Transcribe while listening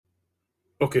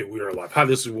Okay, we are live. Hi,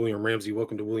 this is William Ramsey.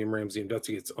 Welcome to William Ramsey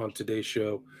Investigates. On today's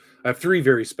show, I have three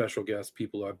very special guests,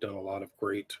 people I've done a lot of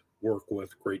great work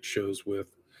with, great shows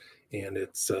with, and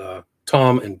it's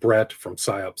Tom and Brett from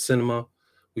PsyOp Cinema.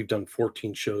 We've done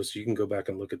 14 shows, so you can go back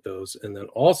and look at those. And then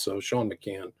also Sean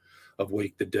McCann of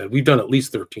Wake the Dead. We've done at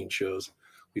least 13 shows.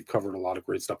 We've covered a lot of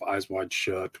great stuff. Eyes Wide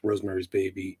Shut, Rosemary's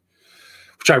Baby,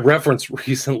 which I referenced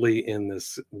recently in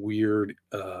this weird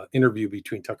interview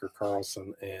between Tucker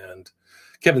Carlson and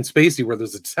Kevin Spacey, where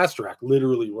there's a tesseract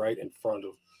literally right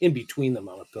in between them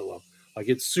on a pillow. Like,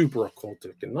 it's super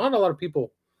occultic, and not a lot of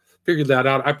people figured that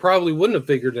out. I probably wouldn't have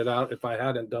figured it out if I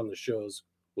hadn't done the shows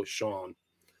with Sean.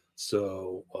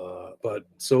 So,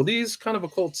 so these kind of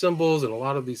occult symbols and a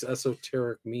lot of these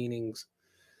esoteric meanings,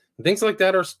 and things like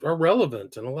that are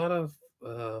relevant, and a lot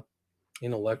of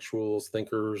intellectuals,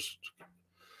 thinkers,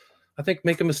 I think,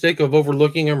 make a mistake of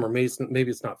overlooking them, or maybe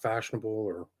it's not fashionable,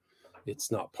 or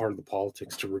it's not part of the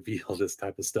politics to reveal this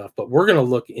type of stuff. But we're going to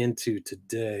look into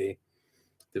today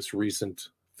this recent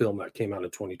film that came out in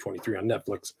 2023 on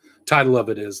Netflix. Title of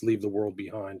it is Leave the World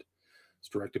Behind. It's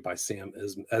directed by Sam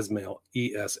Esmail,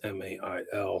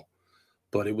 Esmail.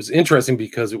 But it was interesting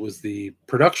because it was the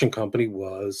production company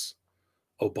was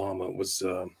Obama. It was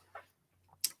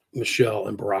Michelle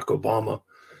and Barack Obama.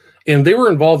 And they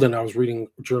were involved in, I was reading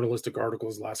journalistic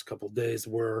articles the last couple of days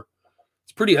where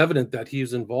it's pretty evident that he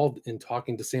was involved in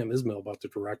talking to Sam Esmail about the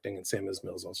directing, and Sam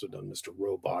Esmail's also done Mr.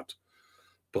 Robot.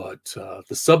 But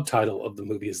the subtitle of the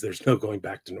movie is There's No Going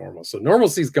Back to Normal. So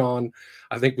normalcy's gone.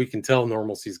 I think we can tell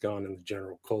normalcy's gone in the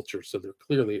general culture. So there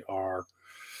clearly are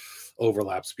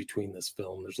overlaps between this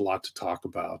film. There's a lot to talk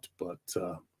about, but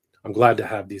I'm glad to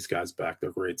have these guys back.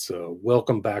 They're great. So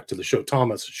welcome back to the show,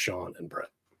 Thomas, Sean, and Brett.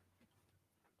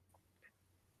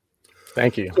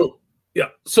 Thank you.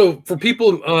 So for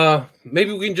people,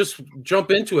 maybe we can just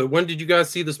jump into it. When did you guys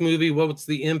see this movie? What's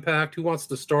the impact? Who wants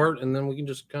to start? And then we can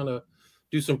just kind of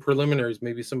do some preliminaries.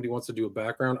 Maybe somebody wants to do a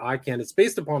background. I can. It's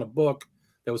based upon a book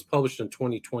that was published in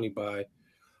 2020 by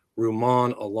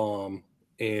Rumaan Alam.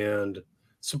 And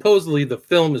supposedly the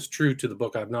film is true to the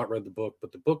book. I've not read the book,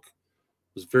 but the book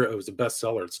was a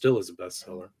bestseller. It still is a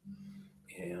bestseller.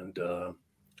 And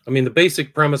the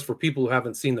basic premise for people who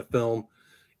haven't seen the film,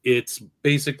 it's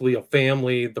basically a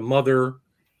family. The mother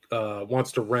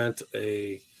wants to rent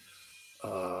a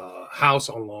house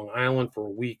on Long Island for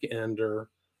a weekender.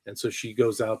 And so she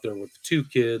goes out there with the two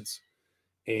kids.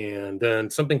 And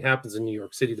then something happens in New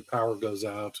York City. The power goes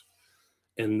out.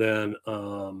 And then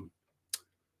the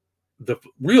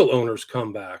real owners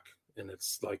come back. And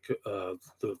it's like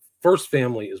the first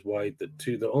family is white.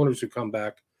 The owners who come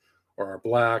back are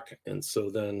black. And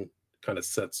so then kind of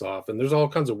sets off, and there's all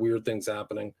kinds of weird things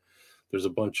happening. There's a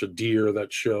bunch of deer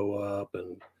that show up,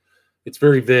 and it's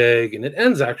very vague, and it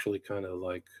ends actually kind of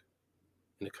like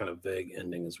in a kind of vague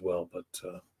ending as well. But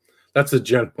that's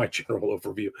my general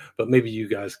overview, but maybe you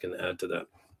guys can add to that.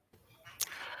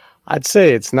 I'd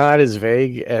say it's not as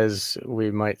vague as we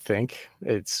might think.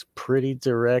 It's pretty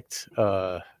direct.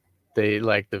 They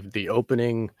like the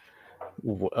opening.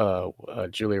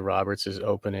 Julia Roberts'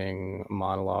 opening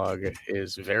monologue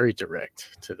is very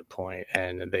direct to the point,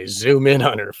 and they zoom in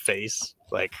on her face,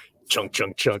 like chunk,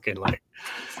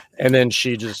 and then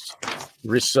she just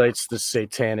recites the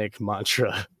satanic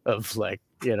mantra of the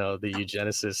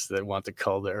eugenicists that want to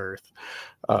cull the earth,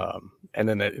 and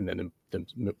then the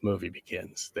movie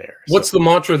begins there. What's the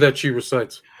mantra that she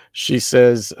recites? She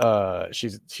says,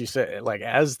 she said, like,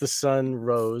 as the sun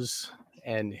rose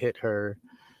and hit her,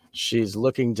 she's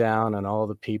looking down on all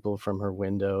the people from her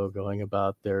window going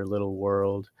about their little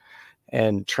world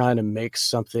and trying to make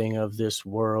something of this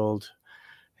world.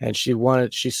 And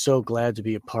she's so glad to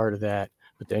be a part of that.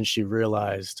 But then she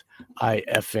realized, I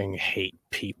effing hate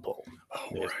people.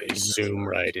 Oh, right. They zoom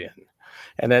right in.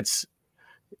 And that's,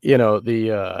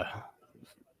 the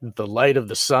light of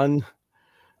the sun,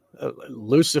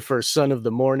 Lucifer, son of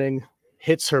the morning,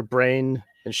 hits her brain.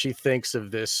 And she thinks of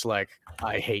this like,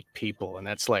 I hate people. And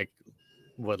that's like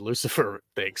what Lucifer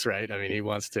thinks, right? I mean, he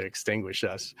wants to extinguish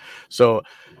us. So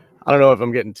I don't know if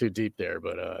I'm getting too deep there,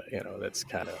 but that's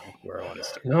kind of where I want to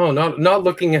start. No, not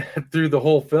looking at through the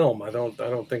whole film. I don't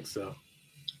think so.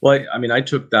 Well, I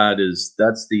took that as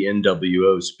that's the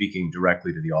NWO speaking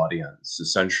directly to the audience.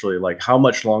 Essentially, like, how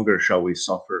much longer shall we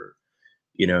suffer?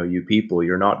 You people,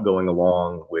 you're not going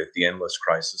along with the endless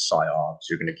crisis psyops.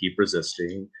 You're going to keep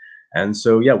resisting. And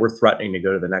so, yeah, we're threatening to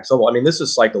go to the next level. I mean, this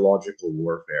is psychological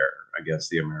warfare against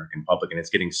the American public, and it's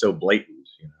getting so blatant,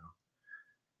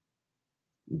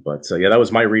 But yeah, that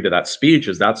was my read of that speech.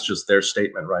 That's just their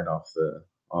statement right off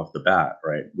the bat,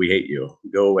 right? We hate you.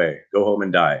 Go away. Go home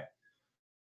and die.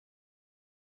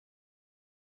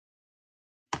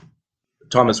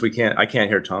 Thomas, I can't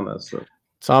hear Thomas. So.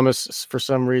 Thomas, for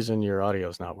some reason, your audio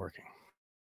is not working.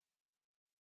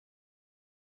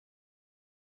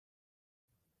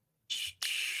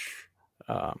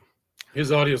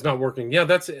 His audio is not working. Yeah,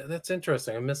 that's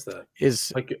interesting. I missed that.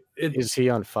 Is he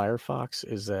on Firefox?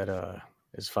 Is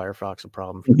Firefox a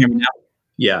problem? Can you hear me now?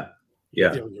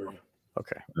 Yeah.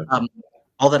 Okay.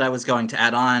 All that I was going to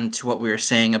add on to what we were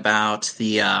saying about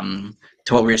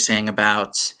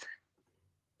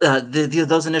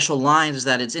those initial lines is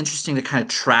that it's interesting to kind of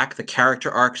track the character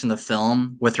arcs in the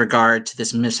film with regard to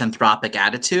this misanthropic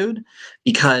attitude,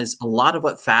 because a lot of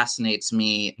what fascinates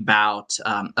me about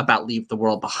Leave the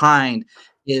World Behind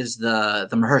is the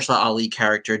Mahershala Ali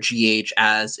character GH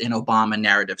as an Obama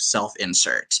narrative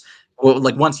self-insert. Well,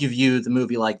 like once you view the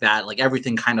movie like that, like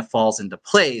everything kind of falls into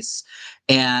place,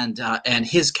 and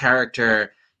his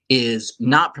character is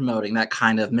not promoting that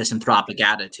kind of misanthropic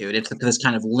attitude. It's this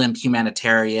kind of limp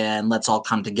humanitarian, let's all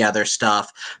come together stuff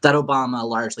that Obama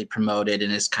largely promoted in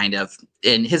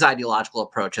his ideological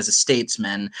approach as a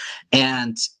statesman.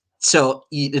 And so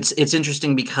it's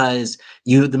interesting because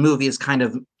the movie is kind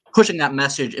of pushing that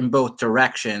message in both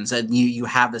directions. And you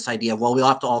have this idea of, well, we'll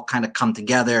have to all kind of come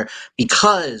together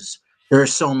because there are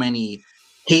so many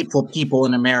hateful people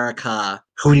in America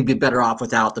who would be better off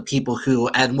without the people who,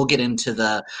 and we'll get into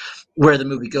where the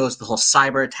movie goes, the whole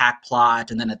cyber attack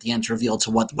plot, and then at the end revealed to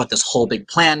what this whole big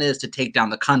plan is to take down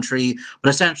the country. But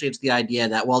essentially it's the idea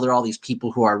that, well, there are all these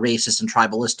people who are racist and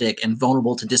tribalistic and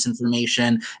vulnerable to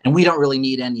disinformation, and we don't really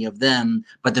need any of them.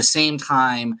 But at the same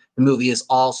time, the movie is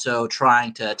also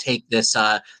trying to take this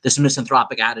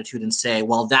misanthropic attitude and say,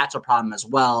 well, that's a problem as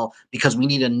well, because we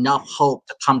need enough hope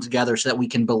to come together so that we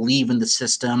can believe in the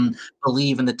system,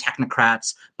 believe in the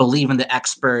technocrats, believe in the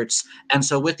experts. And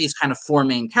so with these kind of four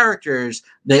main characters,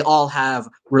 they all have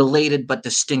related but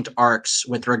distinct arcs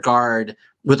with regard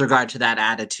to that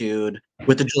attitude.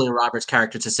 With the Julia Roberts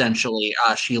character, it's essentially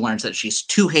she learns that she's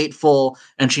too hateful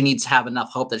and she needs to have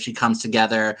enough hope that she comes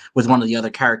together with one of the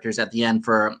other characters at the end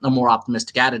for a more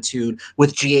optimistic attitude.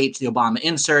 With GH, the Obama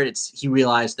insert, he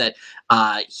realized that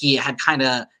he had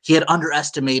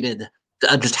underestimated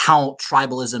just how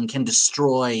tribalism can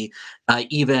destroy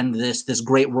even this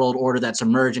great world order that's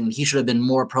emerging. He should have been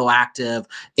more proactive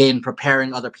in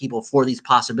preparing other people for these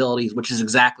possibilities, which is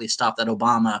exactly stuff that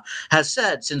Obama has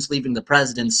said since leaving the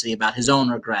presidency about his own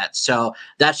regrets. So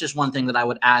that's just one thing that I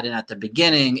would add in at the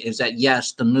beginning, is that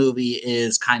yes, the movie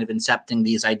is kind of incepting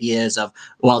these ideas of,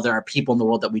 well, there are people in the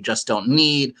world that we just don't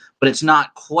need, but it's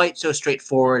not quite so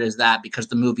straightforward as that, because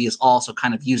the movie is also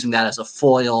kind of using that as a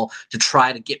foil to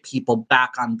try to get people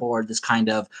back on board this kind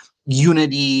of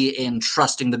unity in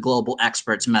trusting the global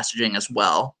experts messaging as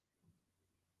well.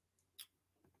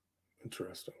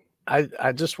 Interesting.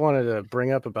 I just wanted to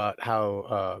bring up about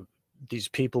how these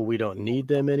people, we don't need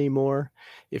them anymore.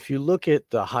 If you look at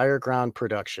the Higher Ground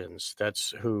Productions,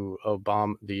 that's who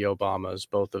the Obamas,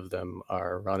 both of them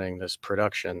are running this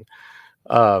production.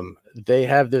 They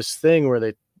have this thing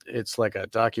where it's like a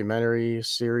documentary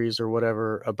series or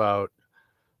whatever about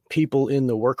people in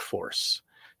the workforce.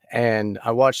 And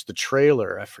I watched the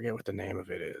trailer. I forget what the name of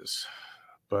it is,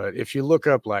 but if you look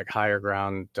up like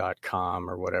higherground.com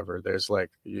or whatever, there's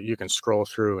like, you can scroll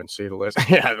through and see the list.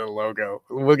 Yeah, the logo.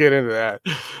 We'll get into that.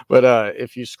 But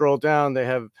if you scroll down, they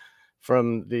have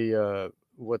from the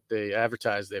what they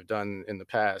advertise they've done in the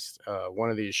past. One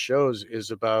of these shows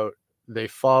is about, they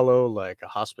follow like a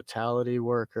hospitality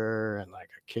worker and like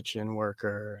a kitchen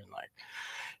worker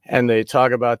and they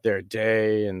talk about their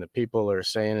day, and the people are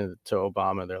saying to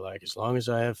Obama, they're like, as long as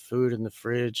I have food in the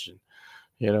fridge,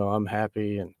 and I'm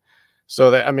happy. And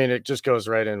so it just goes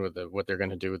right in with what they're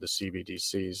going to do with the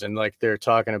CBDCs. And like, they're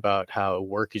talking about how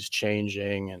work is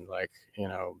changing and like,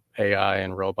 AI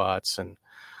and robots and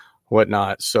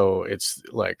whatnot. So it's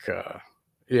like,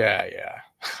 yeah.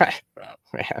 Oh,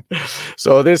 man.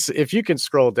 So if you can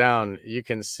scroll down, you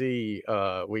can see,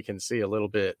 we can see a little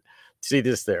bit, see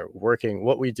this there, working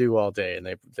what we do all day. And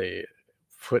they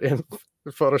put in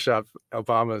Photoshop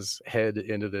Obama's head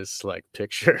into this like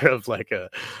picture of like a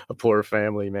poor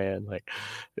family man. Like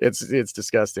it's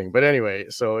disgusting. But anyway,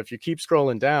 so if you keep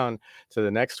scrolling down to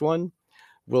the next one,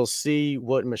 we'll see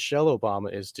what Michelle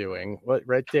Obama is doing. What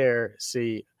right there,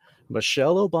 see,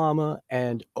 Michelle Obama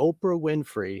and Oprah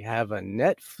Winfrey have a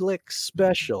Netflix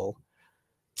special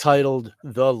titled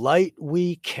The Light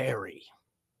We Carry.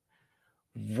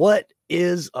 What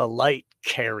is a light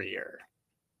carrier?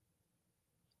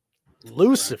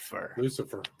 Lucifer. These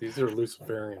are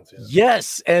Luciferians. Yeah.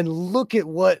 Yes, and look at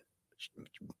what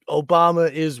Obama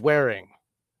is wearing.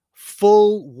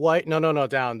 Full white. No,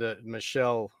 down to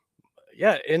Michelle.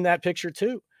 Yeah, in that picture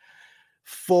too.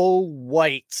 full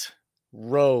white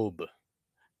robe.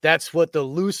 That's what the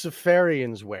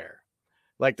Luciferians wear.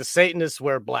 Like the Satanists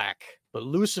wear black, but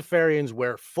Luciferians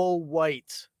wear full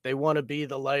white. They want to be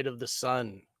the light of the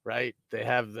sun, right? They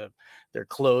have they're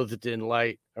clothed in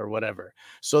light or whatever.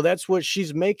 So that's what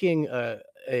she's making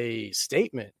a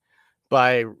statement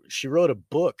by. She wrote a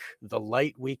book, The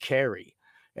Light We Carry.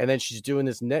 And then she's doing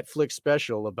this Netflix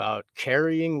special about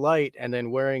carrying light and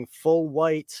then wearing full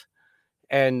white.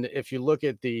 And if you look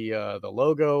at the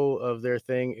logo of their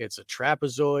thing, it's a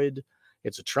trapezoid.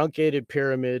 It's a truncated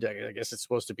pyramid. I guess it's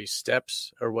supposed to be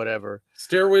steps or whatever.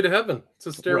 Stairway to heaven. It's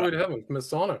a stairway to heaven.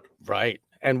 Masonic. Right.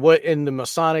 And what in the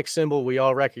Masonic symbol we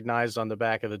all recognize on the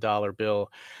back of the dollar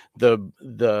bill,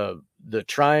 the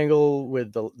triangle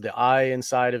with the eye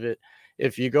inside of it.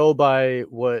 If you go by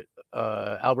what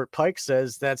Albert Pike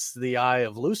says, that's the eye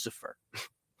of Lucifer.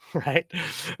 Right.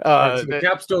 So the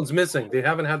capstone's missing. They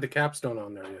haven't had the capstone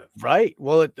on there yet. Right.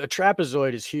 Well, a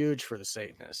trapezoid is huge for the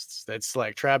Satanists. That's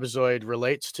like trapezoid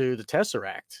relates to the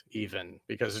Tesseract, even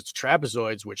because it's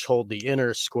trapezoids which hold the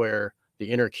inner square,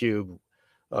 the inner cube,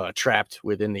 trapped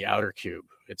within the outer cube.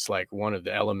 It's like one of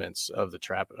the elements of the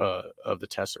Tesseract,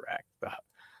 the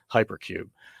hypercube.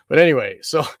 But anyway,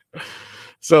 so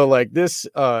like this,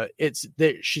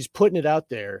 she's putting it out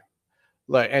there.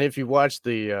 Like, and if you watch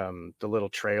the little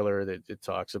trailer that it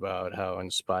talks about how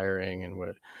inspiring and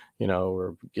what,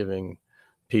 we're giving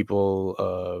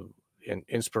people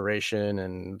inspiration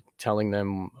and telling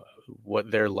them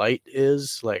what their light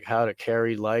is, like how to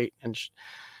carry light, and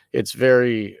it's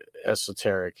very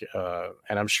esoteric.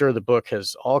 And I'm sure the book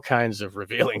has all kinds of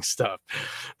revealing stuff,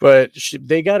 but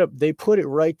they put it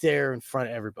right there in front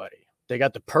of everybody. They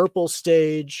got the purple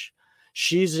stage.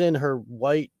 She's in her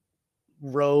white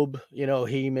robe,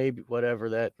 he may be whatever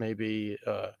that may be,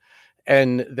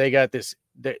 and they got this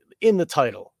in the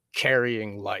title,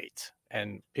 carrying light,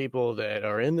 and people that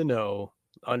are in the know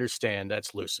understand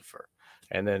that's Lucifer.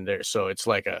 And then so it's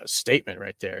like a statement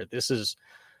right there. This is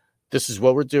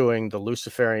what we're doing, the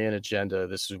Luciferian agenda.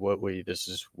 This is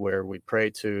where we pray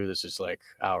to. This is like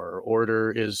our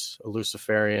order is a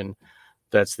Luciferian.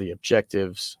 That's the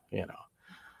objectives, and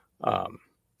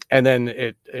then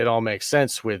it all makes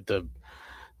sense with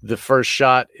the first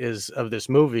shot of this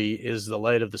movie is the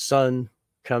light of the sun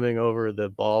coming over the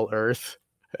ball Earth.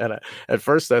 And at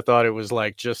first I thought it was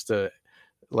like just an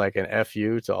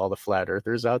FU to all the flat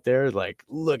earthers out there. Like,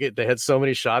 they had so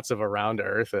many shots of around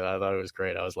Earth, and I thought it was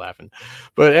great. I was laughing.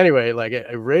 But anyway, like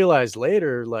I realized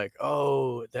later, like,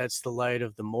 oh, that's the light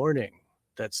of the morning.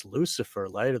 That's Lucifer,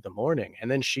 light of the morning.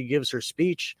 And then she gives her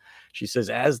speech. She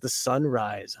says, as the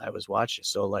sunrise, I was watching.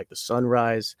 So like the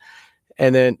sunrise,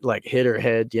 and then like hit her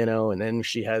head, and then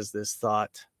she has this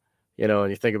thought, and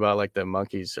you think about like the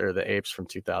monkeys or the apes from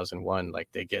 2001, like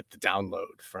they get the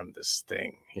download from this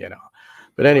thing,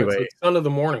 but anyway, right, so son of the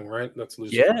morning, right? That's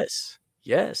Lucifer.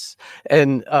 Yes.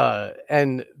 And so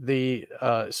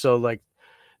like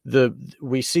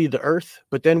we see the Earth,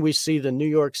 but then we see the New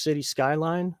York City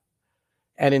skyline,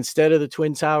 and instead of the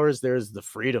Twin Towers, there's the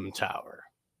Freedom Tower,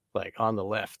 like on the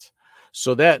left.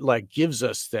 So that like gives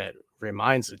us that,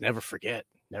 reminds us, never forget,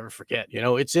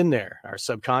 it's in there, our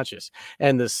subconscious.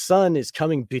 And the sun is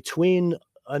coming between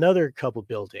another couple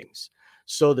buildings.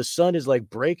 So the sun is like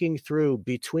breaking through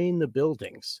between the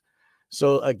buildings.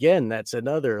 So again, that's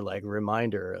another like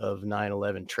reminder of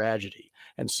 9/11 tragedy.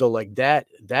 And so like that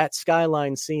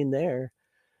skyline scene there,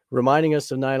 reminding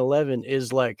us of 9/11,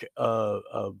 is like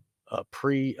a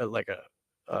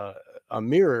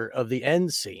mirror of the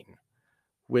end scene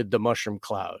with the mushroom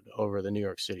cloud over the New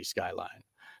York City skyline.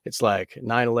 It's like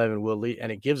 9/11 will lead,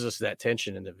 and it gives us that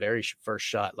tension in the very first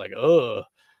shot. Like, oh,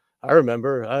 I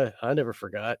remember, I never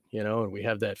forgot, and we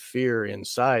have that fear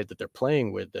inside that they're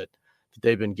playing with, that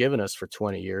they've been giving us for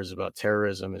 20 years about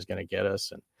terrorism is going to get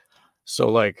us. And so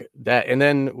like that. And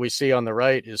then we see on the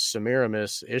right is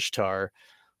Semiramis, Ishtar,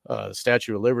 the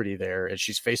Statue of Liberty there, and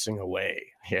she's facing away,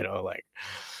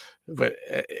 but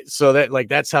so that like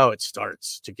that's how it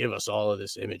starts to give us all of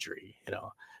this imagery,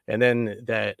 and then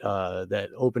that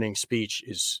opening speech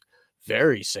is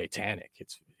very satanic.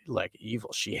 It's like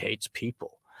evil. She hates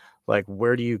people. Like,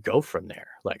 where do you go from there?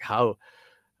 Like, how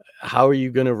are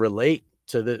you going to relate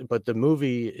to but the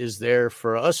movie is there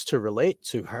for us to relate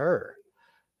to her,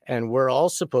 and we're all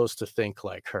supposed to think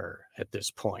like her at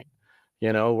this point.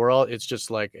 It's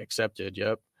just like accepted.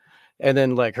 Yep. And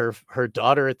then like her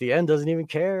daughter at the end doesn't even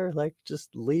care, like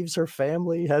just leaves her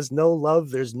family, has no love.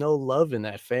 There's no love in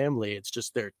that family. It's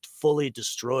just they're fully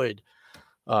destroyed.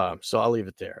 So I'll leave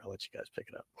it there. I'll let you guys pick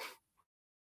it up.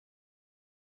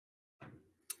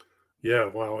 Yeah,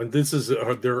 wow. And this is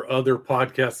their other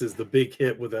podcast is the big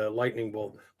hit with a lightning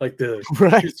bolt. Like the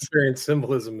Right. Luciferian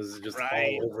symbolism is just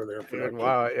Right. all over their Dude, production.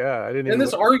 wow. Yeah. I didn't And even.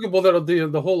 it's arguable that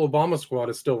the whole Obama squad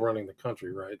is still running the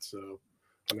country, right? So,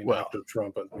 I mean, Well. after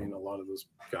Trump, I mean, a lot of those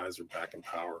guys are back in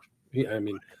power. I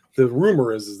mean, the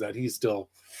rumor is that he's still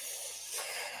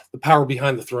the power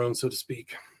behind the throne, so to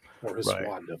speak, or his Right.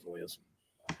 squad definitely is.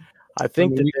 I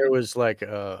think that mean, there was like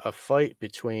a fight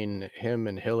between him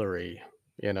and Hillary.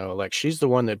 You know, like she's the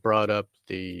one that brought up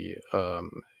the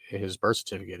his birth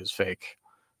certificate is fake,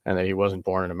 and that he wasn't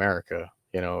born in America.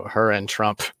 You know, her and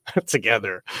Trump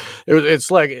together.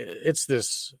 It's like it's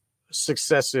this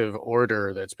successive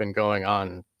order that's been going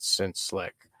on since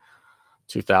like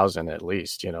 2000 at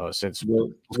least. You know, since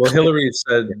Well, Hillary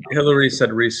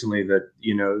said recently that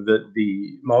that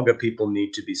the MAGA people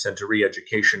need to be sent to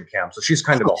re-education camps. So she's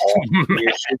kind of a hawk.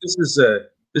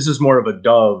 This is more of a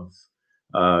dove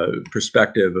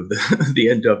perspective of the the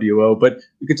NWO. But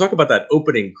we could talk about that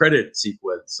opening credit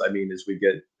sequence. I mean, as we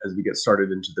get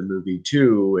started into the movie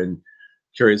too, and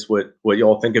curious what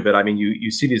y'all think of it. I mean,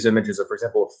 you see these images of, for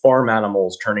example, of farm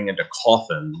animals turning into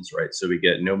coffins, right? So we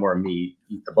get no more meat,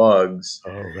 eat the bugs.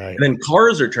 Oh, right. And then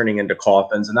cars are turning into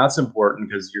coffins, and that's important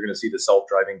because you're going to see the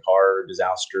self-driving car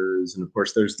disasters, and of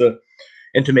course, there's the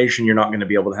intimation you're not going to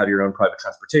be able to have your own private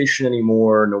transportation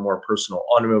anymore. No more personal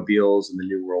automobiles in the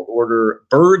New World Order.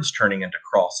 Birds turning into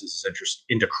crosses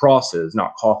into crosses,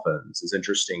 not coffins, is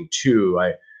interesting too.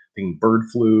 I think bird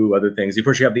flu, other things. Of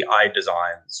course, you have the eye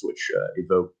designs, which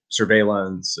evoke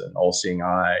surveillance and all-seeing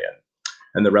eye,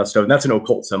 and the rest of it. And that's an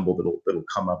occult symbol that'll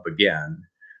come up again,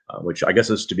 which I guess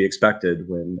is to be expected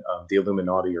when the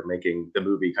Illuminati are making the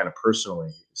movie kind of personally,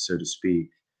 so to speak.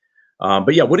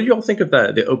 But yeah, what did y'all think of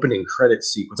the opening credit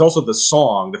sequence? Also, the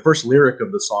song, the first lyric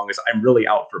of the song is "I'm really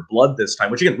out for blood this time,"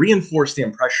 which again reinforced the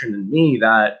impression in me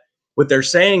that what they're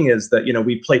saying is that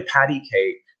we played patty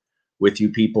cake with you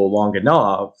people long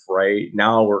enough, right?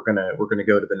 Now we're gonna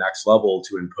go to the next level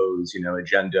to impose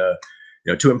agenda,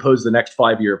 to impose the next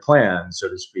 5-year plan, so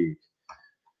to speak.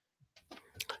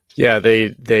 Yeah,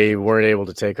 they weren't able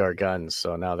to take our guns,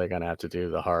 so now they're gonna have to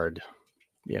do the hard,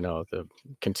 the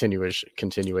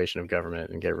continuation of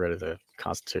government and get rid of the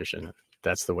Constitution.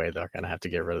 That's the way they're gonna have to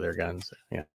get rid of their guns.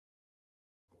 Yeah.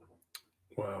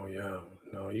 Wow, yeah.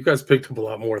 No, you guys picked up a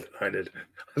lot more than I did.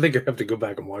 I think I have to go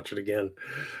back and watch it again.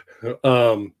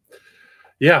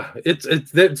 Yeah,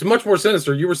 it's much more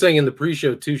sinister. You were saying in the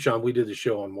pre-show too, Sean, we did a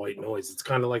show on white noise. It's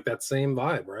kind of like that same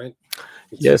vibe, right?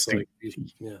 It's Yes. like,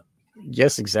 yeah.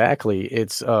 Yes, exactly.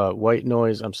 It's White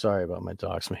Noise. I'm sorry about my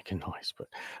dogs making noise, but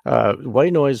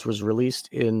White Noise was released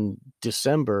in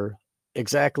December,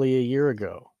 exactly a year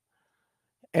ago.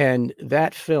 And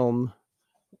that film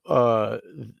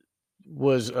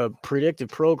was predictive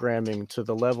programming to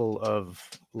the level of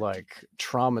like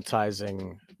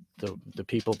traumatizing the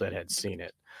people that had seen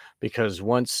it, because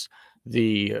once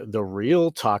the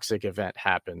real toxic event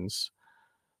happens,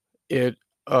 it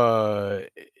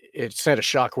sent a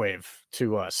shockwave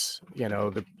to us.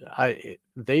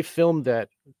 They filmed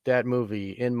that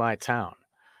movie in my town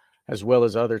as well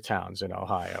as other towns in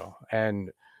Ohio, and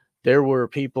there were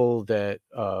people that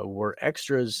were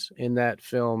extras in that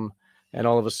film, and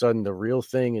all of a sudden the real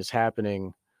thing is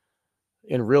happening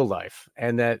in real life.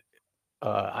 And that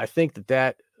I think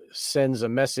that sends a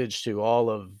message to all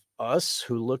of us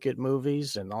who look at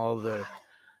movies, and all the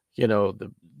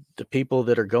the people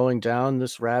that are going down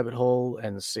this rabbit hole,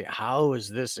 and see how is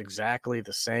this exactly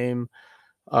the same.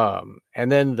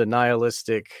 And then the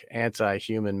nihilistic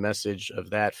anti-human message of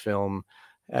that film,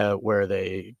 where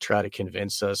they try to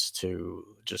convince us to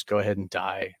just go ahead and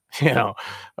die,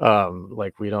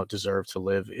 like we don't deserve to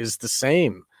live, is the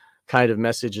same kind of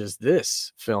message as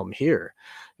this film here.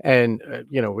 And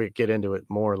we get into it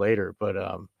more later, but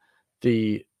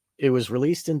it was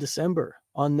released in December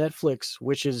on Netflix,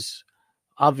 which is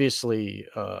obviously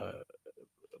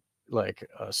like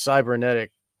a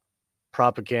cybernetic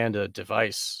propaganda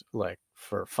device, like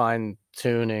for fine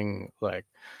tuning, like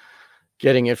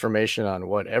getting information on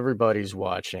what everybody's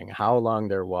watching, how long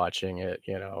they're watching it,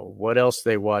 what else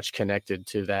they watch connected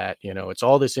to that. It's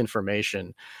all this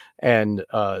information, and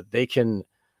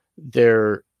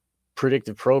their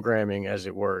predictive programming, as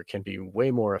it were, can be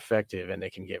way more effective, and they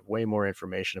can get way more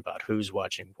information about who's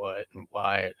watching what and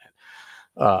why.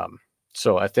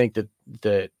 So I think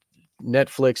that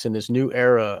Netflix in this new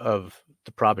era of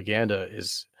the propaganda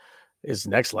is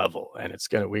next level, and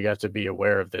we got to be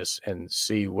aware of this and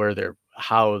see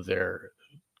how they're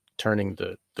turning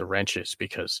the wrenches,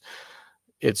 because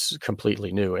it's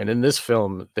completely new. And in this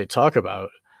film, they talk about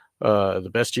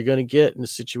the best you're going to get in a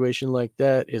situation like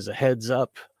that is a heads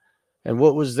up. And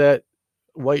what was that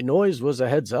white noise was a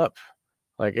heads up.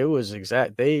 Like, it was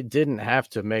exact. They didn't have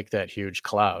to make that huge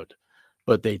cloud,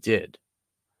 but they did.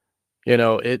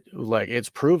 It's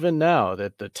proven now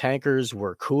that the tankers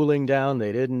were cooling down.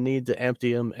 They didn't need to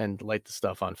empty them and light the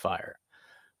stuff on fire,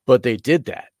 but they did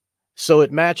that. So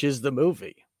it matches the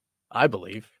movie, I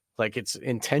believe. Like, it's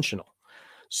intentional.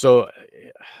 So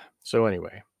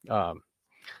anyway, do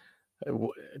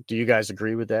you guys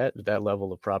agree with that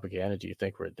level of propaganda? Do you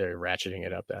think they're ratcheting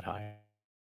it up that high?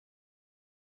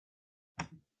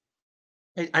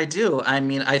 I do. I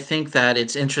mean, I think that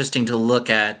it's interesting to look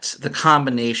at the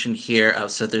combination here of,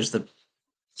 so there's the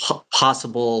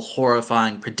possible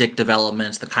horrifying predictive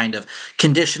elements, the kind of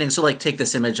conditioning. So like take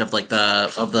this image of like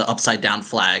the upside down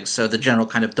flags. So the general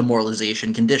kind of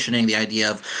demoralization, conditioning, the idea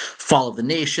of fall of the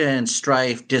nation,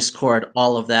 strife, discord,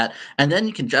 all of that. And then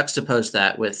you can juxtapose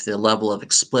that with the level of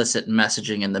explicit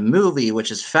messaging in the movie, which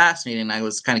is fascinating. I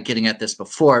was kind of getting at this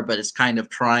before, but it's kind of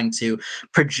trying to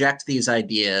project these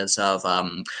ideas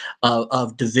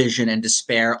of division and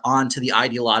despair onto the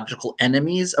ideological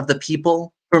enemies of the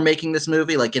people who are making this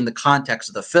movie. Like in the context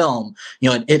of the film,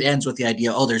 it ends with the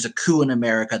idea, oh, there's a coup in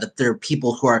America, that there are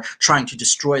people who are trying to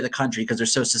destroy the country because they're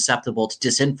so susceptible to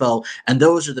disinfo, and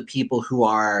those are the people who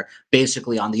are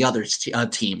basically on the other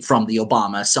team from the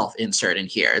Obama self-insert in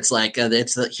here. It's like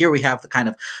here we have the kind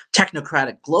of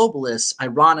technocratic globalists,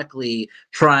 ironically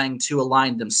trying to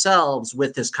align themselves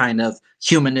with this kind of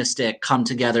humanistic come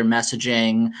together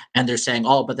messaging, and they're saying,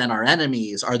 oh, but then our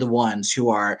enemies are the ones who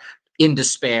are in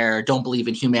despair, don't believe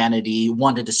in humanity,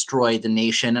 want to destroy the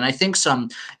nation. And I think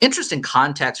some interesting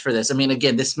context for this. I mean,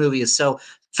 again, this movie is so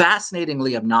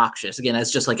fascinatingly obnoxious. Again, it's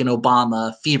just like an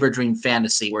Obama fever dream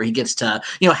fantasy where he gets to,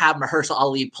 have Mahershala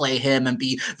Ali play him and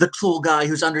be the cool guy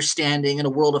who's understanding in a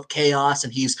world of chaos,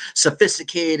 and he's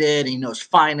sophisticated, and he knows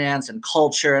finance and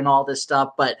culture and all this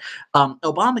stuff. But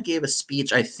Obama gave a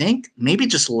speech, I think, maybe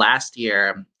just last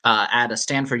year at a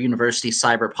Stanford University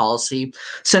Cyber Policy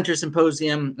Center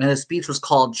symposium, and his speech was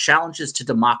called "Challenges to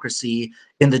Democracy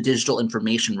in the Digital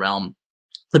Information Realm."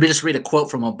 Let me just read a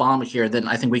quote from Obama here, then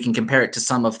I think we can compare it to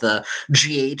some of the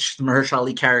GH, the Mahershala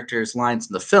Ali character's lines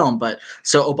in the film. But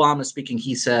so Obama speaking,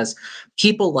 he says,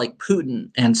 people like Putin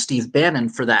and Steve Bannon,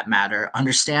 for that matter,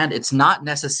 understand it's not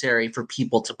necessary for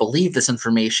people to believe this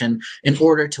information in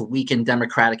order to weaken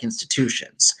democratic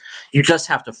institutions. You just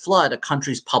have to flood a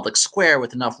country's public square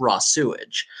with enough raw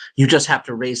sewage. You just have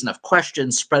to raise enough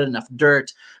questions, spread enough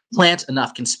dirt, plant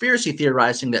enough conspiracy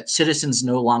theorizing that citizens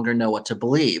no longer know what to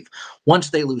believe. Once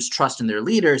they lose trust in their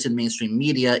leaders, in mainstream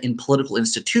media, in political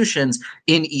institutions,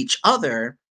 in each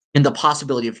other, in the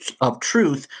possibility of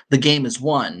truth, the game is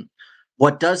won.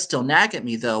 What does still nag at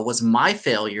me, though, was my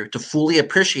failure to fully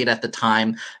appreciate at the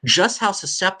time just how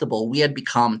susceptible we had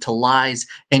become to lies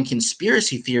and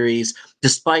conspiracy theories,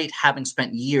 despite having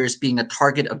spent years being a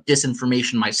target of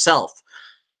disinformation myself.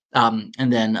 And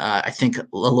then I think a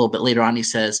little bit later on, he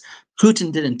says,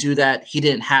 Putin didn't do that. He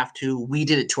didn't have to. We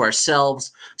did it to ourselves.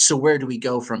 So where do we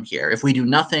go from here? If we do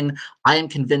nothing, I am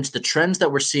convinced the trends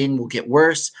that we're seeing will get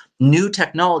worse. New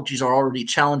technologies are already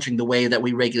challenging the way that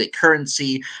we regulate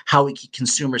currency, how we keep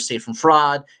consumers safe from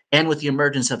fraud. And with the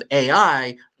emergence of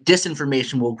AI,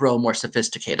 disinformation will grow more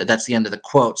sophisticated. That's the end of the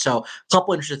quote. So a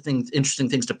couple interesting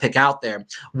things to pick out there.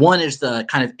 One is the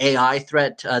kind of AI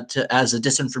threat as a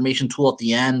disinformation tool at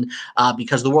the end,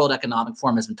 because the World Economic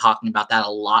Forum has been talking about that a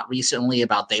lot recently,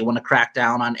 about they want to crack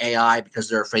down on AI because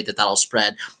they're afraid that that'll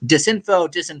spread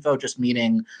disinfo just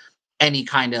meaning any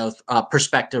kind of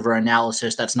perspective or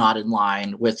analysis that's not in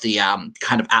line with the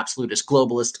kind of absolutist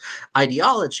globalist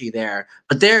ideology there.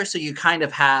 But there, so you kind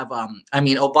of have,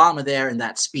 Obama there in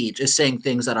that speech is saying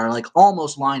things that are like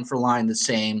almost line for line the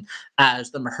same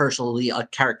as the Mahershala Ali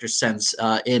character sense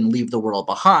in Leave the World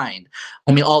Behind.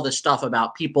 I mean, all this stuff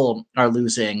about people are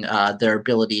losing their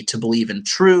ability to believe in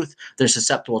truth, they're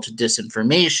susceptible to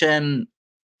disinformation,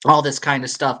 all this kind of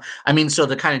stuff. I mean, so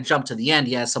to kind of jump to the end,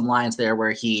 he has some lines there where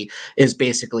he is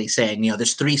basically saying,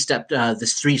 this three-step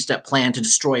plan to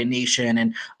destroy a nation,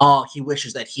 and he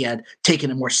wishes that he had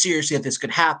taken it more seriously if this could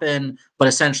happen, but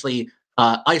essentially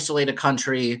isolate a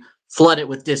country, flood it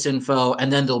with disinfo,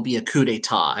 and then there'll be a coup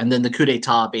d'etat. And then the coup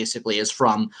d'etat basically is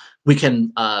from, we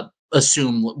can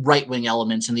assume, right-wing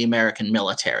elements in the American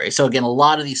military. So again, a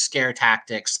lot of these scare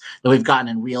tactics that we've gotten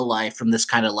in real life from this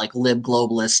kind of like lib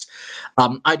globalist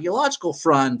ideological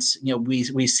front,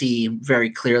 we see very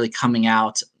clearly coming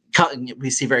out. We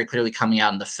see very clearly coming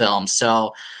out in the film.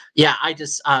 So, yeah, I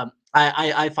just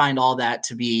I find all that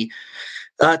to be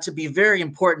very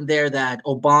important there. That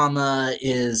Obama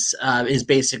is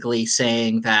basically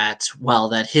saying that, well,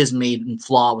 that his main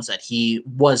flaw was that he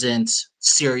wasn't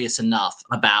serious enough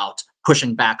about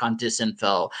pushing back on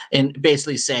disinfo and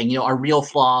basically saying, our real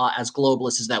flaw as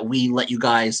globalists is that we let you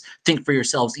guys think for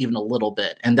yourselves even a little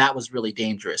bit. And that was really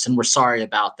dangerous. And we're sorry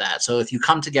about that. So if you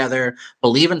come together,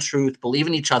 believe in truth, believe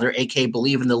in each other, aka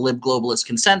believe in the lib globalist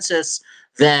consensus,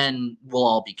 then we'll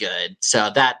all be good. So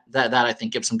that I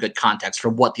think gives some good context for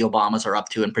what the Obamas are up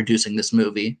to in producing this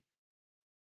movie.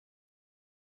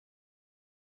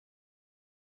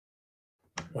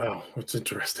 Wow, it's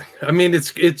interesting. I mean,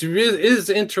 it is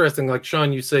interesting. Like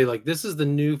Sean, you say, like this is the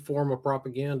new form of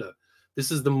propaganda.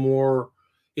 This is the more.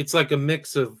 It's like a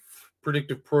mix of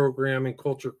predictive programming,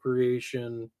 culture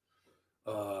creation,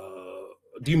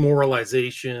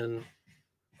 demoralization,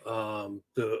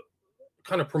 the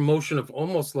kind of promotion of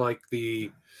almost like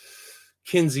the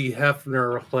Kinsey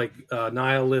Hefner, like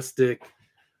nihilistic,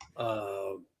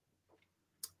 kind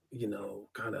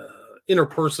of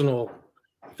interpersonal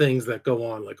things that go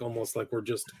on, like almost like we're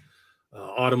just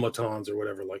automatons or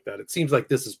whatever like that. It seems like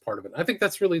this is part of it. I think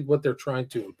that's really what they're trying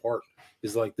to impart,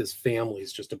 is like this family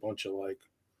is just a bunch of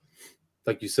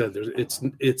like you said,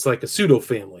 it's like a pseudo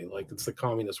family, like it's the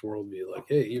communist worldview. Like,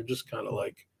 hey, you're just kind of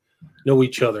like know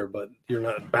each other, but you're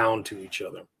not bound to each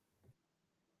other.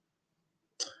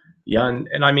 Yeah,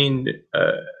 and I mean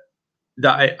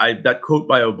that quote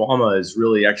by Obama is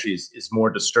really actually is more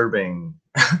disturbing.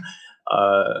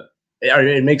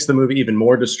 It makes the movie even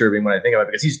more disturbing when I think about it,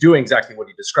 because he's doing exactly what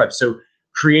he described. So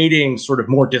creating sort of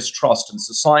more distrust in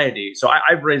society. So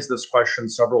I've raised this question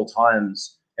several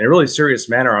times in a really serious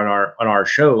manner on our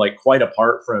show, like quite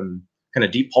apart from kind of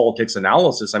deep politics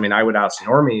analysis. I mean, I would ask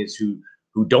normies who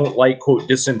don't like, quote,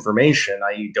 disinformation,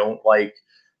 i.e. don't like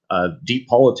deep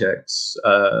politics,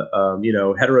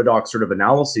 heterodox sort of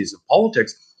analyses of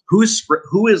politics, who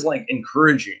is like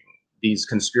encouraging these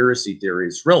conspiracy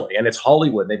theories, really? And it's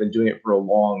Hollywood. They've been doing it for a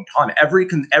long time. Every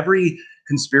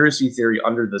conspiracy theory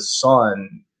under the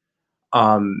sun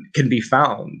can be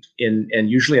found and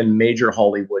usually in major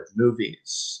Hollywood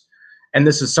movies. And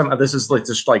this is like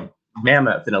just like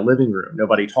mammoth in a living room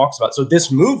nobody talks about. So this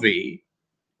movie,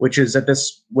 which is at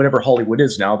this, whatever Hollywood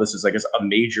is now, this is, I guess, a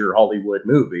major Hollywood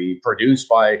movie produced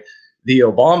by the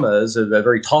Obamas, a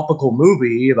very topical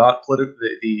movie about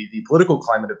the political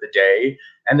climate of the day.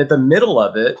 And at the middle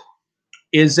of it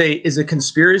is a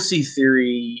conspiracy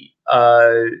theory,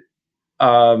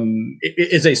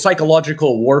 is a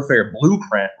psychological warfare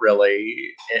blueprint,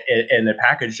 really, and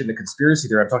packaged in the conspiracy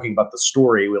theory. I'm talking about the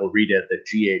story, we'll read it, that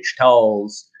GH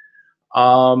tells.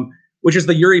 Which is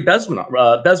the Yuri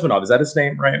Bezmenov. Is that his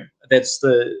name, right? That's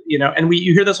and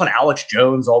you hear this on Alex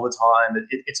Jones all the time.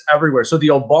 It's everywhere. So the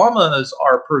Obamas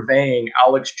are purveying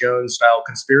Alex Jones style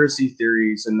conspiracy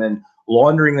theories and then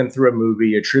laundering them through a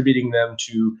movie, attributing them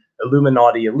to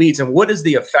Illuminati elites. And what is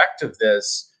the effect of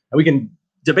this? And we can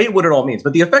debate what it all means,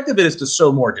 but the effect of it is to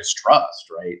sow more distrust,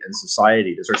 right, in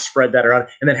society, to sort of spread that around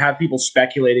and then have people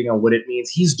speculating on what it means.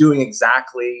 He's doing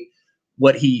exactly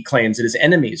what he claims that his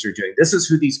enemies are doing. This is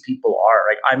who these people are.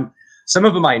 Like, some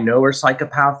of them I know are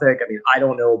psychopathic. I mean, I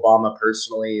don't know Obama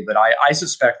personally, but I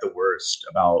suspect the worst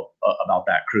about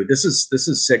that crew. This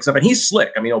is sick stuff, and he's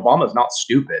slick. I mean, Obama's not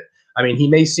stupid. I mean, he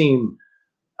may seem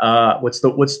what's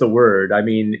the word? I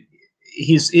mean,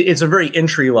 it's a very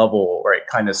entry level, right,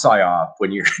 kind of PsyOp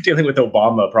when you're dealing with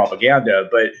Obama propaganda.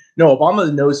 But no,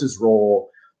 Obama knows his role.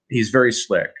 He's very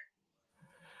slick.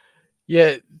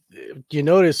 Yeah, you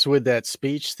notice with that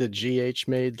speech that GH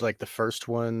made, like the first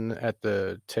one at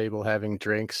the table having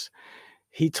drinks,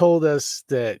 he told us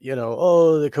that,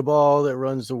 the cabal that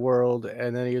runs the world.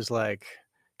 And then he was like,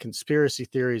 conspiracy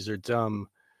theories are dumb.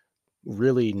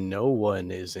 Really, no one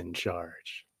is in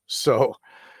charge. So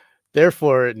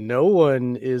therefore, no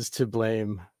one is to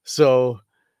blame. So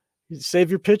save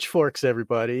your pitchforks,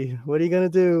 everybody. What are you going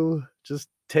to do? Just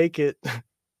take it.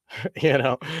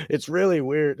 It's really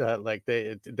weird. Like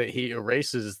he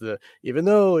erases even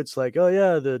though it's like, oh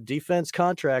yeah, the defense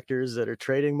contractors that are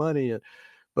trading money,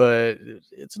 but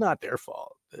it's not their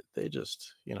fault. They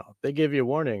just, they give you a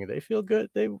warning. They feel good.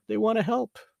 They want to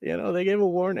help. They gave a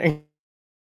warning.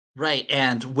 Right,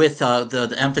 and with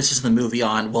the emphasis in the movie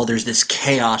on, well, there's this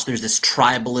chaos, there's this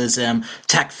tribalism,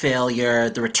 tech failure,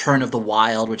 the return of the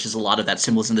wild, which is a lot of that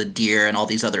symbolism of the deer and all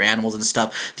these other animals and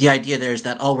stuff. The idea there is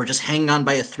that, we're just hanging on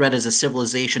by a thread as a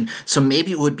civilization, so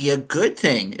maybe it would be a good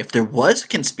thing if there was a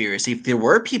conspiracy, if there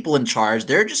were people in charge,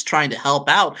 they're just trying to help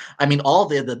out. I mean, all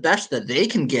the best that they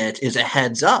can get is a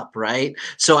heads up, right?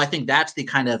 So I think that's the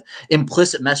kind of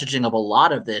implicit messaging of a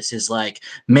lot of this is like,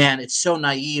 man, it's so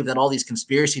naive that all these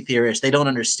conspiracy conspiracy theorists, they don't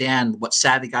understand what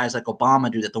savvy guys like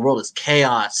Obama do, that the world is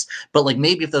chaos. But like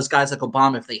maybe if those guys like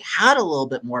Obama, if they had a little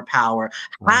bit more power,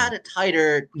 had a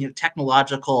tighter,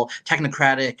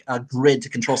 technocratic grid to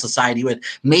control society with,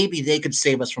 maybe they could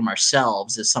save us from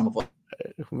ourselves. Is some of what.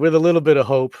 With a little bit of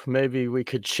hope, maybe we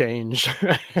could change.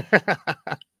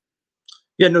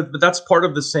 Yeah, no, but that's part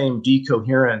of the same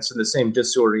decoherence and the same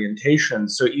disorientation.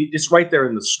 So it's right there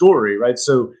in the story, right?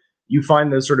 So you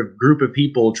find this sort of group of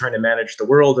people trying to manage the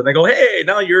world, and they go, "Hey,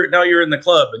 now you're in the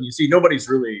club," and you see nobody's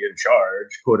really in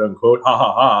charge, quote unquote. Ha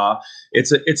ha ha!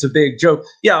 It's a big joke.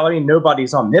 Yeah, I mean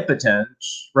nobody's omnipotent,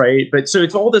 right? But so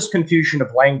it's all this confusion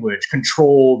of language,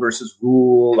 control versus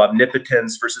rule,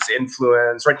 omnipotence versus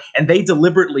influence, right? And they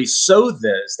deliberately sow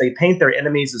this. They paint their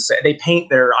enemies as they paint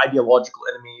their ideological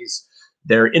enemies,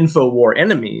 their InfoWar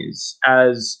enemies,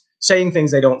 as saying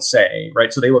things they don't say,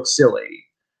 right? So they look silly,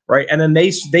 right? And then they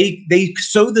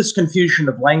sow this confusion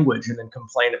of language and then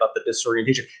complain about the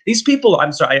disorientation. These people,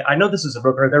 I'm sorry, I know this is a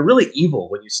broker, they're really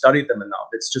evil when you study them enough.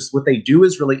 It's just what they do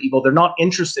is really evil. They're not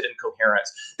interested in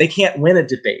coherence. They can't win a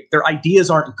debate. Their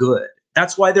ideas aren't good.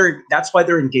 That's why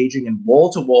they're engaging in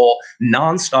wall-to-wall,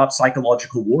 nonstop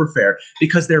psychological warfare,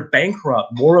 because they're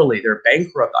bankrupt morally, they're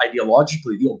bankrupt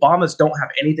ideologically. The Obamas don't have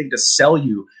anything to sell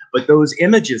you but those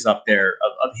images up there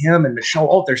of him and Michelle.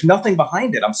 Oh, there's nothing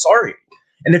behind it. I'm sorry.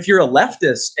 And if you're a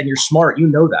leftist and you're smart, you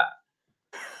know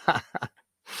that.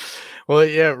 Well,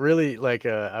 yeah, really, like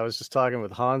I was just talking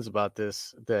with Hans about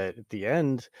this, that at the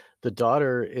end, the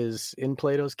daughter is in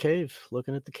Plato's cave,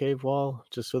 looking at the cave wall,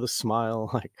 just with a smile,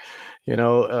 like,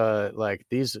 like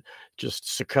these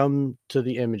just succumb to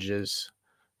the images.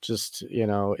 Just,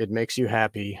 it makes you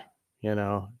happy,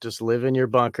 just live in your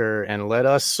bunker and let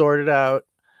us sort it out.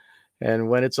 And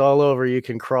when it's all over, you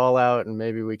can crawl out and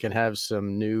maybe we can have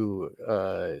some new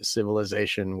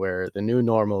civilization where the new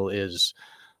normal is,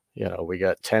 we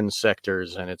got 10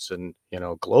 sectors and it's in,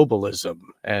 globalism.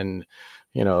 And,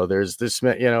 there's this,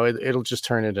 it'll just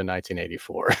turn into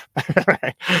 1984.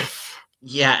 Right?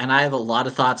 Yeah, and I have a lot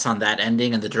of thoughts on that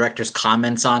ending and the director's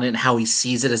comments on it and how he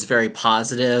sees it as very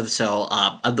positive. So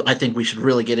I think we should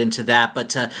really get into that.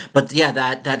 But yeah,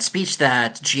 that speech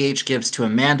that GH gives to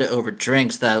Amanda over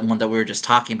drinks, that one that we were just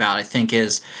talking about, I think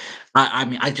is. I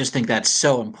mean, I just think that's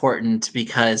so important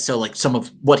because like some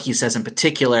of what he says in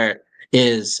particular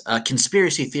is a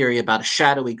conspiracy theory about a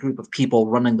shadowy group of people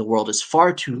running the world is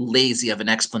far too lazy of an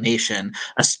explanation,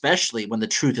 especially when the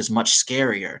truth is much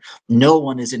scarier. No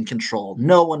one is in control.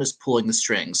 No one is pulling the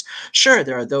strings. Sure,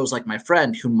 there are those like my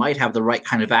friend who might have the right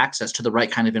kind of access to the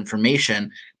right kind of information.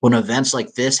 When events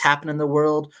like this happen in the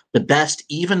world, the best,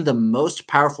 even the most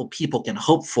powerful people can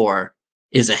hope for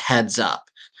is a heads up.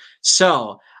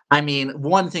 So, I mean,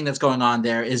 one thing that's going on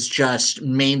there is just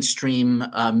mainstream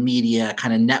media,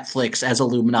 kind of Netflix as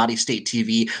Illuminati state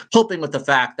TV, hoping with the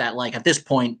fact that, like, at this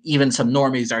point, even some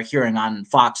normies are hearing on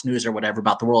Fox News or whatever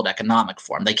about the World Economic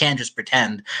Forum. They can't just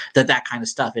pretend that that kind of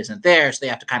stuff isn't there, so they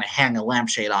have to kind of hang a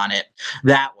lampshade on it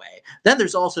that way. Then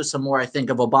there's also some more, I think,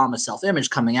 of Obama's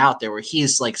self-image coming out there where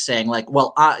he's, like, saying, like,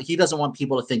 well, he doesn't want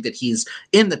people to think that he's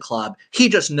in the club. He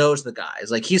just knows the guys.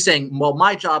 Like, he's saying, well,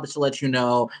 my job is to let you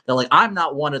know that, like, I'm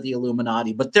not one of the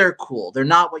Illuminati, but they're cool. They're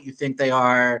not what you think they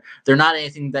are. They're not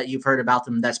anything that you've heard about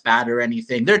them that's bad or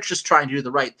anything. They're just trying to do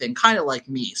the right thing, kind of like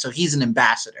me. So he's an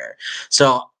ambassador.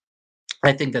 So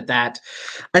I think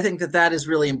that is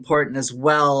really important as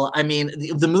well. I mean,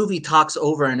 the movie talks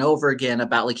over and over again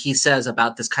about, like he says,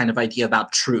 about this kind of idea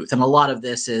about truth. And a lot of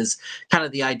this is kind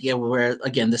of the idea where,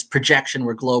 again, this projection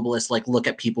where globalists like look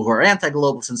at people who are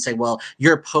anti-globalists and say, well,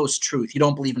 you're post-truth. You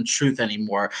don't believe in truth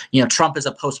anymore. Trump is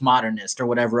a postmodernist or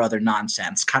whatever other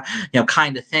nonsense,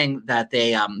 kind of thing that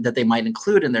they might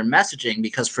include in their messaging,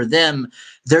 because for them,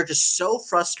 they're just so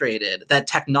frustrated that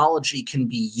technology can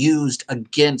be used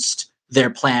against their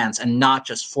plans and not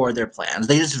just for their plans.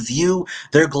 They just view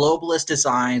their globalist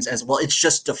designs as, well, it's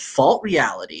just default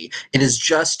reality.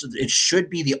 It should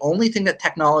be the only thing that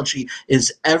technology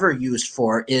is ever used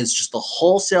for is just the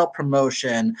wholesale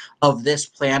promotion of this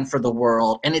plan for the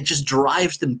world. And it just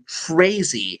drives them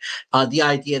crazy. The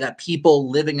idea that people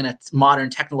living in a modern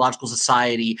technological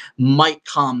society might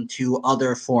come to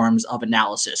other forms of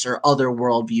analysis or other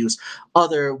worldviews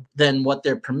other than what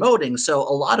they're promoting. So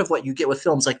a lot of what you get with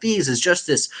films like these is just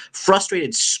this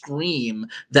frustrated scream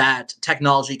that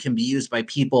technology can be used by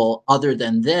people other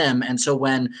than them. And so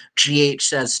when GH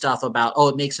says stuff about, oh,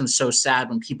 it makes him so sad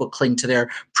when people cling to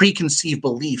their preconceived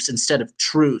beliefs instead of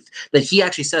truth, that he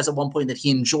actually says at one point that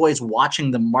he enjoys watching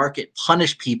the market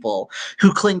punish people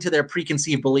who cling to their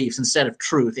preconceived beliefs instead of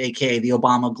truth, aka the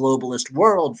Obama globalist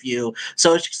worldview.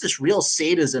 So it's just this real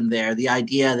sadism there, the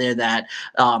idea there that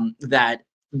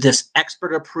this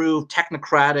expert approved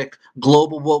technocratic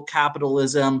global woke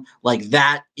capitalism, like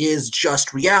that is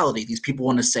just reality, these people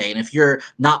want to say, and if you're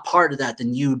not part of that,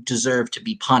 then you deserve to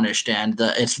be punished. And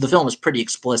the film is pretty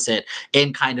explicit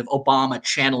in kind of Obama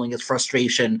channeling his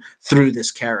frustration through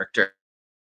this character.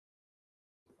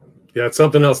 Yeah, it's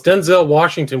something else. Denzel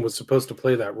Washington was supposed to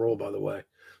play that role, by the way.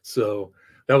 So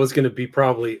that was going to be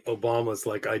probably Obama's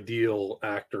like ideal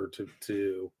actor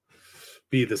to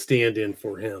be the stand-in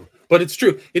for him. But it's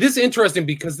true. It is interesting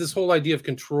because this whole idea of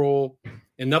control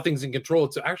and nothing's in control,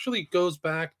 it actually goes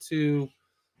back to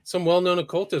some well-known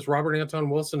occultists, Robert Anton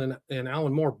Wilson and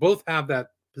Alan Moore, both have that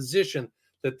position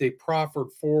that they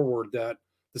proffered forward, that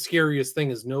the scariest thing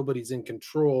is nobody's in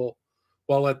control,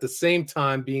 while at the same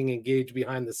time being engaged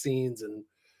behind the scenes. And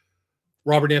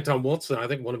Robert Anton Wilson, I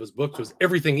think one of his books was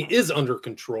Everything is Under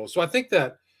Control. So I think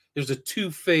that there's a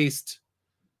two-faced,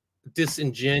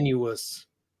 disingenuous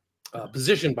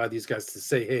position by these guys to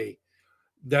say, hey,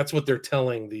 that's what they're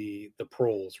telling the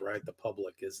proles, right? The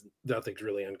public is nothing's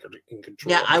really in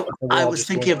control. Yeah, I was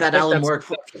thinking of that Alan Moore.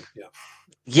 Yeah.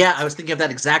 Yeah, I was thinking of that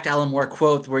exact Alan Moore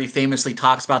quote where he famously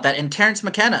talks about that. And Terrence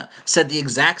McKenna said the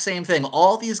exact same thing.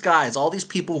 All these guys, all these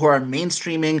people who are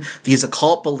mainstreaming these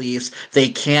occult beliefs, they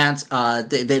can't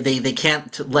they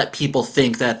can't let people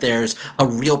think that there's a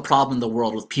real problem in the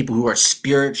world with people who are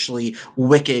spiritually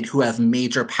wicked, who have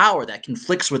major power that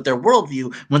conflicts with their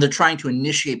worldview when they're trying to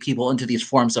initiate people into these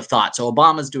forms of thought. So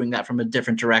Obama's doing that from a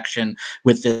different direction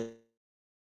with this.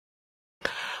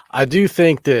 I do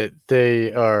think that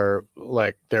they are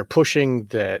like they're pushing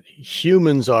that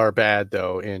humans are bad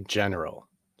though in general.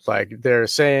 Like they're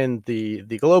saying the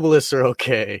globalists are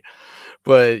okay,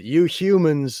 but you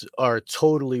humans are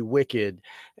totally wicked.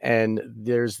 And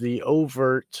there's the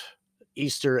overt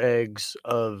Easter eggs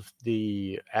of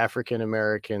the African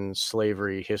American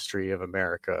slavery history of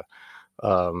America.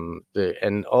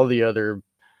 And all the other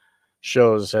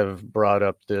shows have brought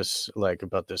up this like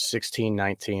about the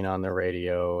 1619 on the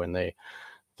radio, and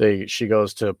she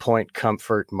goes to Point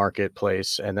Comfort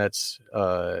Marketplace, and that's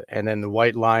and then the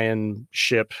White Lion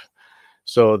ship.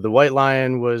 So the White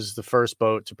Lion was the first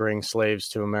boat to bring slaves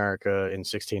to America in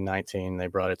 1619. They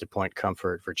brought it to Point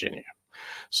Comfort, Virginia.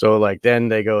 So like then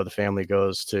the family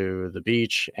goes to the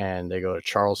beach and they go to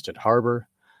Charleston Harbor,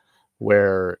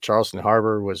 where Charleston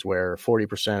Harbor was where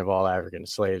 40% of all African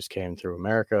slaves came through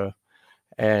America.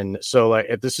 And so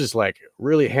like this is like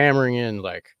really hammering in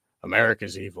like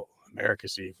America's evil,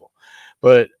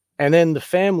 but and then the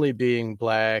family being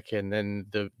black, and then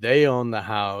they own the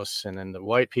house, and then the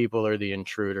white people are the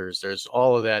intruders. There's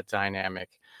all of that dynamic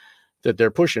that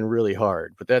they're pushing really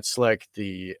hard, but that's like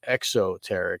the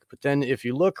exoteric. But then if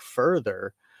you look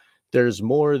further, there's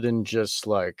more than just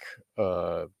like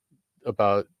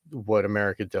about what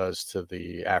America does to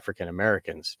the African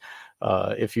Americans.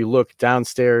 If you look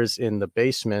downstairs in the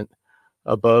basement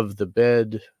above the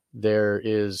bed, there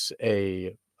is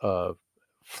a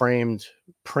framed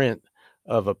print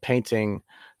of a painting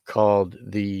called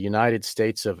The United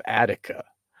States of Attica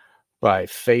by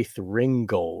Faith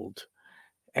Ringgold.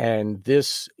 And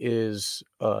this is,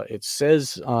 it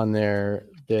says on there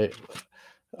that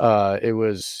it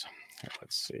was,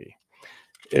 let's see,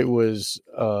 it was,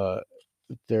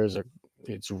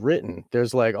 it's written,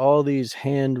 there's like all these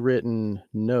handwritten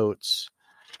notes,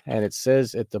 and it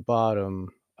says at the bottom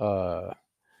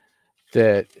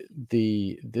that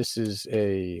this is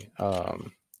a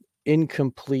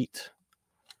incomplete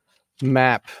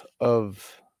map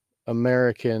of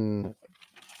American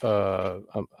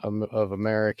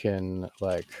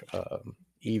like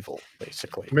evil,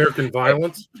 basically American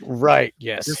violence. Right.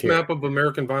 Yes. This map of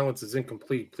American violence is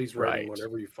incomplete. Please write in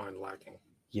whatever you find lacking.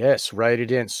 Yes, write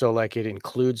it in. So like it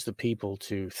includes the people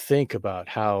to think about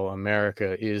how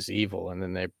America is evil, and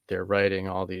then they're writing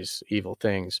all these evil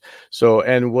things. So,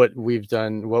 and what we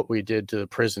did to the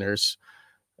prisoners,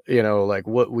 like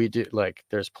what we did, like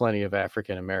there's plenty of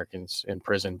African Americans in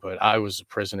prison, but I was a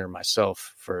prisoner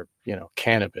myself for,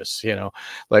 cannabis,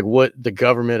 like what the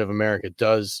government of America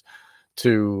does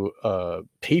to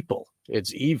people,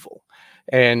 it's evil.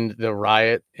 And the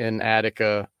riot in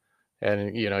Attica,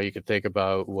 and you could think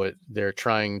about what they're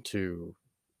trying to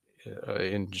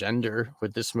engender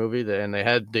with this movie, and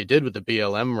they did with the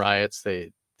BLM riots.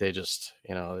 They just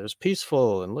it was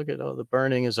peaceful, and look at the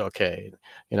burning is okay.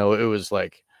 It was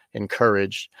like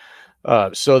encouraged.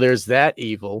 So there's that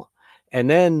evil, and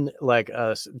then like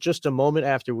just a moment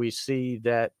after we see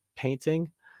that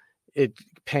painting, it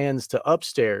pans to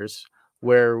upstairs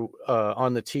where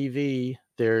on the TV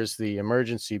there's the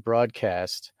emergency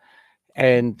broadcast.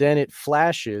 And then it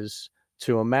flashes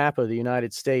to a map of the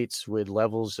United States with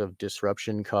levels of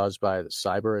disruption caused by the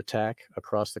cyber attack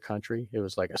across the country. It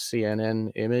was like a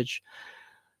CNN image,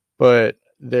 but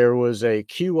there was a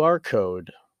QR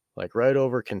code like right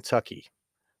over Kentucky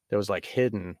that was like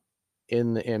hidden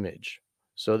in the image.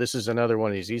 So this is another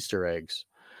one of these Easter eggs.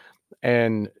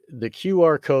 And the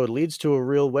QR code leads to a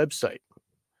real website.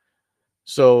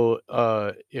 So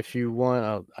if you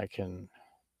want, I can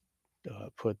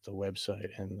put the website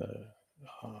in the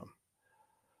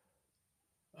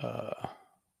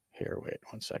here. Wait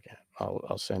 1 second.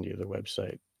 I'll send you the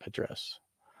website address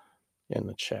in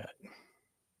the chat.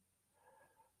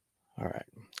 All right.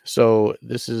 So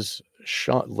this is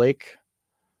Lake.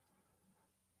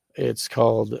 It's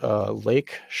called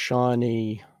Lake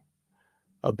Shawnee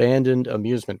Abandoned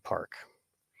Amusement Park.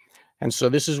 And so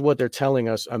this is what they're telling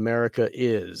us America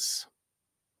is,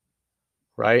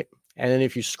 right? And then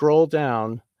if you scroll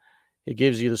down, it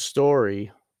gives you the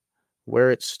story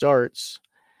where it starts.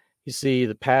 You see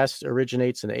the past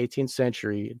originates in the 18th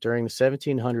century. During the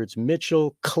 1700s,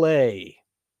 Mitchell Clay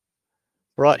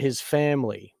brought his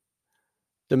family.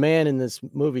 The man in this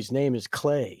movie's name is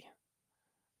Clay.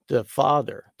 The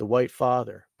father, the white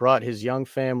father, brought his young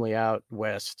family out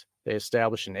west. They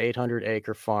established an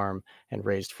 800-acre farm and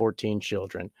raised 14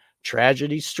 children.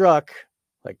 Tragedy struck.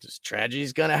 Like, this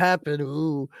tragedy's going to happen.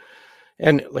 Ooh.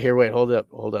 And here, wait, hold up.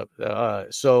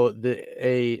 So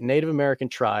a Native American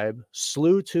tribe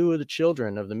slew 2 of the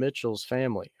children of the Mitchell's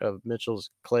family, of Mitchell's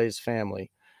Clay's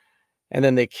family. And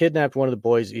then they kidnapped one of the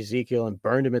boys, Ezekiel, and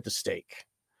burned him at the stake.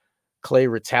 Clay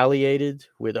retaliated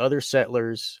with other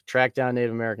settlers, tracked down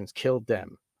Native Americans, killed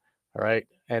them. All right.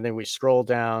 And then we scroll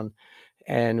down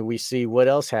and we see what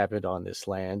else happened on this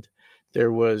land.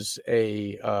 There was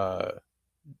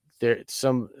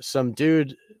some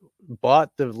dude bought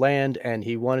the land and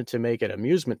he wanted to make an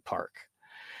amusement park.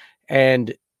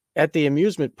 And at the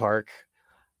amusement park,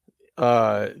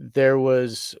 there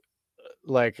was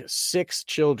like 6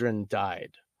 children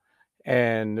died.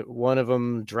 And one of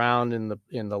them drowned in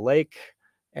the lake,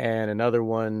 and another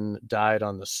one died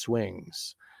on the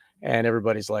swings. And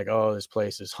everybody's like, oh, this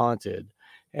place is haunted.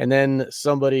 And then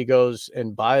somebody goes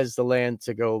and buys the land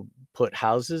to go put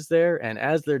houses there. And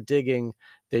as they're digging,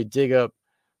 they dig up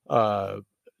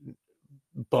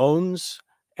bones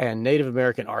and Native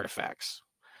American artifacts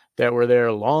that were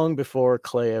there long before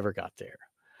Clay ever got there.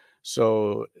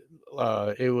 So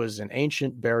it was an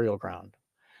ancient burial ground.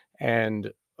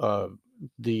 And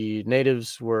the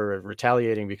natives were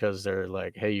retaliating because they're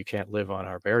like, hey, you can't live on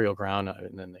our burial ground.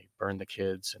 And then they burned the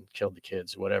kids and killed the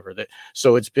kids, whatever.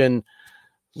 So it's been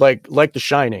like The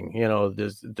Shining,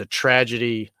 the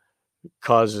tragedy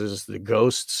causes the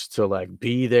ghosts to like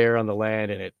be there on the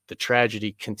land, and the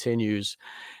tragedy continues.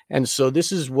 And so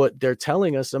this is what they're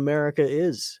telling us America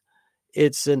is.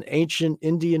 It's an ancient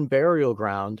Indian burial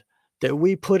ground that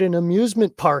we put an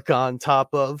amusement park on top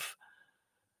of.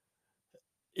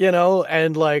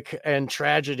 And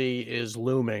tragedy is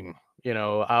looming.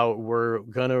 We're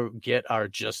gonna get our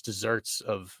just desserts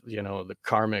of the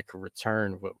karmic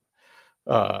return.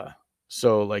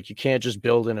 So like, you can't just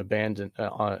build an abandoned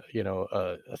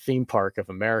a theme park of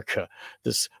America,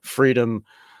 this freedom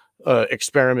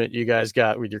experiment you guys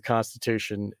got with your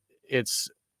Constitution. It's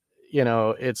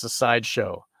a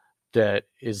sideshow that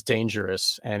is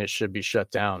dangerous, and it should be shut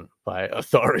down by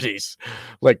authorities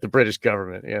like the British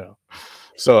government.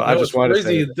 So I just want to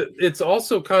say it's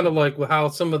also kind of like how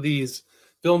some of these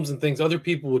films and things, other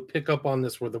people would pick up on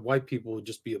this where the white people would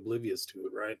just be oblivious to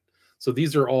it, right? So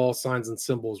these are all signs and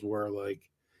symbols where like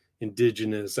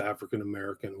indigenous, African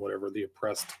American, whatever, the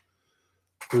oppressed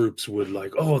groups would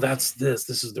like, oh, this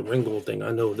is the Ringgold thing.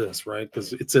 I know this, right?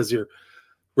 Because it says here,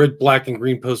 red, black, and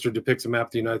green poster depicts a map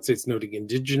of the United States noting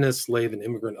indigenous, slave, and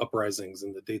immigrant uprisings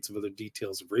and the dates of other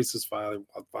details of racist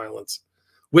violence,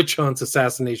 witch hunts,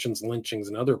 assassinations, lynchings,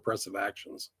 and other oppressive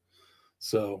actions.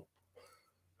 So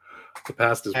the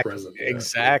past is present.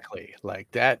 Exactly. Yeah.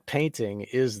 Like, that painting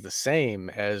is the same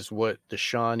as what the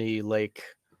Shawnee Lake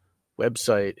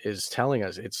website is telling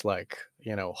us. It's like,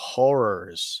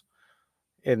 horrors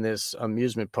in this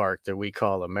amusement park that we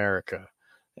call America.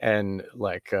 And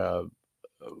like,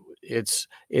 it's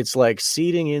like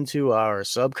seeding into our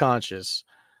subconscious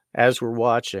as we're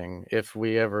watching. If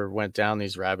we ever went down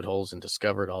these rabbit holes and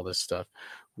discovered all this stuff,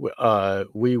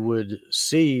 we would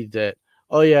see that,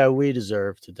 oh yeah, we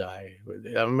deserve to die.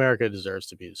 America deserves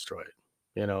to be destroyed.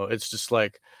 It's just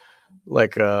like,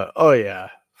 oh yeah,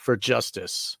 for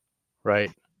justice, right?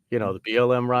 The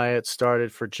BLM riots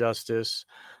started for justice.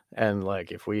 And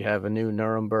like, if we have a new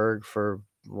Nuremberg for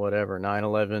whatever,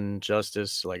 9/11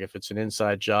 justice, like if it's an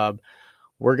inside job,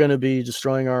 we're going to be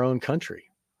destroying our own country.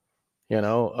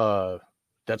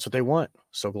 That's what they want.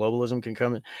 So globalism can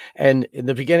come in. And in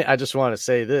the beginning, I just want to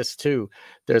say this too.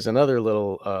 There's another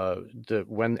little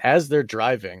as they're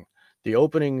driving, the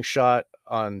opening shot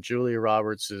on Julia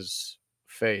Roberts's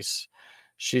face,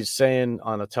 she's saying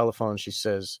on a telephone, she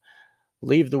says,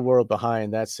 "Leave the world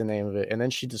behind." That's the name of it. And then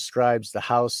she describes the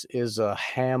house is a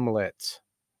hamlet,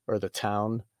 or the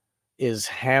town is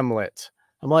Hamlet.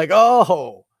 I'm like,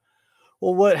 oh,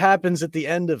 well, what happens at the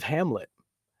end of Hamlet?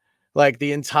 Like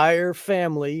the entire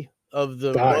family of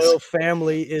the royal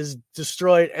family is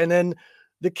destroyed, and then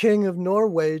the king of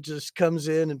Norway just comes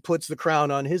in and puts the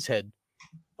crown on his head.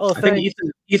 Oh, I think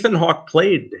Ethan Hawke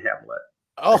played Hamlet.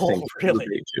 Oh,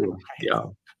 really? Too. Yeah.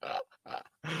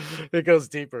 It goes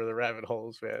deeper, the rabbit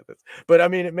holes, man. But I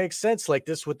mean, it makes sense. Like,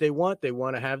 this is what they want. They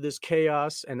want to have this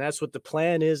chaos, and that's what the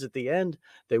plan is at the end.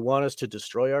 They want us to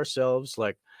destroy ourselves,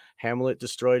 like Hamlet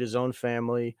destroyed his own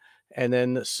family, and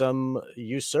then some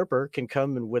usurper can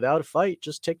come and without a fight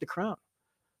just take the crown.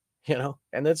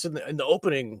 And that's in the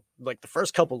opening, like the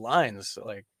first couple lines,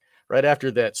 like right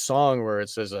after that song where it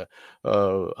says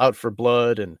out for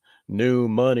blood and new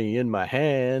money in my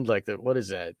hand, like what is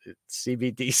that,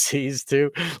 CBDCs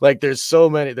too, like there's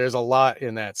a lot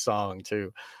in that song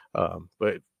too,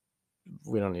 but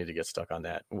we don't need to get stuck on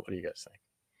that. What do you guys think?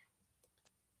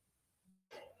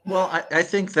 Well, I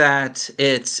think that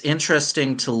it's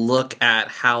interesting to look at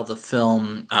how the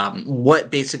film, what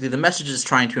basically the message is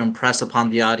trying to impress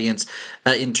upon the audience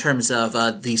in terms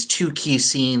of these two key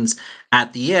scenes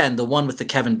at the end. The one with the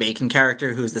Kevin Bacon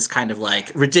character, who's this kind of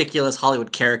like ridiculous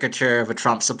Hollywood caricature of a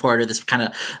Trump supporter, this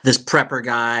prepper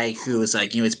guy who is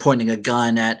like, he's pointing a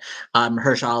gun at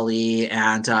Mahershala Ali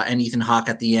and Ethan Hawke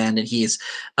at the end, and he's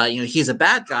a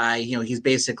bad guy. He's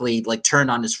basically like turned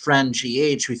on his friend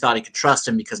GH, who thought he could trust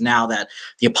him, because now that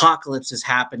the apocalypse is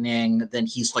happening, then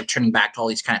he's like turning back to all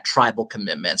these kind of tribal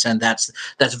commitments, and that's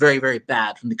very, very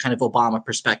bad from the kind of Obama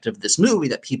perspective of this movie,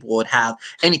 that people would have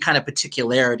any kind of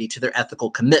particularity to their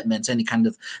ethical commitments, any kind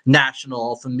of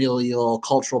national, familial,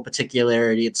 cultural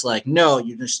particularity. It's like, no,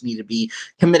 you just need to be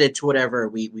committed to whatever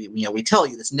we tell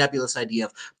you, this nebulous idea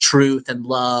of truth and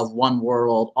love, one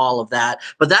world, all of that.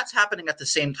 But that's happening at the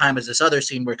same time as this other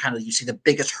scene where kind of you see the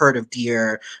biggest herd of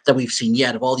deer that we've seen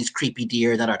yet, of all these creepy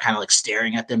deer that are kind of like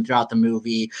staring at them throughout the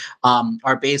movie,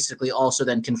 are basically also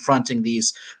then confronting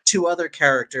these two other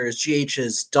characters,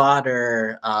 GH's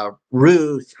daughter,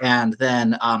 Ruth, and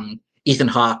then Ethan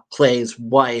Hawke plays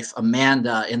wife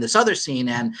Amanda in this other scene,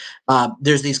 and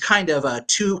there's these kind of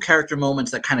two character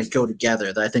moments that kind of go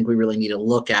together that I think we really need to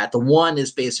look at. The one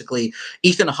is basically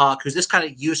Ethan Hawke, who's this kind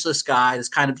of useless guy, this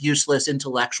kind of useless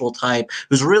intellectual type,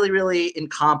 who's really, really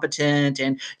incompetent,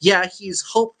 and yeah, he's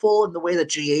hopeful in the way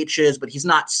that GH is, but he's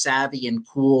not savvy and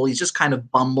cool. He's just kind of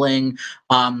bumbling,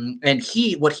 and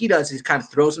what he does is he kind of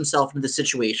throws himself into the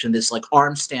situation, this like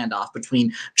armed standoff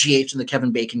between GH and the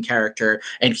Kevin Bacon character,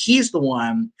 and he's the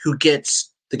one who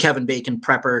gets the Kevin Bacon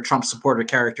prepper Trump supporter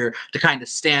character to kind of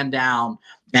stand down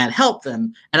and help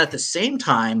them. And at the same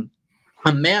time,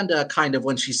 Amanda kind of,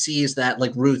 when she sees that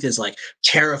like Ruth is like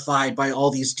terrified by all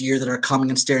these deer that are coming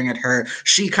and staring at her,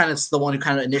 she kind of is the one who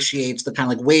kind of initiates the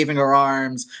kind of like waving her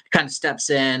arms, kind of steps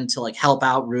in to like help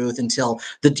out Ruth until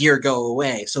the deer go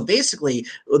away. So basically,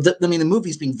 the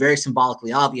movie's being very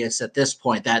symbolically obvious at this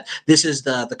point that this is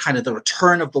the kind of the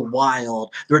return of the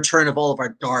wild, the return of all of our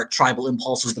dark tribal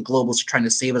impulses the globalists are trying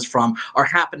to save us from are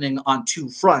happening on two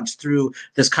fronts, through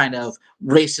this kind of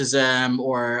racism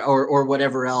or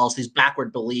whatever else, these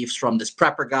backward beliefs from this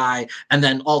prepper guy, and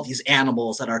then all these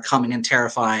animals that are coming and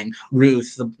terrifying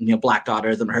Ruth, the black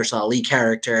daughter, the Mahershala Ali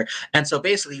character. And so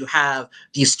basically you have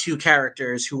these two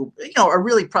characters who are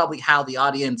really probably how the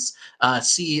audience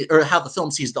see, or how the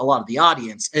film sees a lot of the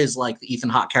audience, is like the Ethan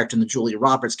Hawke character and the Julia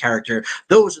Roberts character.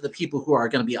 Those are the people who are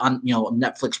going to be on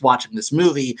Netflix watching this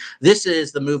movie. This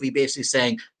is the movie basically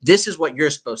saying, this is what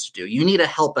you're supposed to do. You need to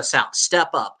help us out.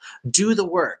 Step up. Do the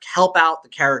work. Help out the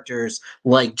characters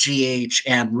like GH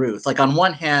and Ruth. Like on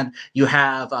one hand, you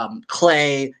have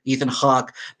Clay, Ethan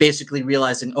Hawke, basically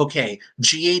realizing, okay,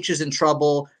 GH is in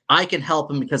trouble. I can help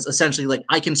him because essentially, like,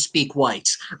 I can speak white.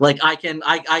 Like, I can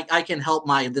help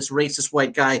this racist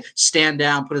white guy stand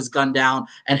down, put his gun down,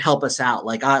 and help us out.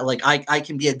 I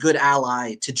can be a good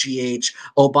ally to GH,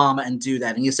 Obama, and do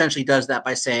that. And he essentially does that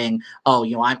by saying, oh,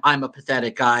 I'm a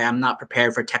pathetic guy. I'm not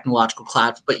prepared for technological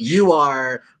collapse, but you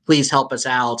are please help us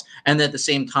out. And then at the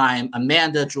same time,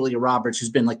 Amanda, Julia Roberts, who's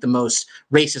been like the most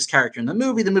racist character in the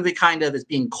movie kind of is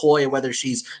being coy, whether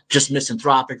she's just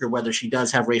misanthropic or whether she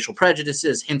does have racial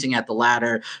prejudices, hinting at the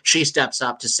latter. She steps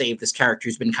up to save this character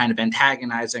who's been kind of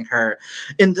antagonizing her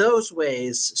in those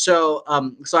ways. So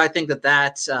I think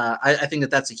that's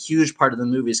a huge part of the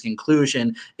movie's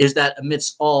conclusion, is that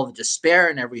amidst all the despair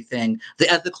and everything, the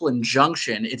ethical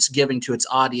injunction it's giving to its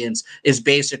audience is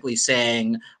basically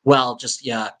saying, well, just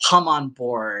come on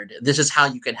board. This is how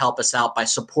you can help us out by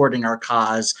supporting our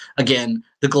cause. Again,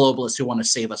 the globalists who want to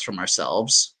save us from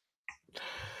ourselves.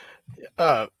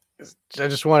 I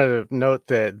just wanted to note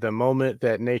that the moment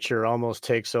that nature almost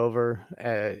takes over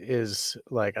is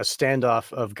like a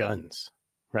standoff of guns,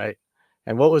 right?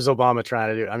 And what was Obama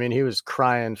trying to do? I mean, he was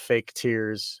crying fake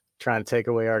tears, trying to take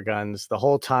away our guns. The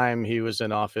whole time he was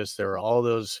in office, there were all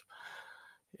those,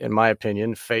 in my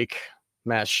opinion, fake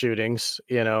mass shootings,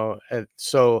 and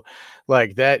so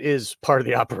like that is part of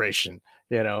the operation,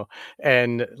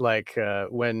 and like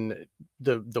when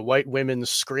the white women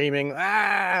screaming,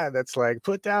 that's like,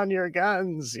 put down your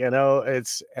guns,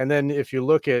 it's, and then if you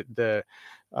look at the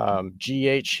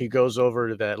GH, he goes over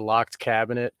to that locked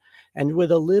cabinet and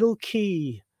with a little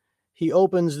key he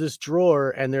opens this drawer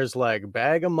and there's like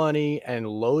bag of money and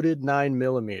loaded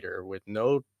 9mm with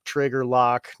no trigger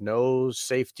lock, no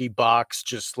safety box,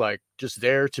 just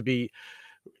there to be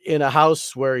in a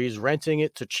house where he's renting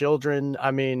it to children. I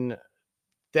mean,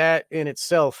 that in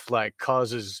itself like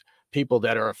causes people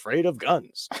that are afraid of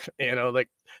guns, like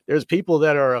there's people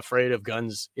that are afraid of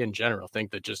guns in general,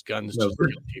 think that just guns just kill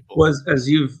people. Was as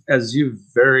you've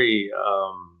very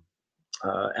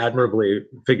admirably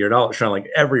figured out, Sean, like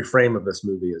every frame of this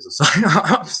movie is a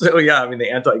PsyOp. So yeah, I mean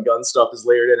the anti-gun stuff is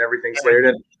layered in, everything's layered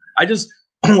in. I just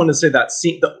want to say that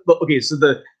scene.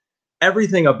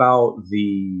 Everything about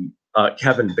the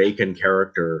Kevin Bacon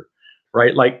character,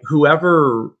 right? Like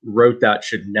whoever wrote that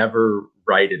should never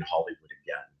write in Hollywood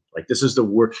again. Like this is the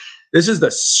worst. This is the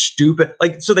stupid.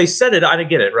 Like so they said it. I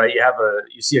get it, right?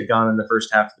 You see a gun in the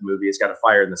first half of the movie. It's got a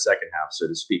fire in the second half, so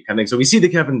to speak. Kind of thing. So we see the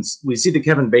Kevin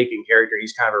Bacon character.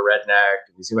 He's kind of a redneck.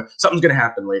 And we see something's going to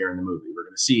happen later in the movie. We're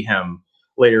going to see him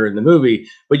later in the movie,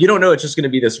 but you don't know it's just going to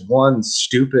be this one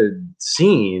stupid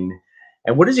scene.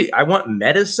 And what is he? I want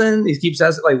medicine. He keeps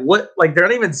asking, like, what? Like, they're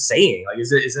not even saying, like,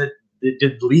 is it?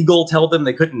 Did legal tell them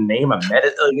they couldn't name a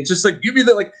medicine? Like, it's just like, give me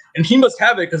the, like, and he must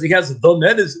have it because he has the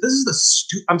medicine. This is the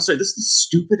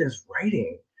stupidest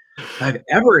writing I've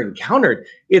ever encountered.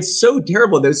 It's so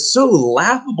terrible. They're so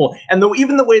laughable. And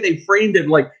even the way they framed it,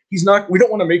 like, we don't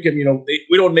want to make him, we don't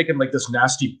want to make him like this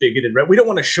nasty, bigoted, we don't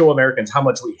want to show Americans how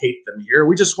much we hate them here.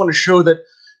 We just want to show that,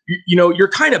 you're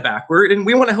kind of backward and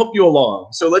we want to help you along.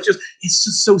 So it's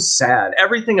just so sad.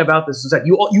 Everything about this is that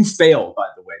you failed, by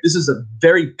the way. This is a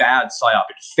very bad PsyOp.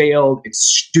 It failed. It's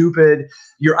stupid.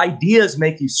 Your ideas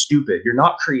make you stupid. You're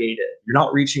not creative. You're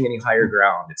not reaching any higher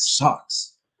ground. It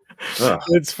sucks. Ugh.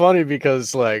 It's funny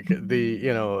because like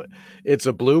it's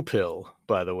a blue pill,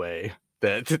 by the way,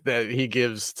 that he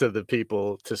gives to the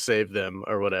people to save them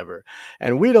or whatever.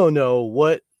 And we don't know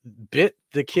what bit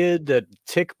the kid, that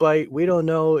tick bite. We don't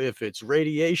know if it's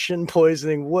radiation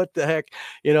poisoning, what the heck,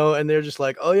 and they're just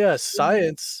like, oh yeah,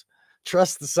 science,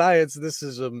 trust the science. This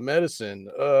is a medicine,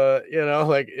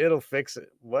 like it'll fix it.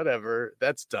 Whatever,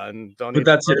 that's done. Don't. But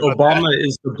that's it.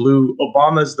 Obama's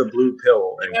the blue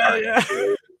pill.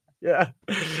 Yeah.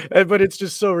 But it's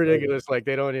just so ridiculous. Like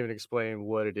they don't even explain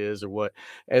what it is or what.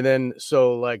 And then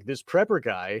so like this prepper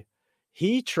guy,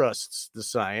 he trusts the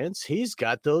science. He's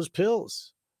got those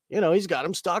pills. He's got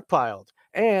them stockpiled,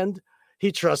 and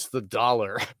he trusts the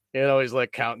dollar. He's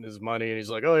like counting his money, and he's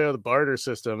like, "Oh yeah, the barter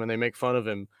system," and they make fun of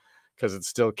him because it's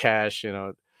still cash.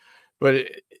 But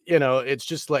it's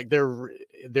just like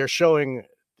they're showing.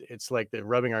 It's like they're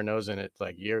rubbing our nose in it.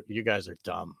 Like you guys are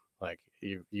dumb. Like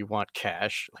you want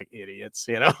cash, like idiots.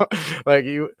 Like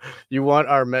you want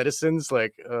our medicines,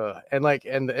 like and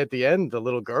at the end, the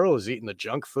little girl is eating the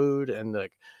junk food and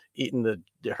like eating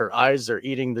her eyes are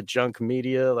eating the junk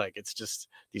media. Like it's just,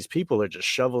 these people are just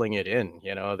shoveling it in,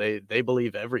 they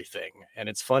believe everything, and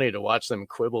it's funny to watch them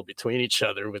quibble between each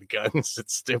other with guns.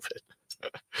 It's stupid.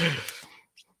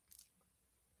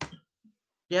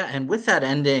 Yeah, and with that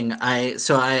ending, I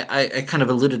kind of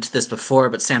alluded to this before,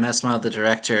 but Sam Esmail, the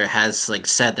director, has like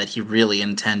said that he really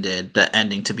intended the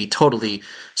ending to be totally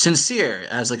sincere,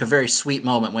 as like a very sweet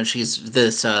moment when she's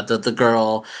the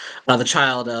girl, the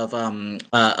child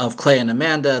of Clay and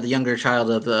Amanda, the younger child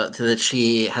that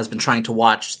she has been trying to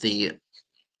watch the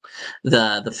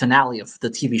the finale of the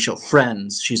TV show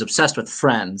Friends. She's obsessed with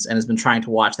Friends and has been trying to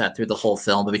watch that through the whole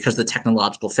film, but because of the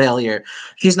technological failure,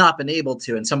 she's not been able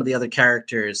to. And some of the other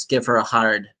characters give her a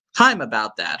hard time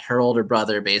about that. Her older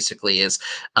brother basically is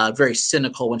very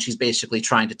cynical when she's basically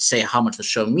trying to say how much the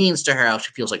show means to her, how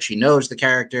she feels like she knows the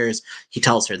characters. He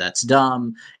tells her that's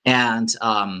dumb. And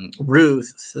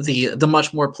Ruth, the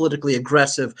much more politically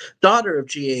aggressive daughter of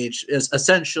GH, is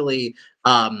essentially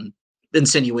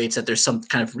insinuates that there's some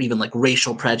kind of even like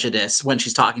racial prejudice when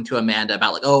she's talking to Amanda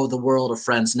about like, oh, the world of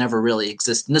Friends never really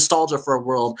existed. Nostalgia for a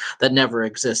world that never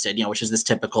existed, you know, which is this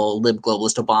typical lib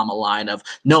globalist Obama line of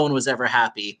no one was ever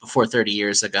happy before 30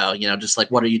 years ago. You know, just like,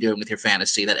 what are you doing with your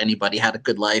fantasy that anybody had a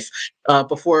good life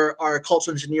before our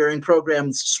cultural engineering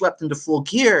programs swept into full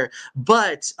gear?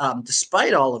 But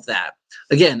despite all of that,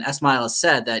 again, as Miles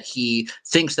said, that he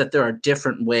thinks that there are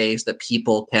different ways that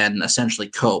people can essentially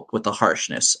cope with the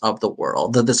harshness of the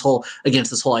world. This whole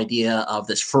idea of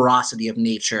this ferocity of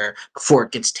nature before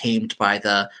it gets tamed by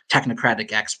the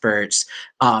technocratic experts.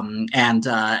 And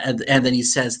then he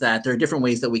says that there are different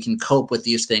ways that we can cope with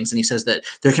these things. And he says that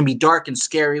there can be dark and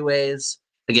scary ways.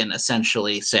 Again,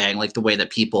 essentially saying like the way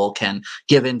that people can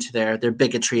give into their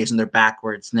bigotries and their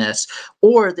backwardsness,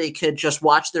 or they could just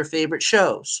watch their favorite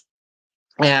shows.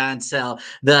 And so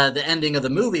the ending of the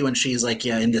movie, when she's like,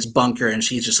 yeah, in this bunker, and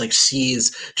she just like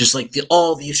sees just like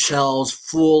all these shelves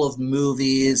full of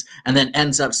movies, and then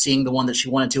ends up seeing the one that she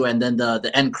wanted to, and then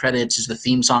the end credits is the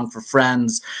theme song for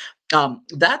Friends.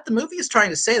 That the movie is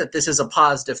trying to say that this is a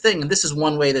positive thing, and this is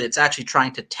one way that it's actually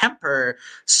trying to temper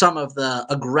some of the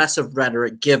aggressive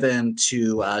rhetoric given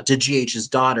to GH's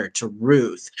daughter, to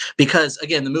Ruth, because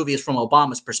again, the movie is from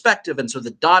Obama's perspective, and so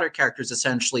the daughter character is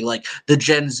essentially like the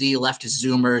Gen Z leftist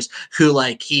Zoomers who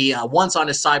like he wants on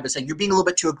his side, but saying you're being a little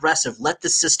bit too aggressive. Let the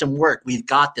system work. We've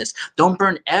got this. Don't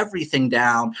burn everything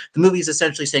down. The movie is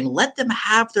essentially saying let them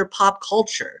have their pop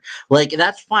culture. Like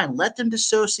that's fine. Let them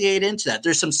dissociate into that.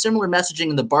 There's some similar messaging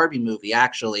in the Barbie movie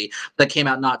actually that came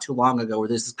out not too long ago, where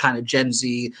there's this kind of Gen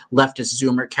Z leftist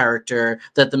Zoomer character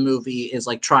that the movie is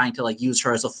like trying to like use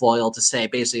her as a foil to say,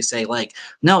 basically say like,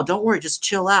 no, don't worry, just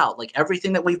chill out. Like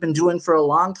everything that we've been doing for a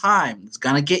long time is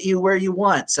gonna get you where you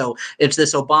want. So it's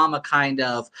this Obama kind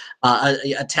of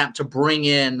attempt to bring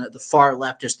in the far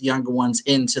leftist, the younger ones,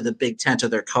 into the big tent of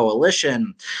their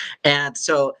coalition. And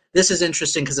so this is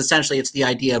interesting because essentially it's the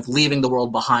idea of leaving the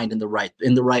world behind in the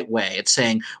right way. It's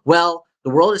saying, well, the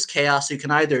world is chaos, so you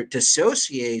can either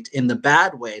dissociate in the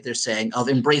bad way, they're saying, of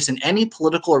embracing any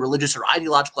political or religious or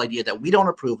ideological idea that we don't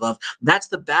approve of. That's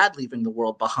the bad leaving the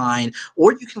world behind.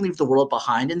 Or you can leave the world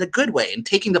behind in the good way and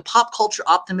taking the pop culture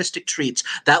optimistic treats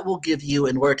that will give you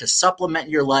in order to supplement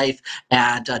your life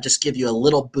and just give you a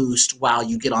little boost while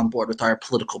you get on board with our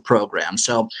political program.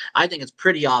 So I think it's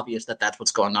pretty obvious that that's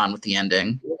what's going on with the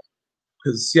ending.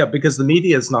 Because the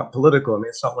media is not political. I mean,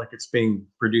 it's not like it's being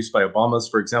produced by Obama's,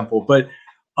 for example. But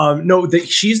no,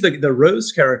 she's the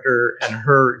Rose character, and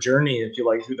her journey, if you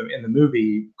like, in the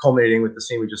movie, culminating with the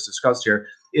scene we just discussed here,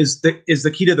 is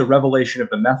the key to the revelation of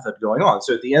the method going on.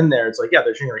 So at the end there, it's like, yeah,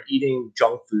 they're eating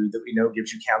junk food that we know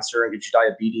gives you cancer and gives you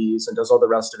diabetes and does all the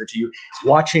rest of it to you.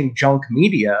 Watching junk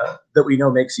media that we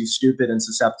know makes you stupid and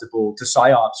susceptible to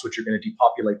PsyOps, which are going to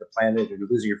depopulate the planet and you're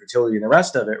losing your fertility and the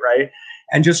rest of it, right?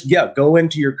 And just, go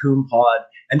into your coon pod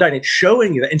and die. And it's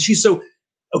showing you that. And she's so,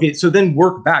 okay, so then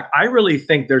work back. I really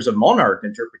think there's a monarch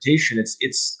interpretation.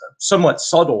 It's somewhat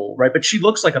subtle, right? But she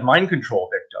looks like a mind control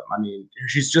victim. I mean,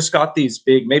 she's just got these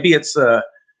big, maybe it's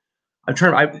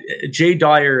Jay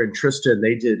Dyer and Tristan,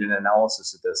 they did an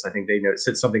analysis of this. I think they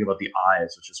said something about the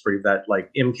eyes, which is pretty, that like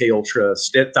MK Ultra,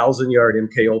 1,000-yard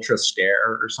MK Ultra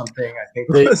stare or something, I think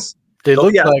it was. They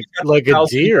look like a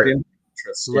deer.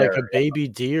 Stare, like a baby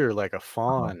deer, like a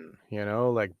fawn,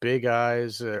 like big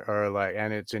eyes are like,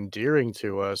 and it's endearing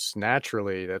to us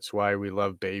naturally. That's why we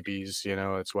love babies.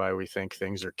 It's why we think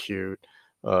things are cute.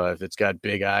 If it's got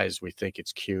big eyes, we think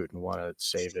it's cute and want to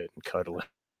save it and cuddle it.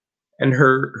 And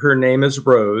her name is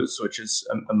Rose, which is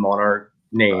a monarch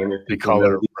name. They call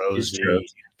her Rosie.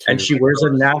 And she wears a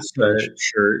NASA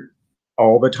shirt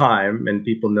all the time, and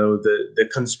people know the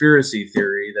conspiracy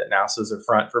theory that NASA's a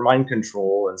front for mind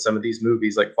control, and some of these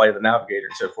movies like Flight of the Navigator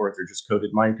and so forth are just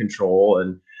coded mind control.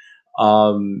 And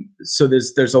so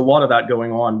there's a lot of that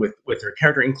going on with her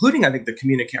character, including I think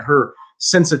her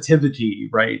sensitivity,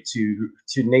 right, to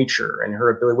nature, and her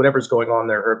ability, whatever's going on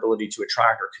there, her ability to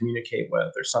attract or communicate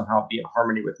with or somehow be in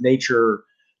harmony with nature.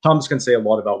 Tom's can say a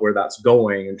lot about where that's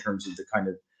going in terms of the kind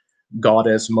of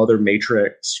goddess mother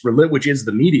matrix, which is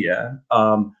the media.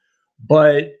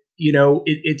 But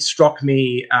it struck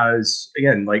me as,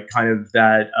 again, like kind of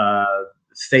that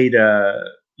theta,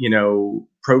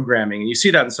 programming. And you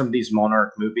see that in some of these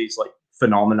monarch movies like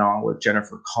Phenomenon with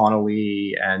Jennifer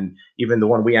Connelly, and even the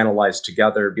one we analyzed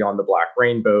together, Beyond the Black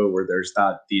Rainbow, where there's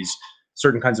these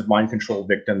certain kinds of mind control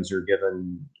victims are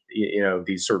given,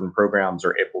 these certain programs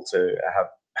are able to have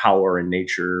power in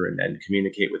nature and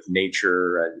communicate with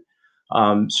nature.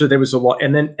 And so there was a lot.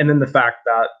 And then the fact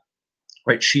that,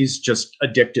 right, she's just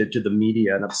addicted to the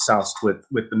media and obsessed with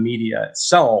the media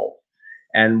itself.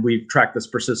 And we've tracked this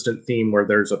persistent theme where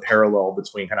there's a parallel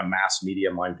between kind of mass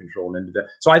media mind control and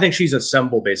so I think she's a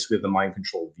symbol basically of the mind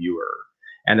control viewer.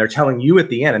 And they're telling you at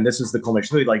the end, and this is the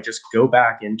culmination, like, just go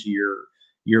back into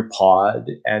your pod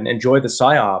and enjoy the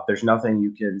PsyOp. There's nothing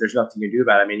you can do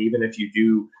about it. I mean, even if you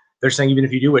do, they're saying even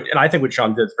if you do it, and I think what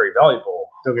Sean did is very valuable.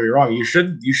 Don't get me wrong, you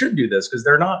should do this because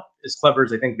they're not as clever as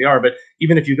they think they are. But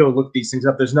even if you go look these things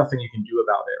up, there's nothing you can do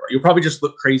about it. Right? You'll probably just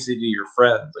look crazy to your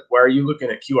friends. Like, why are you looking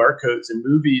at QR codes in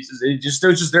movies? They're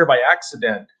just there by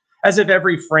accident, as if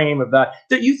every frame of that.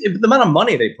 The amount of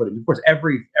money they put in, of course,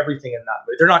 everything in that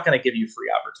movie, they're not going to give you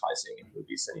free advertising in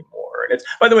movies anymore. And it's,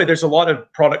 by the way, there's a lot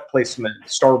of product placement,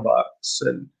 Starbucks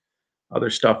and other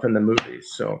stuff in the movie.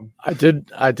 So I did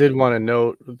want to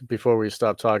note before we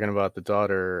stop talking about the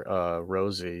daughter,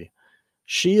 Rosie,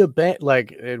 she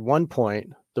like at one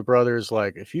point the brother's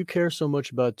like, if you care so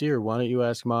much about deer, why don't you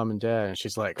ask mom and dad? And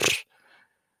she's like,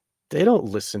 they don't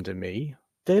listen to me.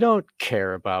 They don't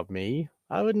care about me.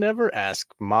 I would never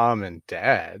ask mom and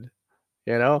dad,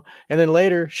 And then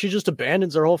later she just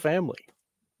abandons her whole family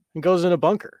and goes in a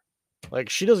bunker. Like,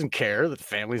 she doesn't care that the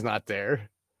family's not there,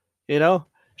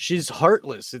 She's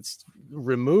heartless. It's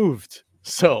removed.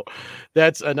 So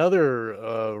that's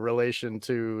another relation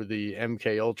to the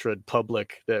MK Ultra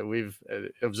public, that we've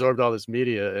absorbed all this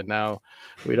media and now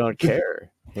we don't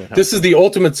care. This is the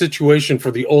ultimate situation for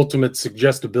the ultimate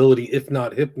suggestibility, if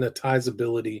not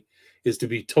hypnotizability, is to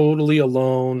be totally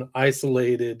alone,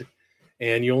 isolated,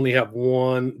 and you only have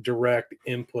one direct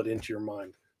input into your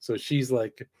mind. So she's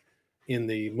like in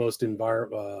the most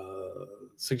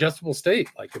suggestible state,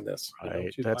 like in this.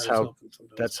 Right.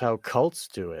 That's how cults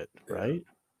do it, right?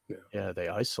 Yeah, they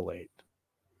isolate.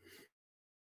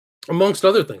 Amongst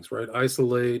other things, right?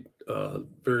 Isolate,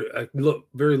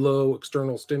 very low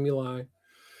external stimuli,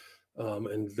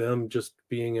 and them just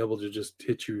being able to just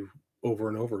hit you over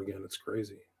and over again. It's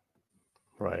crazy.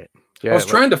 Right. Yeah. I was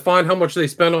trying to find how much they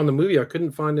spent on the movie. I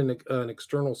couldn't find an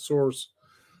external source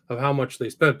of how much they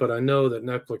spent, but I know that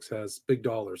Netflix has big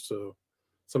dollars, so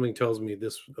something tells me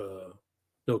this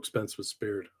no expense was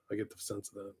spared. I get the sense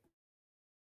of that.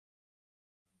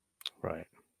 Right.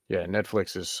 Yeah,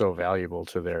 Netflix is so valuable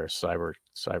to their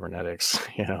cybernetics,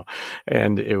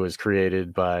 and it was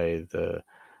created by the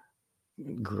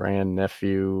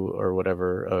grandnephew or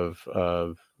whatever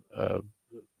of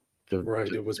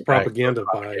right. It was propaganda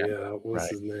by what's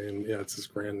his name? Yeah, it's his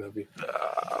grandnephew.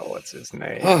 What's his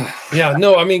name? Yeah,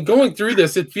 no, I mean, going through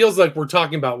this, it feels like we're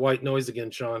talking about white noise again,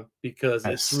 Sean, because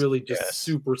it's really just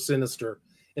super sinister.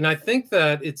 And I think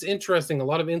that it's interesting. A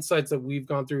lot of insights that we've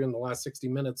gone through in the last 60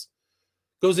 minutes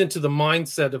goes into the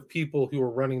mindset of people who are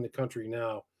running the country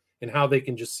now and how they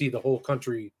can just see the whole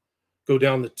country go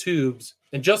down the tubes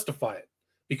and justify it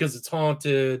because it's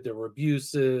haunted. There were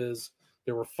abuses.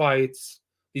 There were fights.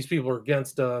 These people are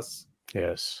against us.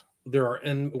 Yes. We're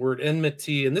at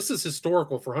enmity, and this is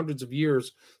historical for hundreds of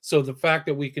years. So the fact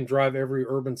that we can drive every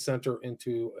urban center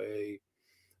into a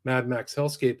Mad Max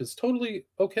hellscape is totally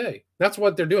okay. That's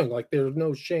what they're doing. Like, there's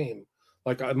no shame.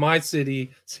 Like, my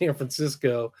city, San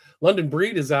Francisco, London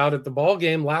Breed is out at the ball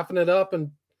game laughing it up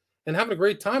and having a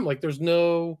great time. Like, there's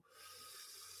no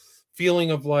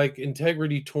feeling of like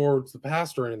integrity towards the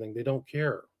past or anything. They don't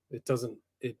care. It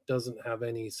doesn't have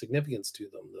any significance to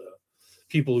them. The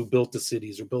people who built the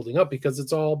cities are building up because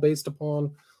it's all based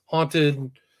upon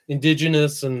haunted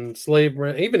indigenous and slave,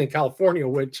 even in California,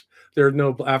 which there are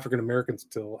no African Americans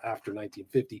until after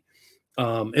 1950.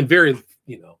 And very,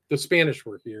 the Spanish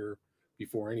were here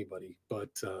before anybody, but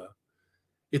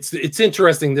it's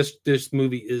interesting. This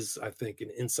movie is, I think,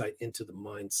 an insight into the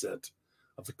mindset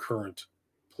of the current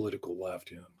political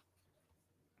left.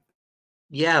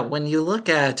 Yeah, when you look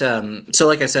at so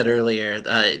like I said earlier,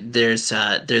 there's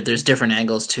different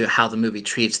angles to how the movie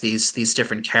treats these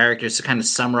different characters. To kind of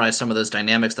summarize some of those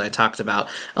dynamics that I talked about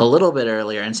a little bit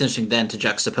earlier, and it's interesting then to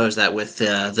juxtapose that with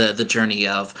the journey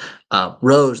of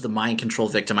Rose, the mind control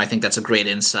victim. I think that's a great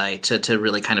insight to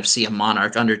really kind of see a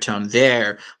monarch undertone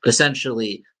there, but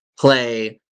essentially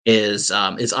play is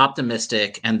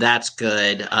optimistic, and that's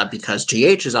good because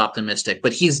GH is optimistic,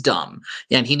 but he's dumb,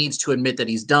 and he needs to admit that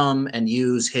he's dumb and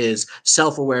use his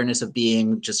self-awareness of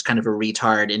being just kind of a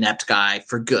retard, inept guy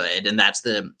for good, and that's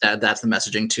the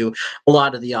messaging to a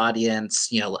lot of the audience,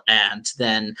 and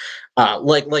then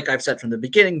like I've said from the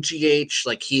beginning, GH,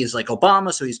 like, he's like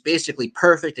Obama, so he's basically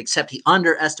perfect, except he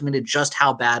underestimated just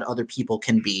how bad other people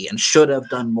can be and should have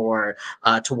done more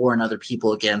to warn other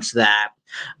people against that.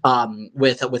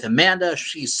 With Amanda,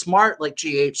 she's smart like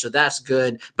GH, so that's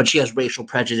good, but she has racial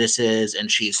prejudices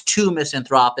and she's too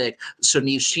misanthropic, so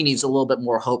she needs a little bit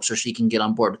more hope so she can get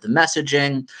on board with the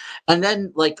messaging. And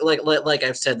then like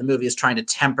I've said, the movie is trying to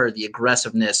temper the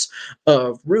aggressiveness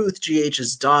of Ruth,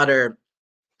 GH's daughter.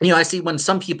 I see when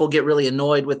some people get really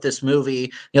annoyed with this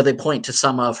movie, they point to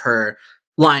some of her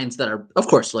lines that are, of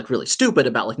course, like really stupid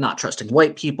about like not trusting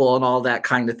white people and all that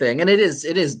kind of thing. And it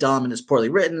is dumb and it's poorly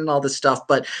written and all this stuff,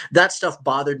 but that stuff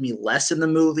bothered me less in the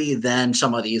movie than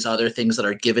some of these other things that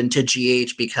are given to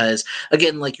GH, because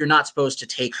again, like, you're not supposed to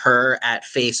take her at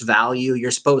face value.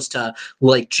 You're supposed to,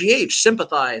 like, GH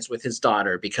sympathize with his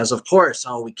daughter because, of course,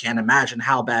 we can't imagine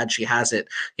how bad she has it,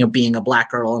 being a black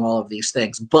girl and all of these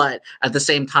things. But at the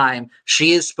same time,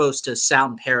 she is supposed to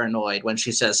sound paranoid when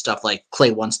she says stuff like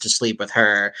Clay wants to sleep with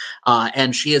her.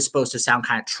 And she is supposed to sound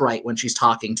kind of trite when she's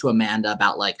talking to Amanda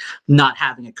about like not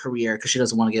having a career because she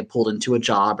doesn't want to get pulled into a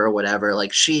job or whatever.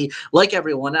 Like, she, like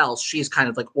everyone else, she's kind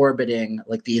of like orbiting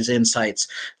like these insights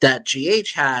that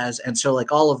GH has. And so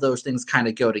like all of those things kind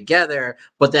of go together.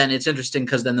 But then it's interesting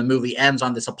because then the movie ends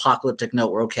on this apocalyptic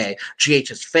note where, okay, GH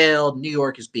has failed. New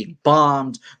York is being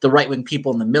bombed. The right-wing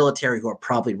people in the military who are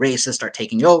probably racist are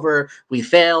taking over. We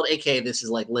failed. AKA, this is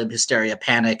like lib hysteria,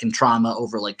 panic, and trauma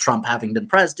over like Trump having been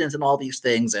president and all these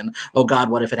things. And, oh God,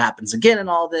 what if it happens again and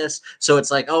all this? So it's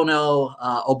like, oh no,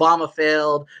 Obama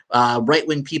failed.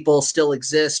 Right-wing people still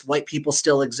exist. White people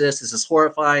still exist. This is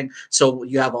horrifying. So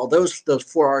you have all those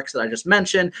four arcs that I just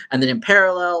mentioned. And then in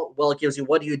parallel, well, it gives you,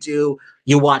 what do?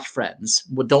 You watch Friends.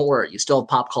 Well, don't worry, you still have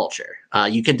pop culture.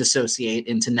 You can dissociate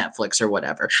into Netflix or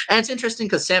whatever. And it's interesting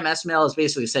because Sam Esmail has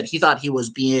basically said he thought he was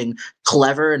being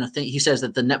clever, and I think he says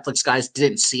that the Netflix guys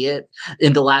didn't see it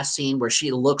in the last scene where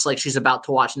she looks like she's about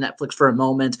to watch Netflix for a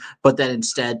moment, but then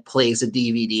instead plays a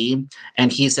DVD.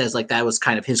 And he says like that was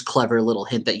kind of his clever little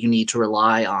hint that you need to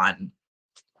rely on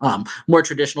more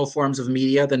traditional forms of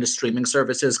media than to streaming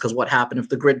services, because what happened if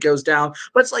the grid goes down?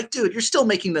 But it's like, dude, you're still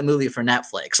making the movie for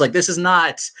Netflix. Like, this is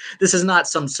not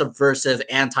some subversive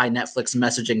anti-Netflix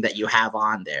messaging that you have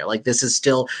on there. Like, this is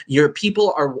still, your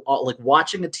people are like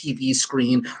watching a TV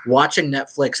screen, watching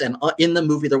Netflix, and in the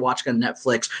movie they're watching on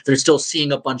Netflix, they're still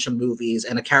seeing a bunch of movies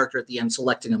and a character at the end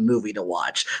selecting a movie to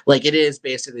watch. Like, it is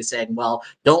basically saying, well,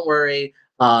 don't worry,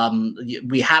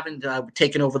 we haven't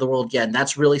taken over the world yet, and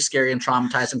that's really scary and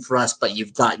traumatizing for us, but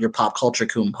you've got your pop culture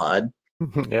coon pod.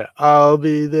 Yeah, I'll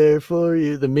be there for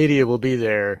you. The media will be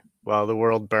there while the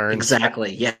world burns.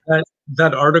 Exactly, yeah.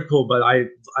 That article, but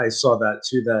I saw that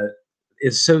too, that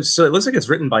is so it looks like it's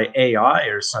written by AI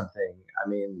or something. I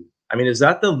mean, is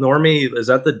that the normie? Is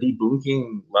that the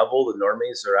debunking level the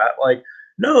normies are at? Like,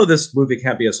 no, this movie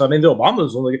can't be the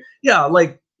Obama's only, yeah,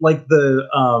 like the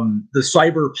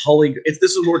cyber polygon. If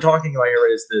this is what we're talking about here,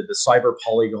 is the cyber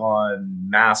polygon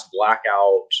mass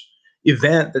blackout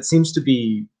event that seems to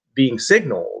be being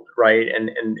signaled, right,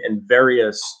 and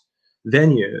various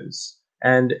venues.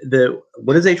 And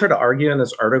what does they try to argue in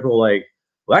this article? Like,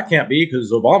 well, that can't be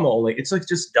because Obama only. It's like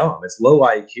just dumb. It's low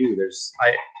IQ. Is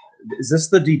this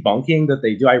the debunking that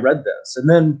they do? I read this, and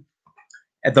then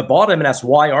at the bottom it asks,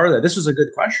 why are there? This is a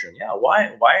good question. Yeah, why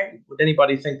would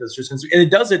anybody think that's just? And it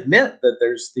does admit that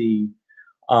there's the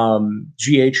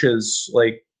GH's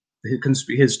like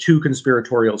his two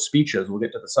conspiratorial speeches. We'll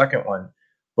get to the second one,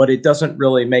 but it doesn't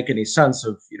really make any sense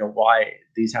of why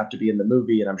these have to be in the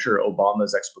movie. And I'm sure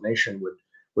Obama's explanation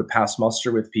would pass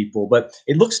muster with people. But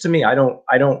it looks to me, I don't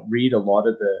read a lot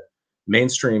of the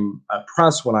mainstream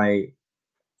press when I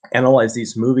analyze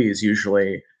these movies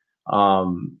usually.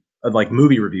 Like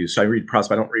movie reviews. So I read press,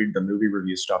 but I don't read the movie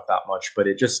review stuff that much. But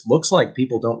it just looks like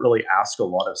people don't really ask a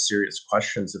lot of serious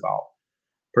questions about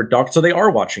product. So they are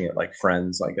watching it like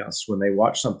Friends, I guess, when they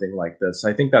watch something like this.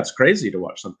 I think that's crazy to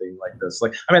watch something like this.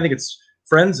 Like, I think it's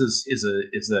Friends is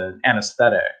an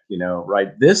anesthetic,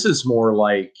 right? This is more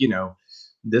like,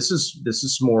 this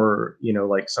is more,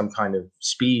 like some kind of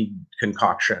speed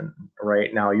concoction,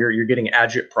 right? Now you're getting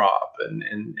agitprop and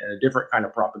a different kind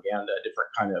of propaganda, a different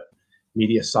kind of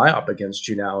media psyop against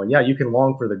you now. And yeah, you can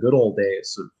long for the good old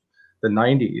days of the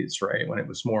 90s, right, when it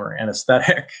was more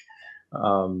anesthetic.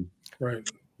 Right.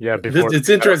 Yeah, it's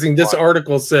interesting. This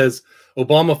article says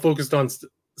Obama focused on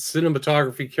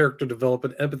cinematography, character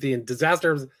development, empathy, and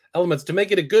disaster elements to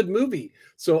make it a good movie.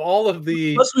 So all of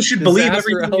the Plus, we should believe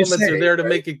disaster everything you elements say, are there to right?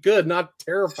 make it good, not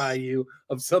terrify you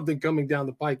of something coming down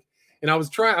the pike. And I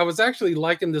was actually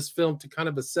liking this film to kind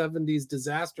of a 70s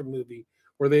disaster movie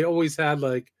where they always had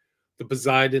like the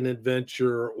Poseidon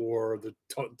Adventure or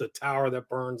the tower that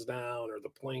burns down or the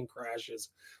plane crashes.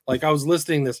 Like I was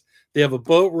listing this, they have a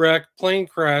boat wreck, plane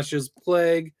crashes,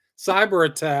 plague, cyber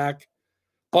attack,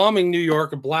 bombing New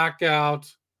York, a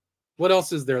blackout. What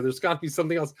else is there? There's got to be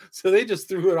something else. So they just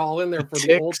threw it all in there for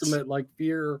the ultimate like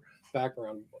fear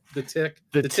background. The Tick.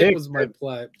 The Tick was my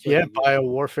play. Yeah,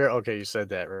 biowarfare. Okay, you said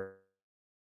that right.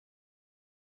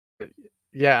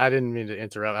 Yeah, I didn't mean to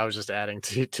interrupt. I was just adding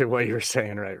to what you were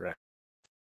saying. Right.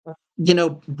 You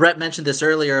know, Brett mentioned this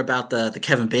earlier about the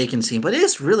Kevin Bacon scene, but it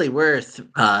is really worth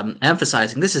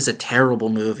emphasizing. This is a terrible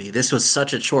movie. This was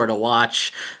such a chore to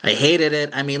watch. I hated it.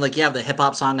 I mean, like, you have the hip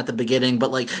hop song at the beginning, but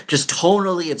like, just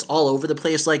tonally, it's all over the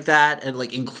place like that, and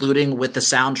like, including with the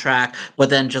soundtrack.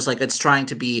 But then, just like, it's trying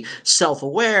to be self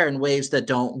aware in ways that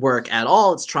don't work at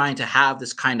all. It's trying to have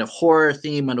this kind of horror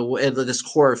theme and this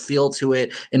horror feel to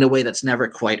it in a way that's never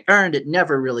quite earned. It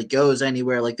never really goes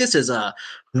anywhere. Like, this is a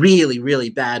really, really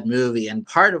bad movie. And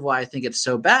part of why I think it's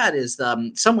so bad is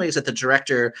some ways that the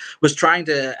director was trying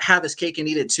to have his cake and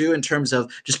eat it too, in terms of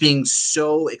just being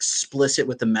so explicit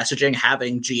with the messaging,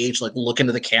 having GH like look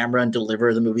into the camera and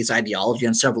deliver the movie's ideology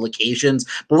on several occasions.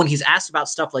 But when he's asked about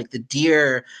stuff like the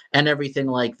deer and everything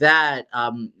like that,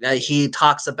 he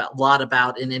talks about a lot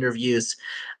about in interviews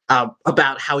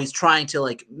about how he's trying to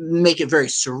like make it very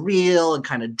surreal and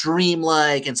kind of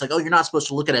dreamlike. And it's like, oh, you're not supposed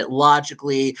to look at it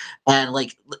logically, and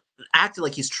like acting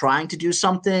like he's trying to do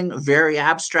something very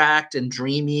abstract and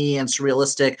dreamy and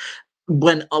surrealistic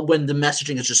when the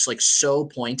messaging is just like so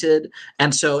pointed.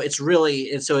 And so it's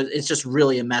just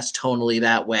really a mess tonally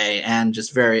that way, and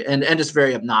just very and just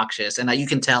very obnoxious. And you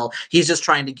can tell he's just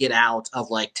trying to get out of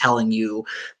like telling you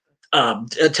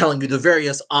the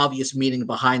various obvious meaning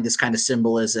behind this kind of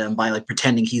symbolism by like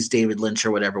pretending he's David Lynch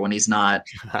or whatever when he's not.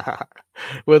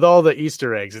 With all the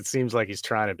Easter eggs, it seems like he's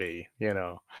trying to be,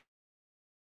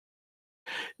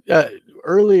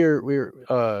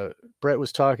 earlier Brett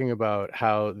was talking about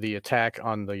how the attack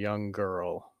on the young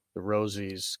girl, the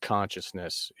Rosie's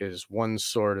consciousness, is one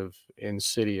sort of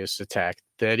insidious attack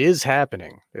that is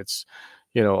happening. It's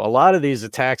a lot of these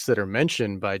attacks that are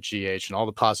mentioned by GH and all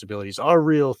the possibilities are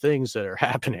real things that are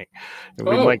happening. And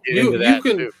we might get into that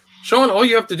too. Sean, all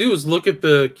you have to do is look at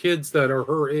the kids that are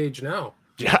her age now.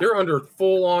 Yeah. They're under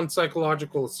full-on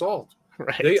psychological assault.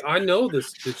 Right. I know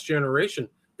this generation.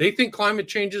 They think climate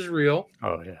change is real.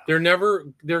 Oh yeah. They're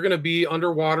going to be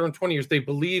underwater in 20 years. They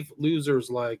believe losers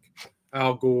like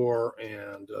Al Gore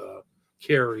and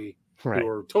Kerry, right, who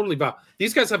are totally about.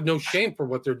 These guys have no shame for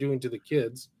what they're doing to the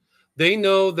kids. They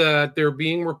know that they're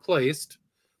being replaced,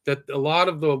 that a lot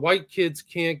of the white kids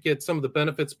can't get some of the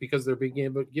benefits because they're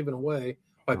being given away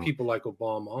by people like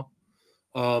Obama.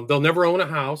 They'll never own a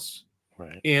house,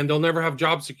 right, and they'll never have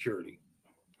job security.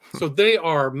 So they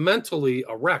are mentally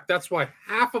a wreck. That's why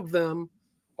half of them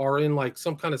are in like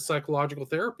some kind of psychological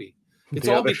therapy. It's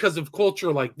all because of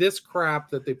culture like this crap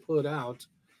that they put out.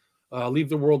 Leave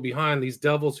the World Behind. These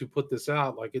devils who put this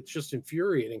out, like, it's just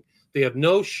infuriating. They have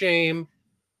no shame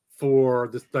for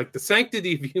this, like the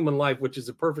sanctity of human life, which is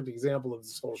a perfect example of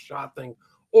this whole shot thing,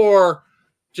 or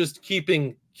just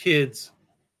keeping kids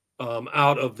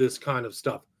out of this kind of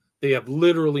stuff. They have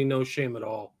literally no shame at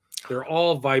all. They're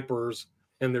all vipers,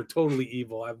 and they're totally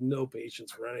evil. I have no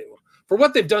patience for anyone for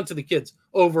what they've done to the kids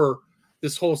over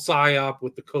this whole PsyOp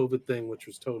with the COVID thing, which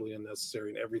was totally unnecessary,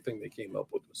 and everything they came up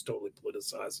with was totally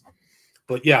politicized.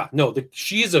 But yeah, no,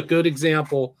 she's a good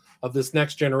example of this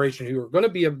next generation who are going to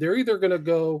be, they're either going to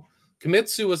go commit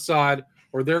suicide,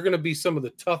 or they're going to be some of the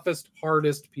toughest,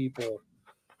 hardest people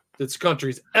this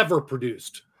country's ever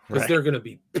produced, because they're going to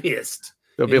be pissed.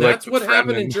 That's what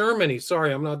happened in Germany.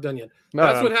 Sorry, I'm not done yet.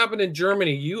 That's what happened in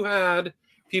Germany. You had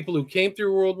people who came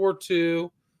through World War II.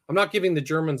 I'm not giving the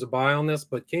Germans a buy on this,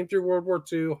 but came through World War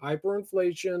II,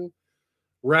 hyperinflation,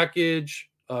 wreckage,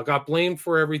 got blamed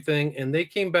for everything, and they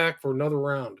came back for another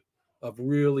round of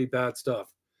really bad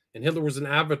stuff. And Hitler was an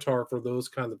avatar for those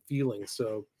kind of feelings.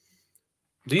 So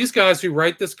these guys who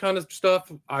write this kind of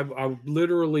stuff, I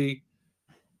literally,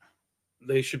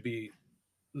 they should be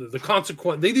the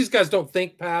consequence. These guys don't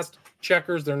think past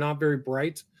checkers. They're not very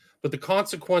bright, but the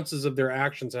consequences of their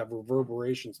actions have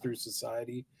reverberations through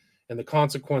society, and the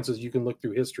consequences, you can look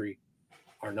through history,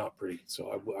 are not pretty.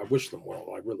 So I wish them well.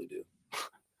 I really do.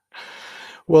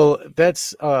 Well,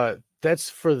 that's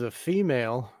for the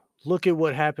female. Look at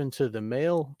what happened to the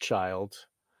male child.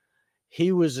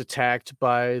 he was attacked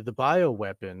by the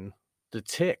bioweapon, the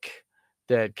tick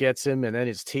that gets him, and then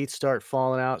his teeth start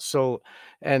falling out. So,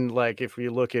 and like if we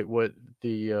look at what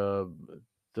the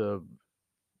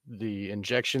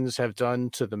injections have done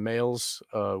to the males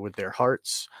with their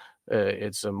hearts,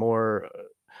 it's a more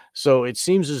so it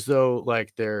seems as though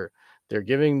like they're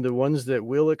giving the ones that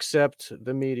will accept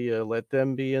the media, let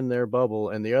them be in their bubble,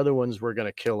 and the other ones we're going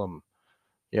to kill them,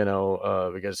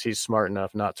 because he's smart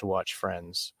enough not to watch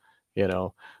Friends, you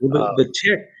know. Well, the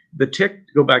tick.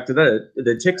 Go back to that.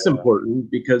 The tick's important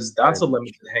because that's a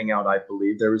limited hangout. I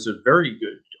believe there was a very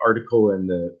good article in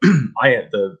the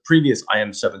the previous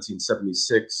IM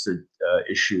 1776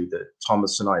 issue that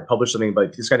Thomas and I published something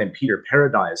about this guy named Peter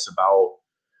Paradise about.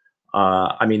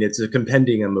 I mean, it's a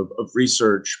compendium of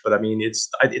research, but I mean, it's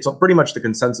pretty much the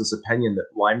consensus opinion that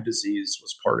Lyme disease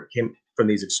came from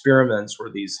these experiments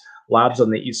where these labs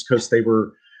on the East Coast, they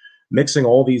were mixing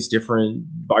all these different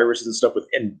viruses and stuff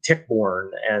and tick-borne,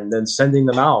 and then sending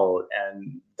them out,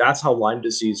 and that's how Lyme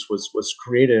disease was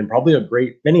created, and probably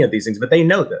many of these things. But they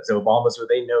know this. The Obamas, or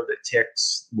they know that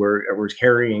ticks were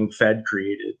carrying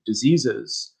Fed-created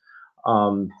diseases.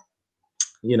 So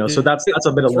that's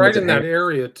a bit of right in that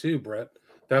area too, Brett.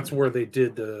 That's where they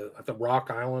did at the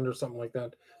Rock Island or something like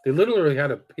that. They literally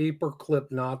had a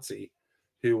paperclip Nazi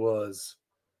who was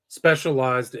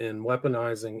specialized in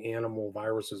weaponizing animal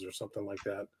viruses or something like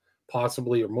that,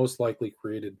 possibly or most likely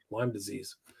created Lyme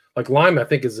disease. Like Lyme, I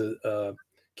think, is a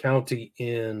county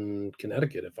in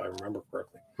Connecticut, if I remember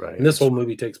correctly. Right. And this whole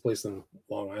movie takes place in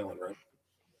Long Island, right?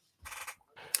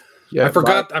 Yeah. I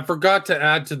forgot to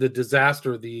add to the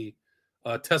disaster the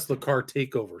Tesla car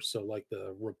takeover. So like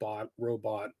the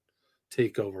robot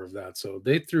takeover of that. So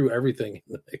they threw everything in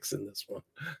the mix in this one.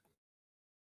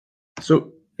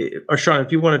 So, Sean,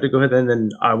 if you wanted to go ahead, and then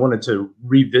I wanted to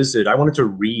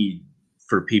read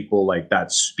for people like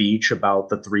that speech about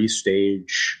the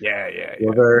 3-stage. Yeah.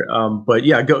 But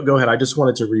yeah, go ahead. I just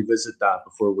wanted to revisit that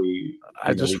before we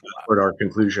toward our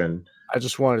conclusion. I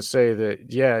just wanted to say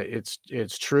that, yeah, it's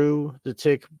true. The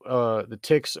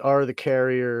ticks are the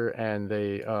carrier, and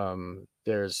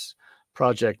there's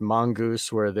Project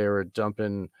Mongoose where they were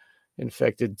dumping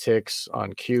infected ticks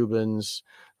on Cubans.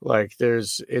 Like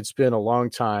it's been a long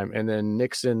time, and then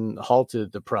Nixon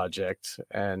halted the project,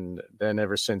 and then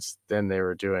ever since then they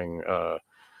were doing a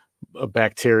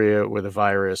bacteria with a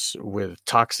virus with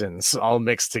toxins all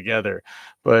mixed together.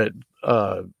 But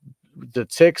the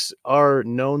ticks are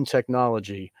known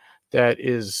technology that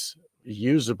is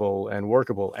usable and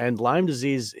workable. And Lyme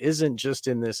disease isn't just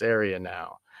in this area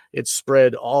now. It's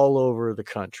spread all over the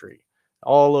country,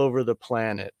 all over the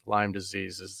planet. Lyme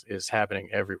disease is happening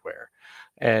everywhere.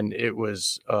 And it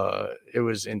was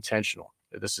intentional.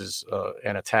 This is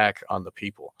an attack on the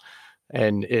people.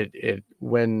 And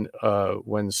when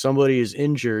somebody is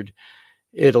injured,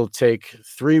 it'll take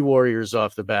 3 warriors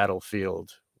off the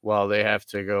battlefield while they have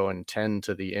to go and tend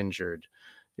to the injured.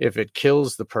 If it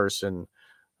kills the person,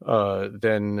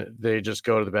 then they just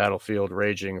go to the battlefield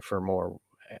raging for more,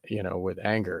 with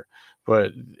anger.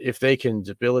 But if they can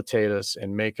debilitate us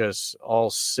and make us all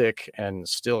sick and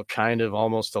still kind of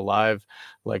almost alive,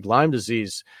 like Lyme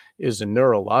disease is a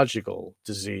neurological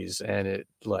disease, and it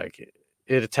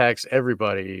attacks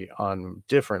everybody on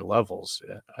different levels.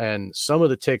 And some of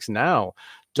the ticks now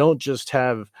don't just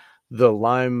have the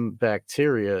Lyme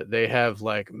bacteria, they have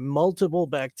like multiple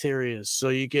bacteria. So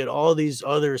you get all these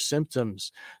other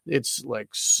symptoms. It's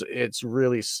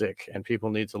really sick, and people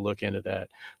need to look into that.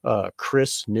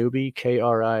 Chris Newby,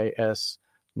 Kris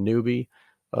Newby,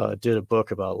 did a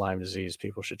book about Lyme disease.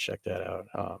 People should check that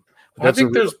out. I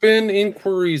think there's been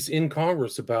inquiries in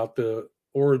Congress about the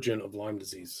origin of Lyme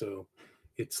disease. So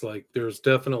it's like there's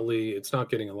definitely, it's not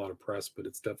getting a lot of press, but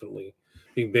it's definitely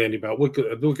being bandied about.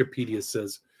 Wikipedia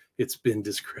says it's been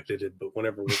discredited, but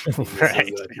whenever Wikipedia right.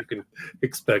 says that, you can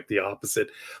expect the opposite.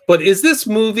 But is this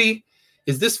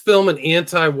film an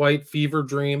anti-white fever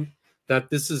dream,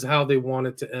 that this is how they want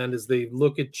it to end, as they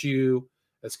look at you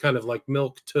as kind of like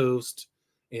milk toast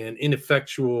and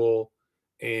ineffectual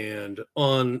and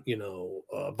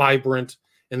vibrant,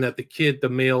 and that the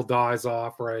male dies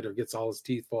off, right, or gets all his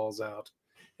teeth falls out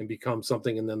and becomes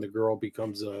something, and then the girl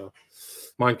becomes a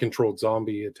mind-controlled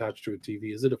zombie attached to a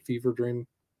TV? Is it a fever dream?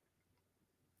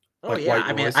 Oh like yeah,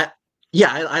 I mean,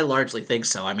 I largely think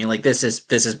so. I mean, like this is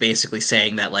basically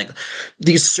saying that like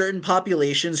these certain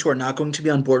populations who are not going to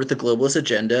be on board with the globalist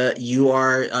agenda, you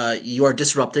are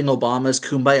disrupting Obama's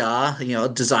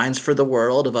kumbaya, designs for the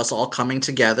world of us all coming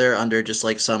together under just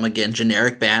like some, again,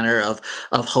 generic banner of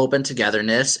hope and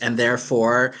togetherness, and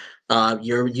therefore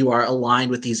You are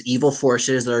aligned with these evil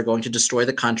forces that are going to destroy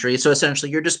the country. So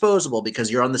essentially, you're disposable because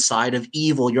you're on the side of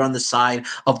evil. You're on the side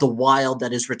of the wild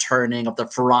that is returning, of the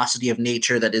ferocity of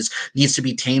nature that needs to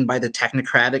be tamed by the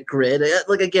technocratic grid.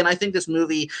 Like again, I think this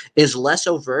movie is less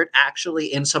overt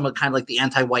actually in some of kind of like the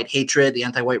anti-white hatred, the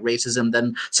anti-white racism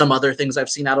than some other things I've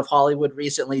seen out of Hollywood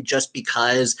recently, just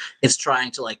because it's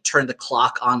trying to like turn the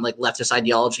clock on like leftist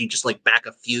ideology just like back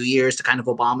a few years to kind of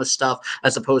Obama stuff,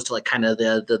 as opposed to like kind of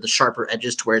the sharper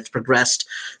edges to where it's progressed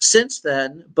since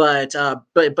then. But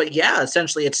yeah,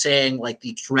 essentially it's saying like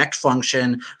the correct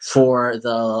function for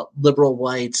the liberal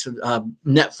white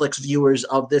Netflix viewers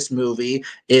of this movie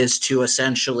is to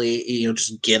essentially, you know,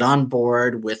 just get on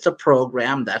board with the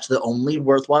program. That's the only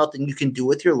worthwhile thing you can do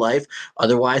with your life.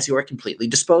 Otherwise, you are completely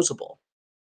disposable.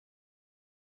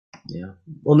 Yeah.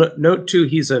 Well, note too,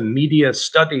 he's a media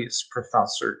studies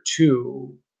professor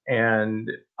too,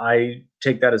 and I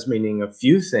take that as meaning a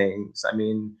few things. I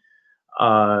mean,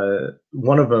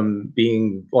 one of them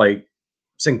being like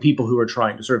saying people who are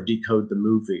trying to sort of decode the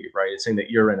movie, right? It's saying that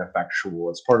you're ineffectual.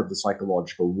 It's part of the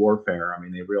psychological warfare. I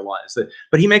mean, they realize that,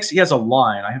 but he has a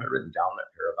line, I have it written down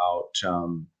here,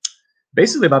 about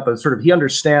basically about the sort of, he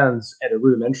understands at a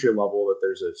rudimentary level that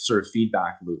there's a sort of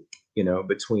feedback loop, you know,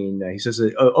 between, he says,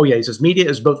 he says, media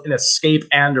is both an escape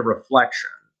and a reflection.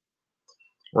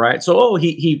 Right. So,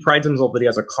 he prides himself that he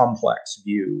has a complex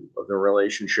view of the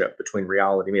relationship between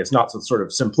reality. I mean, it's not some sort of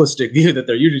simplistic view that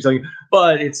they're usually saying,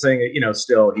 but it's saying, you know,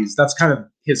 still that's kind of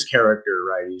his character,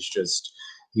 right?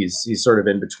 He's sort of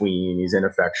in between. He's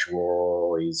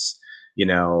ineffectual. He's, you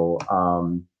know,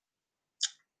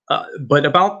 but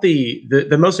about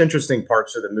the most interesting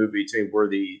parts of the movie to me were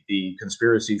the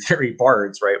conspiracy theory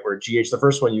parts, right? Where the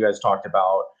first one you guys talked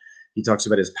about, he talks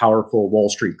about his powerful Wall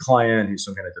Street client who's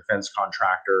some kind of defense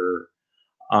contractor.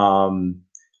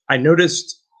 I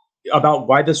noticed about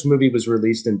why this movie was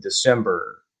released in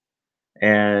December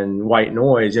and White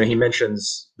Noise. You know, he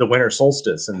mentions the winter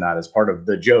solstice in that as part of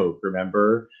the joke,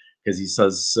 remember? Because he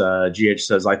says, GH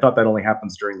says, I thought that only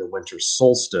happens during the winter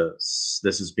solstice.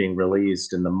 This is being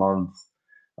released in the month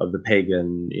of the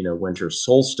pagan, you know, winter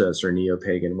solstice or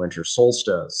neo-pagan winter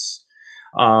solstice.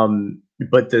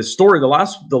 But the story, the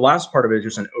last part of it is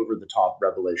just an over-the-top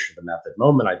revelation of the method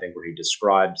moment, I think, where he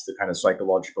describes the kind of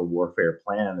psychological warfare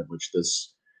plan of which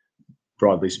this,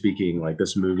 broadly speaking, like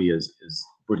this movie is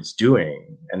what it's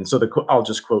doing. And so I'll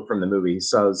just quote from the movie. He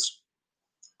says,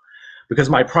 because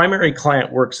my primary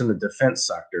client works in the defense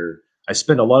sector, I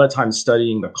spend a lot of time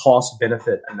studying the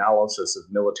cost-benefit analysis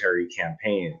of military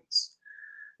campaigns.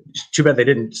 Too bad they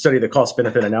didn't study the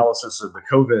cost-benefit analysis of the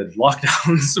COVID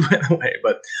lockdowns, by the way.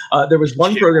 But there was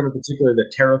one program in particular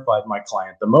that terrified my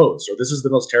client the most, or this is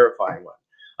the most terrifying one.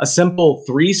 A simple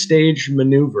 3-stage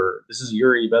maneuver, this is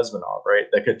Yuri Bezmenov, right,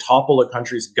 that could topple a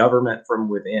country's government from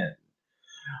within.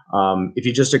 If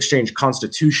you just exchange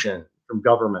constitution from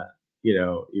government, you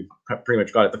know, you've pretty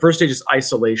much got it. The first stage is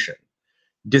isolation.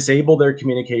 Disable their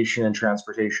communication and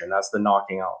transportation. That's the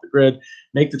knocking out the grid.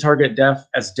 Make the target deaf,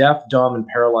 dumb, and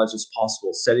paralyzed as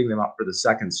possible, setting them up for the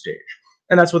second stage.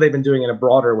 And that's what they've been doing in a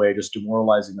broader way, just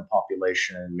demoralizing the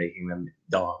population and making them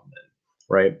dumb,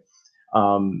 right?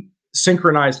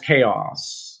 Synchronized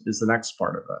chaos is the next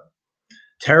part of it.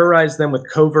 Terrorize them with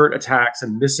covert attacks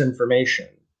and misinformation,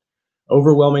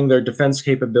 overwhelming their defense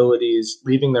capabilities,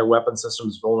 leaving their weapon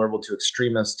systems vulnerable to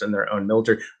extremists and their own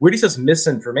military. Where he says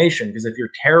misinformation, because if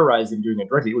you're terrorizing doing it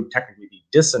directly, it would technically be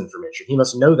disinformation. He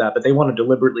must know that, but they want to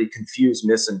deliberately confuse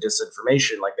mis and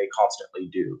disinformation like they constantly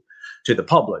do to the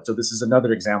public. So this is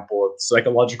another example of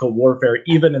psychological warfare,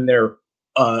 even in their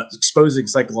exposing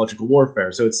psychological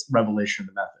warfare. So it's revelation of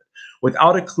the method.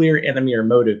 Without a clear enemy or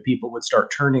motive, people would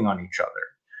start turning on each other.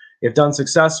 If done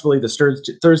successfully, the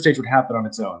third stage would happen on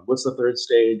its own. What's the third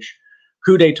stage?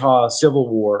 Coup d'etat, civil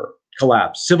war,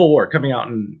 collapse. Civil war coming out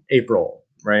in April,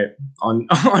 right? On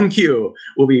cue.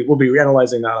 We'll be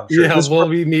analyzing that, I'm sure. Yeah, we'll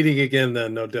be meeting again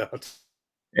then, no doubt.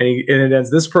 And it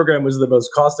ends, this program was the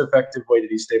most cost-effective way to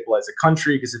destabilize a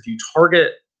country, because if the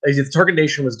target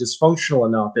nation was dysfunctional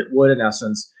enough, it would, in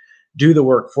essence, do the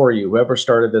work for you. Whoever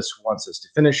started this wants us to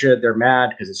finish it. They're mad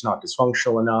because it's not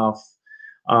dysfunctional enough.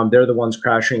 They're the ones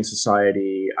crashing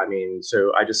society. I mean,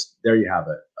 so there you have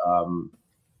it.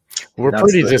 We're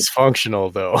pretty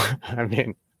dysfunctional, though. I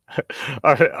mean,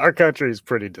 our country is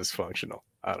pretty dysfunctional.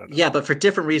 I don't know. Yeah, but for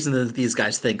different reasons than these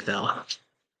guys think, though.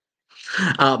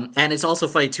 And it's also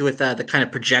funny too with the kind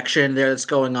of projection there that's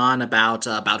going on about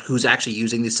who's actually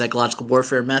using these psychological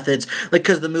warfare methods. Like,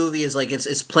 because the movie is like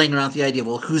it's playing around with the idea,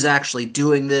 well, who's actually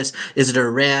doing this? Is it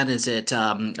Iran? Is it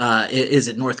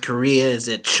North Korea? Is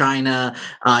it China?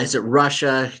 Is it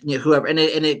Russia? You know, whoever. And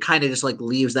it kind of just like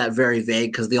leaves that very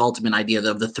vague, because the ultimate idea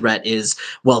of the threat is,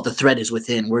 well, the threat is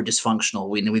within. We're dysfunctional.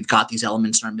 We've got these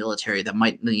elements in our military that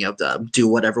might, do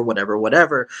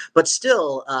whatever. But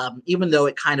still, even though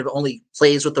it kind of only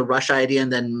plays with the Russia idea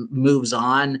and then moves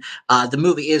on, the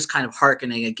movie is kind of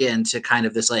hearkening again to kind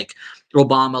of this like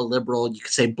Obama liberal, you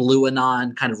could say blue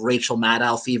anon, kind of Rachel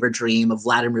Maddow fever dream of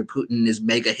Vladimir Putin is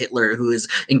mega Hitler who is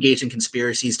engaged in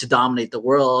conspiracies to dominate the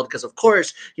world. Because of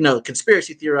course,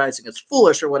 conspiracy theorizing is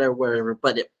foolish or whatever.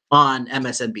 But on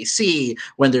MSNBC,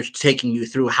 when they're taking you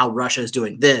through how Russia is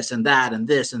doing this and that and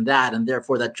this and that, and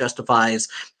therefore that justifies,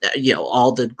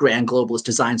 all the grand globalist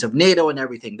designs of NATO and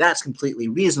everything, that's completely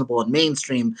reasonable and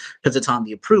mainstream because it's on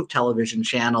the approved television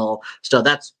channel. So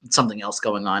that's something else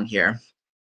going on here.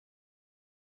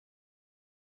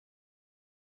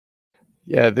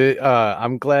 Yeah,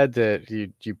 I'm glad that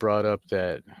you brought up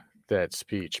that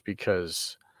speech,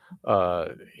 because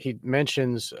he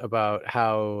mentions about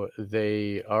how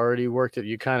they already worked it.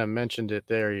 You kind of mentioned it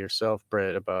there yourself,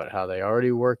 Brett, about how they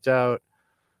already worked out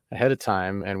ahead of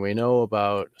time, and we know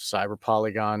about Cyber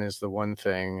Polygon is the one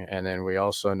thing, and then we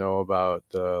also know about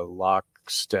the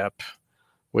Lockstep,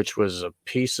 which was a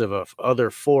piece of other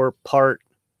 4-part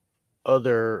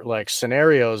other like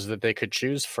scenarios that they could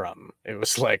choose from. It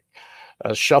was like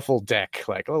a shuffle deck,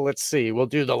 like, oh, let's see, we'll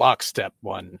do the Lockstep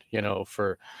one,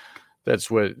 for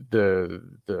that's what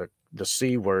the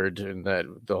C word, and that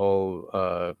the whole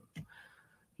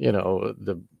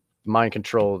the mind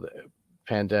controlled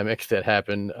pandemic that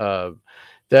happened,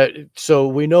 that so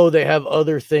we know they have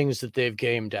other things that they've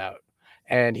gamed out.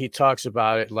 And he talks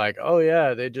about it like, oh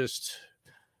yeah, they just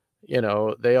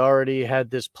they already had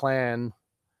this plan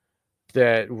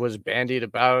that was bandied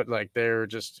about, like they're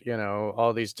just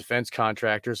all these defense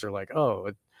contractors are like,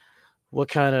 oh,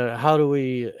 how do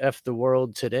we F the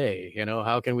world today?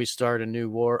 How can we start a new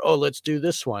war? Oh, let's do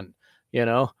this one,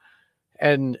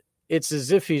 and it's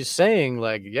as if he's saying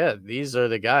like, yeah, these are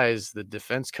the guys, the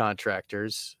defense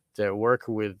contractors that work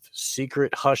with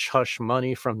secret hush hush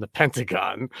money from the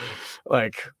Pentagon,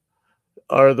 like,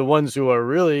 are the ones who are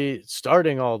really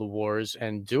starting all the wars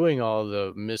and doing all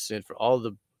the all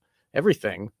the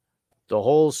everything, the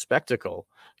whole spectacle,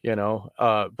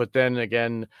 but then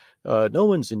again, no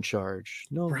one's in charge.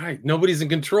 No, right. Nobody's in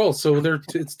control. So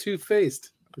it's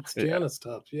two-faced. It's Janice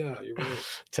stuff. Yeah, you're right.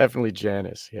 Definitely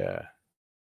Janice. Yeah.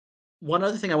 One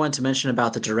other thing I wanted to mention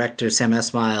about the director, Sam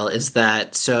Esmail, is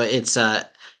that it's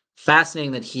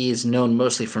fascinating that he's known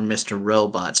mostly for Mr.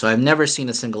 Robot. So I've never seen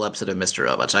a single episode of Mr.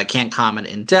 Robot, so I can't comment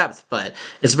in depth, but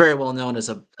it's very well known as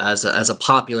a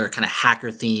popular kind of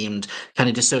hacker themed, kind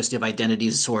of dissociative identity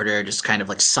disorder, just kind of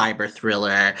like cyber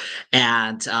thriller.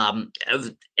 And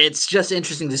it's just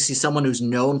interesting to see someone who's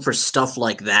known for stuff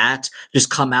like that just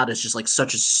come out as just like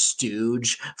such a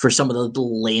stooge for some of the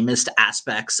lamest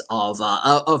aspects of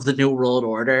the New World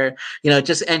Order.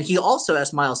 And he also,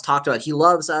 as Miles talked about, he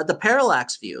loves the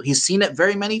parallax view. He's seen it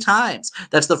very many times.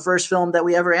 That's the first film that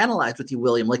we ever analyzed with you,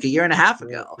 William, like a year and a half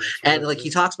ago. And like he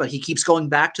talks about, he keeps going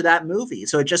back to that movie.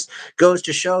 So it just goes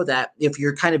to show that if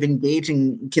you're kind of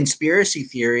engaging conspiracy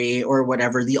theory or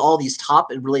whatever, all these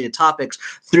related topics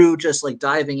through just like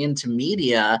diving into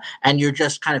media, and you're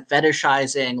just kind of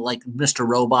fetishizing like Mr.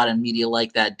 Robot and media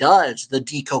like that does, the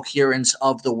decoherence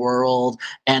of the world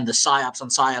and the psyops on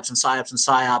psyops and psyops and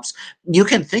psyops. You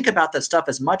can think about that stuff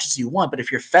as much as you want, but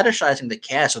if you're fetishizing the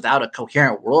chaos without a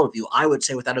coherent worldview, I would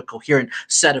say without a coherent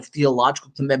set of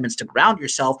theological commitments to ground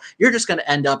yourself, you're just going to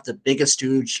end up the biggest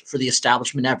stooge for the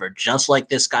establishment ever, just like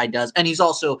this guy does. And he's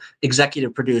also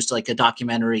executive produced like a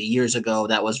documentary years ago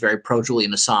that was very pro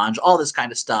Julian Assange, all this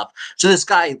kind of stuff. So this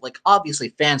guy like obviously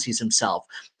fancies himself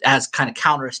as kind of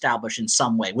counter-established in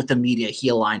some way with the media he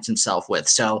aligns himself with.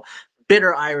 So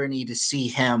bitter irony to see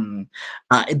him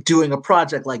doing a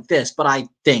project like this, but I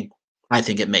think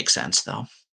it makes sense though.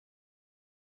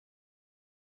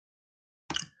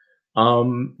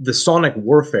 The sonic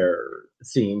warfare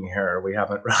theme here we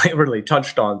haven't really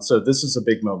touched on. So this is a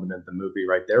big moment in the movie,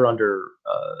 right? They're under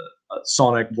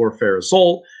sonic warfare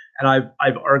assault, and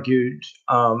I've argued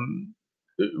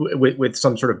with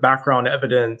some sort of background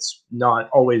evidence, not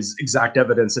always exact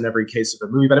evidence in every case of the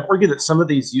movie, but I've argued that some of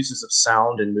these uses of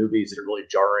sound in movies that are really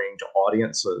jarring to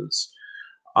audiences,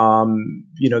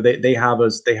 they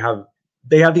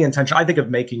have the intention, I think,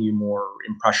 of making you more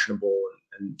impressionable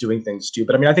and doing things too.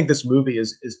 But I mean, I think this movie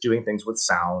is doing things with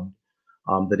sound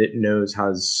that it knows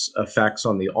has effects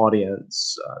on the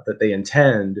audience that they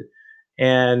intend.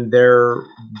 And they're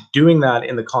doing that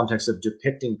in the context of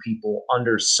depicting people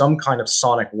under some kind of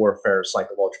sonic warfare,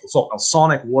 psychological assault. Now,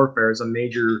 sonic warfare is a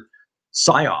major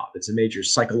PsyOp. It's a major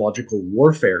psychological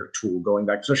warfare tool going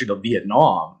back, especially to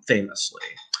Vietnam, famously.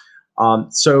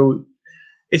 So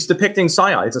it's depicting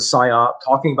PsyOp. It's a PsyOp,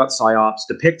 talking about PsyOps,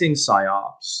 depicting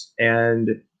PsyOps.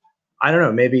 And I don't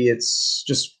know, maybe it's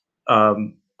just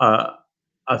a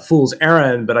fool's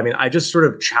errand, but I mean, I just sort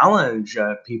of challenge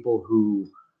people who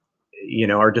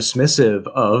are dismissive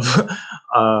of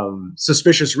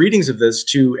suspicious readings of this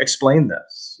to explain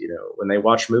this. When they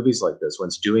watch movies like this, when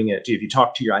it's doing it, if you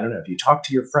talk to if you talk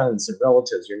to your friends and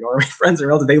relatives, your normie friends and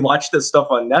relatives, they watch this stuff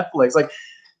on Netflix, like,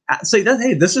 say that,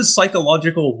 hey, this is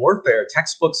psychological warfare,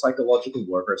 textbook psychological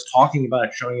warfare. It's talking about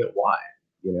it, showing it why.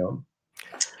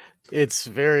 It's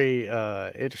very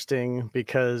interesting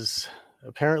because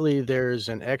apparently there's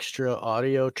an extra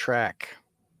audio track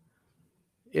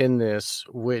in this,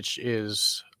 which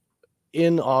is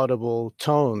inaudible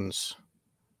tones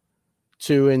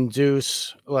to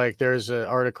induce, like, there's an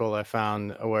article I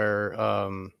found where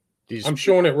these, I'm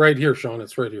showing it right here, Sean.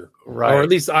 It's right here. right, Or at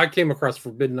least I came across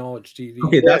Forbidden Knowledge TV.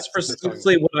 Okay, that's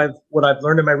precisely what I've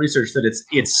learned in my research, that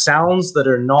it's sounds that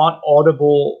are not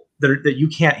audible, that you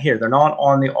can't hear. They're not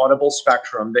on the audible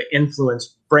spectrum that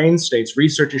influence brain states.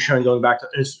 Research is showing going back to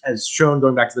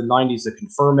the 90s to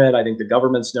confirm it. I think the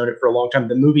government's known it for a long time.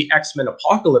 The movie X-Men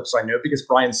Apocalypse, I know because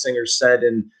Bryan Singer said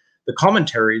in the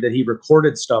commentary that he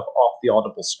recorded stuff off the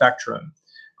audible spectrum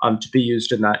to be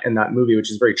used in that movie,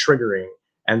 which is very triggering.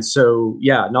 And so,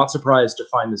 yeah, not surprised to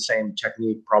find the same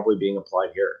technique probably being applied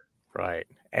here. Right.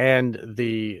 And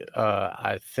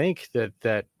I think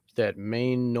that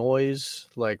main noise,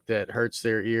 like, that hurts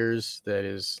their ears, that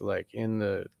is like in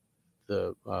the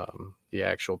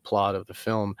actual plot of the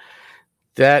film,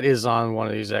 that is on one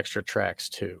of these extra tracks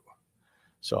too.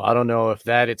 So I don't know if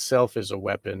that itself is a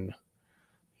weapon,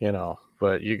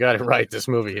 but you got it right. This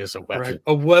movie is a weapon. Right.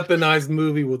 A weaponized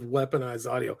movie with weaponized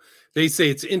audio. They say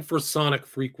it's infrasonic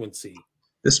frequency.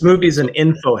 This movie is an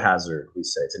info hazard, we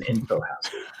say. It's an info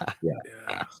hazard.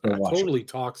 Yeah. Totally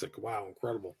toxic. Wow,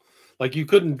 incredible. Like, you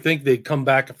couldn't think they'd come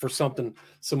back for some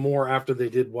more after they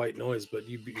did White Noise, but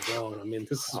you'd be wrong. I mean,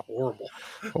 this is horrible.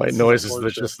 White Noise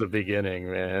is just the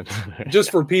beginning, man.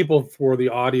 Just for people, for the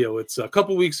audio, it's a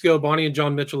couple weeks ago, Bonnie and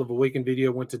John Mitchell of Awakened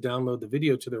Video went to download the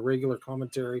video to their regular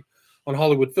commentary on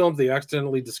Hollywood films. They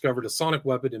accidentally discovered a sonic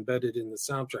weapon embedded in the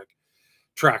soundtrack.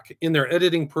 In their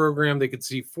editing program, they could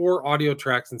see 4 audio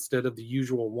tracks instead of the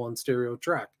usual 1 stereo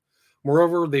track.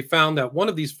 Moreover, they found that one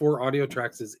of these 4 audio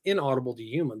tracks is inaudible to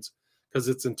humans because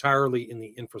it's entirely in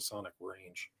the infrasonic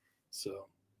range. So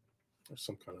there's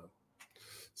some kind of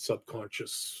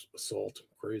subconscious assault.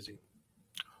 Crazy.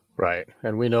 Right.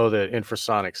 And we know that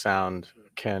infrasonic sound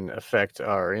can affect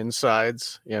our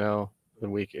insides, and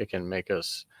it can make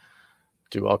us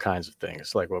do all kinds of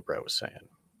things, like what Brett was saying,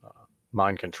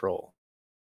 mind control.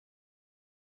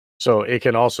 So it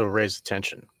can also raise the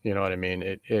tension. You know what I mean?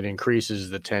 It increases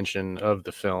the tension of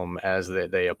the film as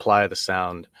they apply the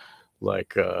sound,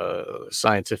 like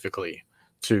scientifically,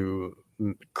 to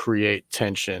create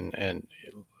tension, and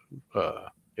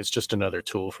it's just another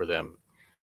tool for them.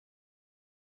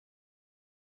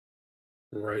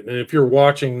 Right. And if you're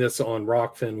watching this on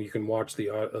Rockfin, you can watch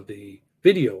the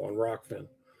video on Rockfin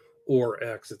or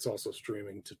X. It's also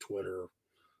streaming to Twitter.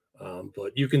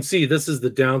 But you can see this is the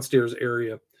downstairs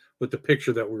area with the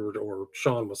picture that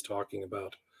Sean was talking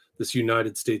about, this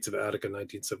United States of Attica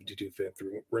 1972 fan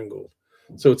through Ringgold.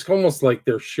 So it's almost like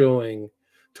they're showing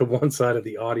to one side of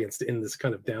the audience in this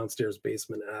kind of downstairs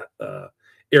basement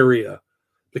area,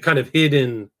 the kind of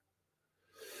hidden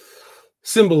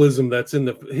symbolism that's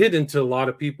hidden to a lot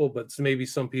of people, but maybe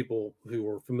some people who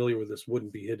are familiar with this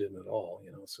wouldn't be hidden at all.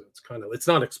 So it's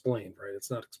not explained, right? It's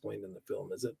not explained in the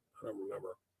film, is it? I don't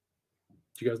remember.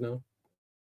 Do you guys know?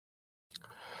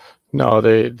 No,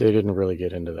 they didn't really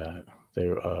get into that.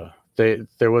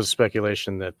 There was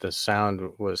speculation that the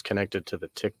sound was connected to the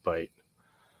tick bite,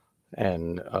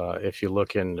 and if you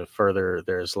look into further,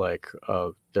 there's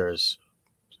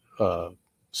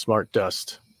smart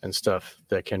dust and stuff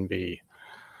that can be,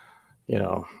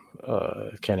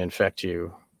 can infect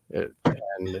you,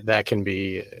 and that can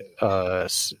be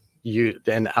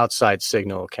an outside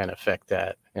signal can affect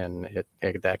that, and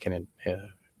that can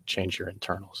change your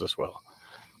internals as well.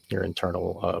 Your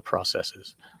internal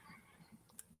processes.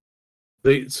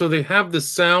 They have the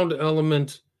sound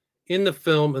element in the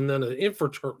film, and then an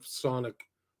infrasonic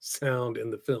sound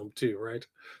in the film too, right?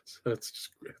 So it's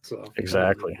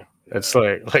Exactly. Yeah. It's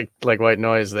like White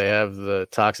Noise. They have the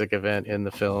toxic event in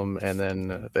the film, and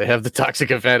then they have the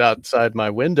toxic event outside my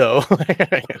window.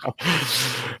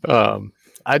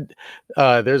 I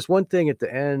there's one thing at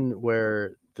the end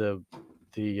where the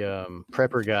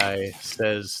prepper guy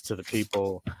says to the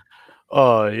people,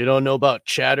 "Oh, you don't know about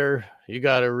chatter? You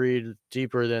got to read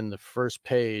deeper than the first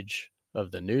page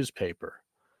of the newspaper."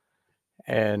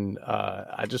 And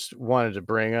I just wanted to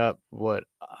bring up what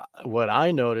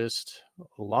I noticed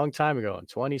a long time ago in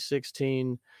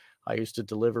 2016. I used to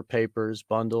deliver papers,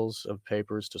 bundles of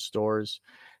papers to stores,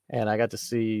 and I got to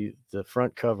see the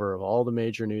front cover of all the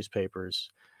major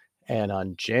newspapers. And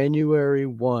on January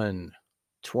 1,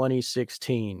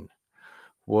 2016,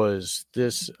 was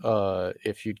this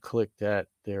if you'd click that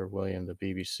there, William, the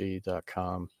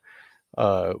BBC.com,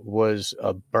 was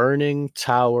a burning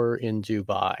tower in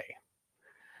Dubai.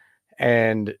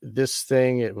 And this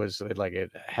thing, it was like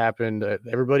it happened.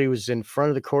 Everybody was in front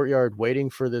of the courtyard waiting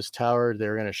for this tower. They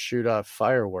were going to shoot off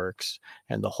fireworks,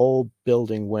 and the whole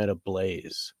building went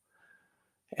ablaze.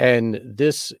 And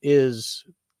this is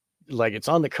like, it's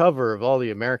on the cover of all the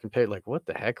American papers. Like, what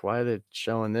the heck? Why are they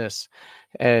showing this?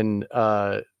 And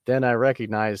then I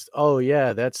recognized, oh,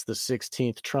 yeah, that's the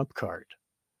 16th Trump card.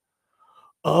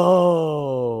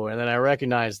 Oh, and then I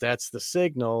recognized that's the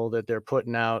signal that they're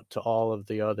putting out to all of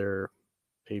the other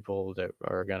people that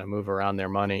are going to move around their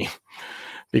money,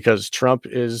 because Trump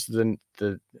is the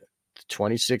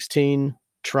 2016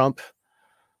 Trump,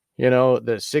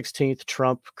 the 16th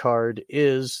Trump card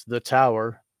is the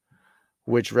tower,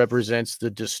 which represents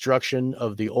the destruction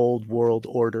of the old world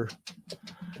order.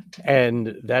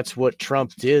 And that's what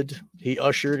Trump did. He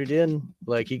ushered it in.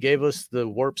 Like, he gave us the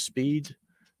warp speed.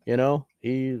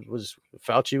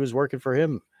 Fauci was working for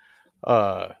him.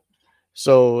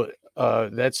 So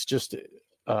that's just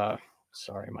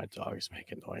sorry, my dog is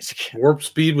making noise again. Warp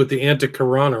speed with the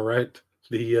anti-corona, right?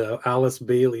 The Alice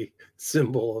Bailey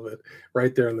symbol of it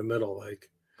right there in the middle, like,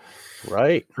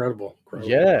 right. Incredible.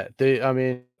 Yeah,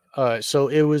 so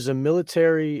it was a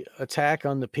military attack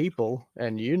on the people,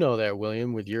 and you know that,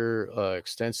 William, with your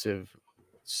extensive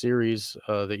series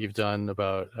that you've done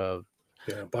about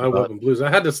bioweapon blues.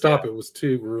 I had to stop. It was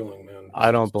too grueling, man.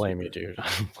 I don't blame you, dude. I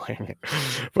don't blame you.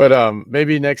 But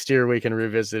maybe next year we can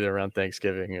revisit it around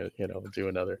Thanksgiving. Do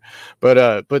another.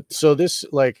 But so this,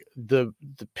 like, the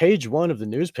page one of the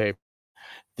newspaper,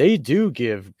 they do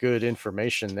give good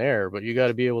information there, but you got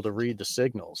to be able to read the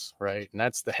signals, right? And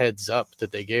that's the heads up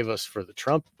that they gave us for the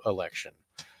Trump election.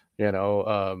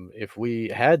 If we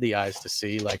had the eyes to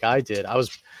see, like I did, I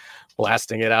was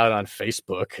blasting it out on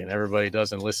Facebook, and everybody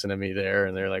doesn't listen to me there,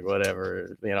 and they're like,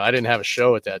 whatever. I didn't have a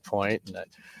show at that point,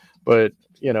 but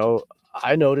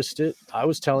I noticed it. I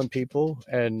was telling people,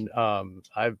 and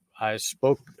I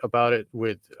spoke about it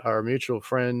with our mutual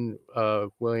friend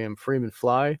William Freeman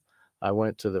Fly. I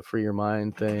went to the Free Your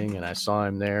Mind thing, and I saw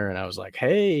him there, and I was like,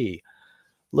 hey,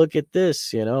 look at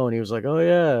this, and he was like, oh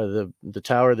yeah, the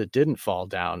tower that didn't fall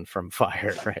down from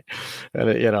fire, right? And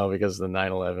because of the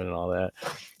 9/11 and all that.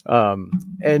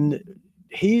 And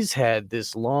he's been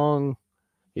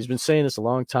saying this a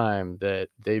long time, that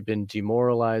they've been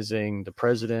demoralizing the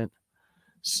president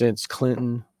since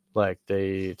Clinton. Like,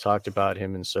 they talked about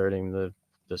him inserting the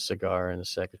cigar in the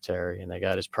secretary, and they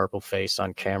got his purple face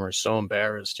on camera, so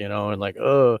embarrassed, and like,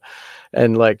 oh,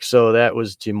 and like, so that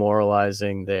was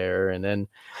demoralizing there. And then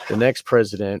the next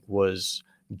president was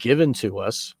given to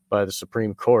us by the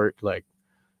Supreme Court. Like,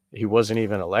 he wasn't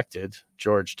even elected,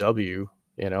 George W.,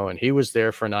 and he was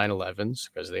there for 9/11s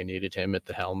because they needed him at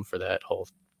the helm for that whole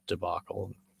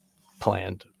debacle,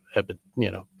 planned,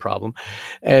 problem.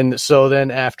 And so then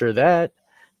after that,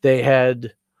 they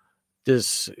had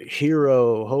this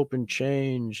hero, hope and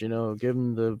change, give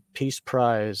him the Peace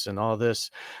Prize and all this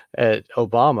at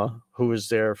Obama, who was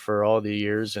there for all the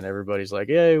years, and everybody's like,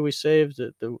 yay, we saved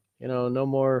it. No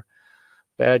more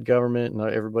bad government, and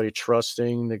everybody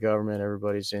trusting the government.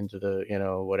 Everybody's into the,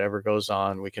 whatever goes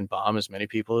on, we can bomb as many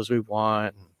people as we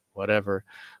want, whatever.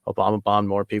 Obama bombed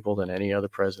more people than any other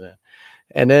president.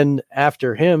 And then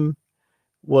after him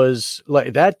was,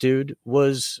 like, that dude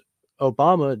was,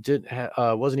 Obama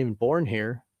wasn't even born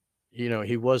here.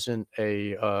 He wasn't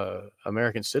a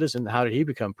American citizen. How did he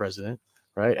become president?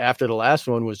 Right after the last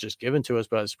one was just given to us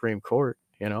by the Supreme Court.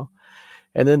 And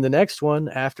then the next one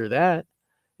after that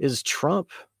is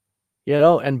Trump.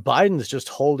 And Biden's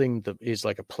just he's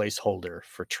like a placeholder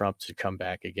for Trump to come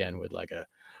back again with like a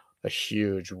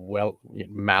huge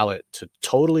mallet to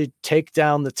totally take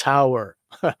down the tower.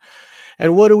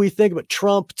 And what do we think about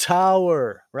Trump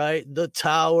Tower, right? The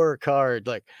tower card.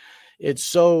 Like, it's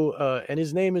so and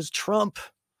his name is Trump.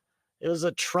 It was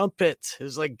a trumpet. It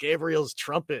was like Gabriel's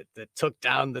trumpet that took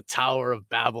down the Tower of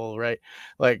Babel, right?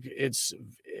 Like it's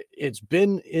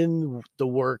been in the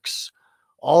works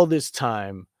all this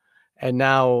time, and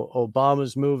now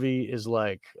Obama's movie is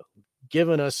like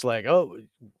giving us like, oh,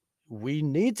 we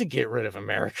need to get rid of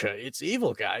America. It's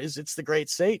evil, guys. It's the great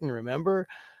Satan, remember?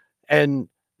 And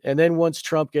then once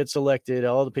Trump gets elected,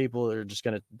 all the people are just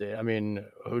gonna. I mean,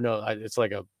 who knows? It's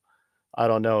like a, I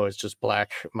don't know. It's just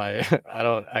black.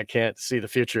 I can't see the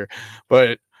future,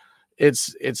 but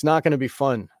it's not going to be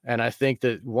fun. And I think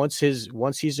that once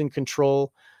he's in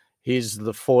control, he's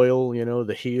the foil,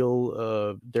 the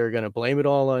heel. They're going to blame it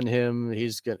all on him.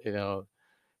 He's going,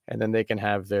 and then they can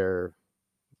have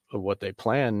what they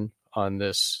plan on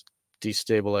this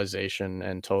destabilization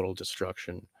and total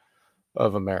destruction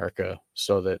of America,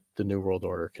 so that the New World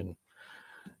Order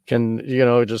can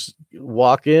just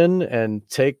walk in and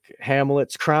take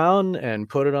Hamlet's crown and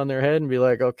put it on their head and be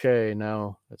like, okay,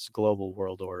 now it's global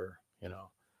world order,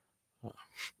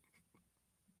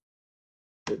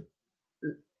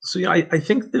 So yeah, I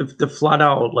think the flat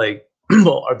out like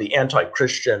or the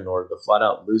anti-Christian or the flat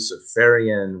out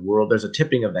Luciferian world, there's a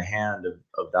tipping of the hand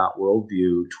of that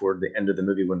worldview toward the end of the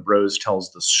movie when Rose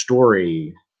tells the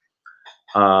story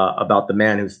about the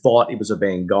man who thought he was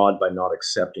obeying God by not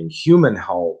accepting human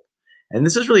help. And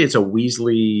this is really, it's a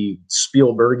Weasley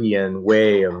Spielbergian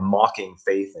way of mocking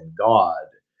faith in God,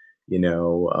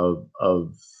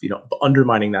 of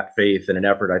undermining that faith in an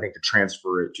effort, I think, to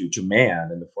transfer it to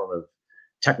man in the form of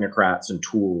technocrats and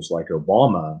tools like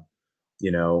Obama,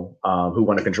 who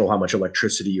want to control how much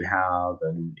electricity you have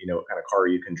and, what kind of car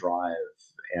you can drive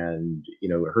and,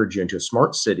 herd you into a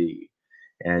smart city.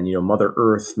 And, Mother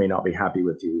Earth may not be happy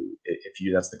with you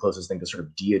if that's the closest thing to sort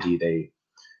of deity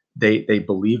they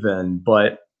believe in.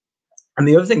 But, and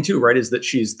the other thing too, right, is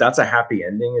that that's a happy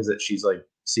ending, is that she's like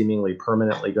seemingly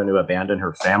permanently going to abandon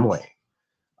her family.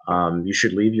 You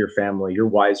should leave your family. You're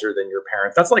wiser than your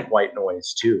parents. That's like white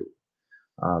noise too.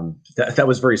 That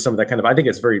was very, some of that kind of, I think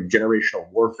it's very generational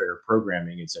warfare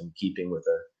programming. It's in keeping with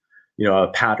a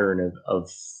pattern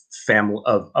of family,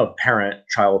 of parent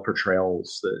child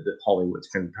portrayals that Hollywood's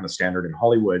kind of standard in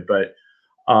Hollywood. But,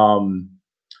 and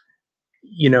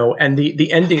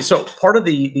the ending, so part of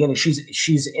the ending, she's in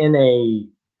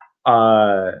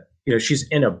she's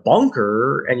in a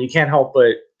bunker, and you can't help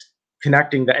but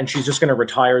connecting that. And she's just going to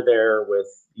retire there with,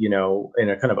 in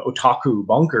a kind of otaku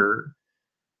bunker.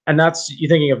 And that's, you're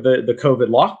thinking of the COVID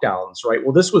lockdowns, right?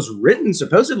 Well, this was written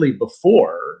supposedly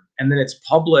before, and then it's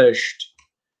published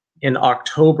in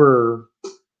October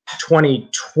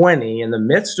 2020 in the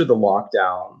midst of the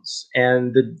lockdowns.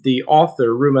 And the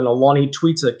author, Ruman Alani,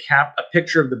 tweets a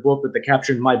picture of the book with the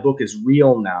caption, "My book is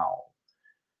real now."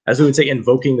 As we would say,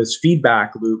 invoking this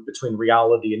feedback loop between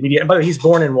reality and media. And by the way, he's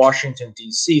born in Washington,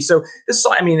 D.C. So this,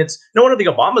 I mean, it's no wonder the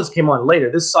Obamas came on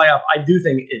later. This PsyOp, I do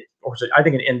think it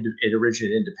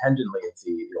originated independently of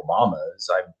the Obamas.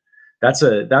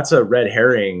 That's a red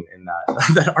herring in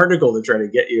that article to try to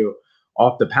get you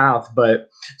off the path.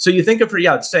 But so you think of her,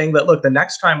 it's saying that, look, the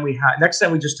next time we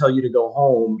just tell you to go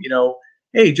home,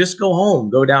 hey, just go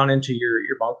home, go down into your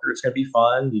bunker. It's going to be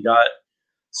fun. You got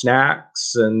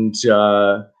snacks and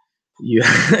you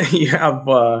have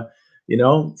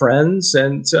friends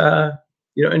and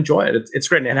enjoy it. It's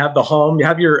great. And have the home. You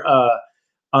have your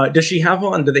do they have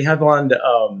on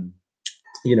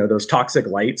those toxic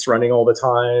lights running all the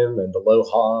time and the low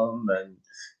hum and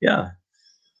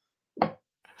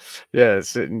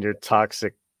sit in your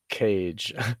toxic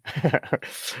cage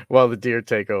while the deer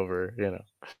take over,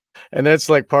 and that's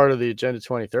like part of the Agenda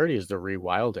 2030 is the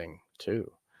rewilding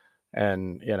too.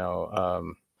 And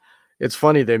it's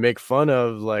funny, they make fun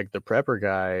of like the prepper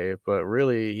guy, but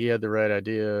really he had the right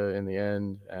idea in the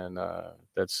end. And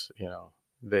that's,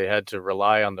 they had to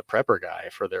rely on the prepper guy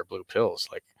for their blue pills.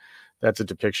 Like that's a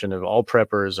depiction of all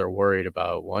preppers are worried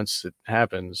about once it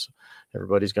happens,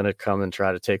 everybody's going to come and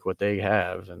try to take what they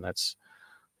have. And that's,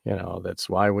 that's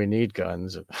why we need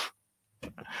guns.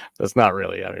 That's not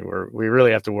really, I mean, we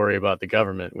really have to worry about the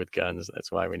government with guns.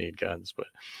 That's why we need guns.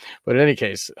 But in any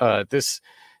case,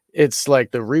 it's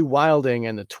like the rewilding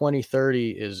and the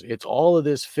 2030 it's all of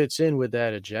this fits in with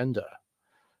that agenda.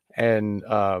 And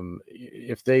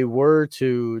if they were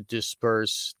to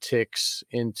disperse ticks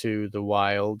into the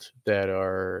wild that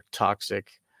are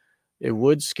toxic, it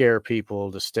would scare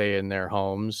people to stay in their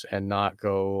homes and not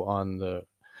go on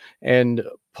and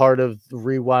part of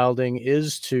rewilding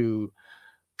is to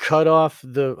cut off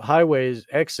the highways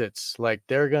exits. Like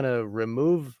they're going to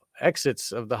remove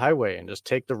exits of the highway and just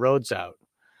take the roads out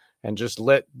and just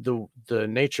let the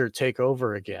nature take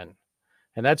over again.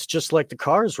 And that's just like the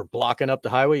cars were blocking up the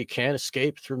highway. You can't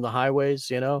escape through the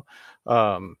highways, and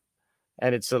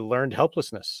it's a learned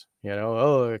helplessness,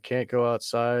 oh, I can't go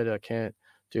outside. I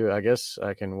guess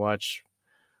I can watch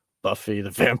Buffy the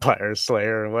Vampire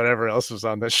Slayer and whatever else was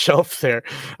on the shelf there.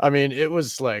 I mean, it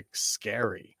was like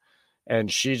scary.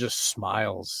 And she just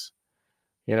smiles,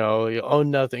 you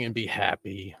own nothing and be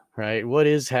happy, right? What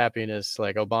is happiness?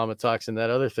 Like Obama talks in that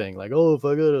other thing, like, oh, if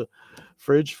I got a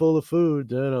fridge full of food,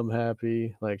 then I'm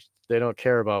happy. Like, they don't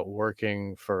care about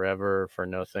working forever for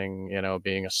nothing,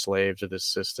 being a slave to this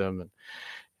system.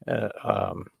 And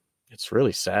it's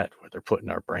really sad where they're putting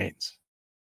our brains.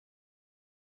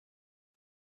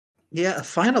 Yeah, a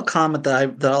final comment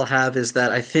that I'll have is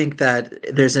that I think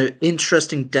that there's an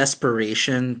interesting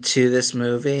desperation to this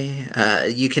movie.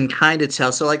 You can kind of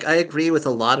tell. So, like, I agree with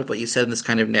a lot of what you said in this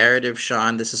kind of narrative,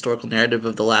 Sean, this historical narrative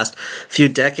of the last few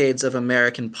decades of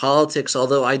American politics.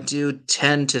 Although I do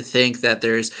tend to think that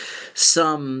there's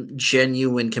some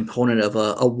genuine component of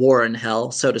a war in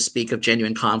hell, so to speak, of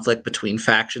genuine conflict between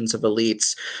factions of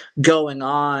elites going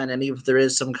on. And even if there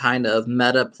is some kind of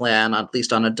meta plan, at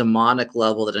least on a demonic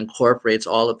level, that incorporates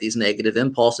all of these negative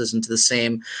impulses into the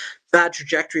same bad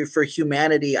trajectory for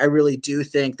humanity, I really do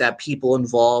think that people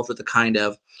involved with the kind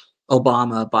of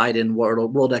Obama, Biden,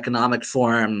 World Economic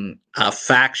Forum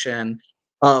faction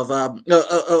of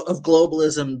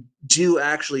globalism do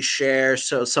actually share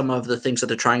some of the things that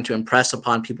they're trying to impress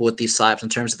upon people with these psyops in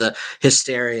terms of the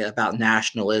hysteria about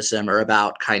nationalism or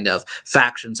about kind of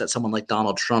factions that someone like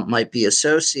Donald Trump might be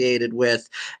associated with.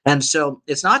 And so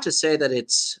it's not to say that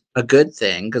it's a good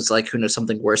thing, because like, who knows,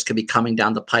 something worse could be coming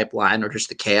down the pipeline, or just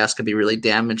the chaos could be really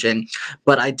damaging.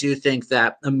 But I do think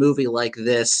that a movie like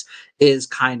this is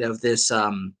kind of this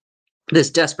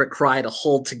desperate cry to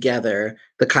hold together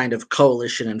the kind of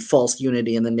coalition and false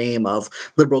unity in the name of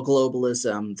liberal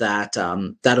globalism that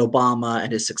Obama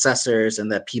and his successors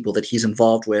and that people that he's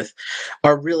involved with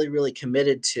are really, really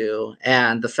committed to.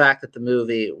 And the fact that the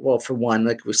movie, well, for one,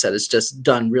 like we said, is just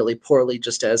done really poorly,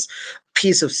 just as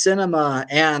piece of cinema,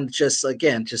 and just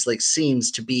again, just like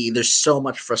seems to be, there's so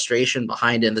much frustration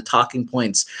behind it, and the talking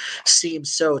points seem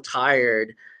so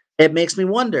tired. It makes me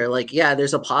wonder, like, yeah,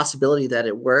 there's a possibility that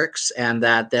it works, and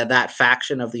that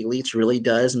faction of the elites really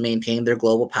does maintain their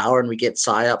global power, and we get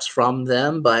psyops from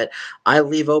them. But I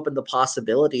leave open the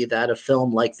possibility that a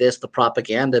film like this, the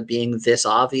propaganda being this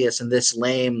obvious and this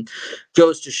lame,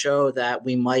 goes to show that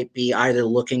we might be either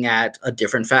looking at a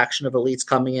different faction of elites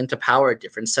coming into power, a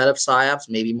different set of psyops,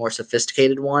 maybe more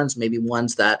sophisticated ones, maybe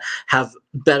ones that have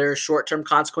better short-term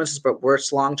consequences but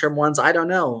worse long-term ones. I don't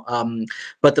know.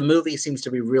 But the movie seems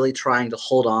to be really trying to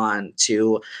hold on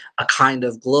to a kind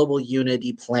of global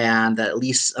unity plan that at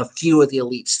least a few of the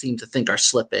elites seem to think are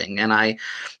slipping. And I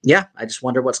just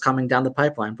wonder what's coming down the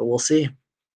pipeline, but we'll see.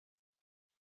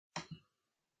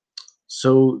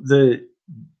 So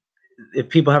if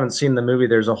people haven't seen the movie,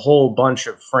 there's a whole bunch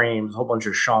of frames, a whole bunch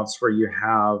of shots where you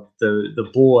have the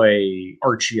boy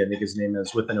Archie, I think his name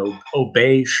is, with an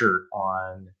Obey shirt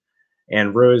on,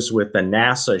 and Rose with the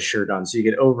NASA shirt on. So you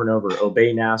get over and over,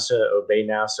 obey NASA, obey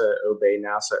NASA, obey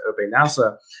NASA, obey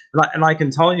NASA. And I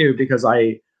can tell you, because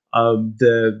the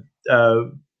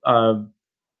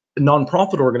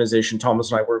nonprofit organization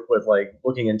Thomas and I work with, like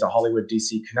looking into Hollywood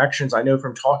DC connections, I know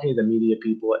from talking to the media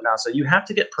people at NASA, you have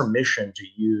to get permission to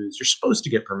use, you're supposed to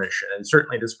get permission, and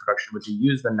certainly this production would, to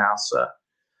use the NASA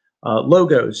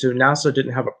logo. So NASA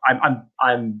didn't have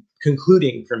I'm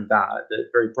concluding from that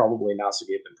very probably NASA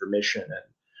gave them permission.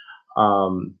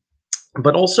 And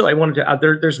but also I wanted to add,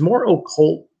 there's more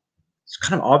occult, it's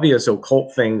kind of obvious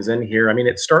occult things in here. I mean,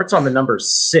 it starts on the number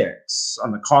 6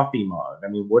 on the coffee mug. I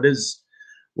mean,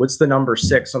 what's the number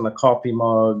 6 on the coffee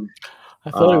mug? I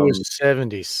thought it was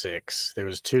 76. There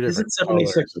was 2 different. Is it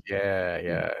 76?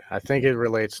 Yeah. I think it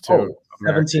relates to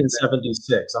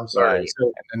 1776. I'm sorry. Right.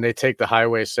 So, and they take the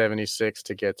Highway 76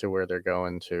 to get to where they're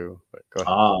going to. But go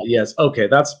ahead. Yes. Okay.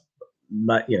 That's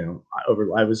not, you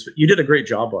did a great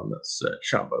job on this,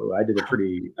 Shambo. I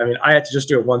had to just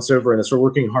do it once over, and so we're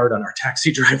working hard on our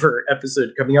taxi driver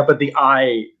episode coming up. But the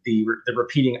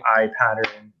repeating eye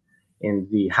pattern in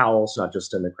the house, not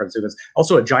just in the credit sequence.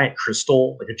 Also a giant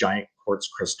crystal, like a giant quartz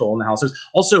crystal in the house.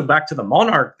 Also, back to the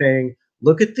Monarch thing,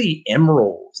 look at the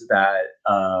emerald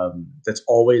that's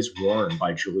always worn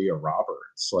by Julia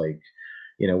Roberts. Like,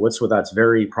 what's with that's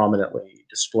very prominently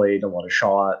displayed in a lot of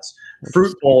shots.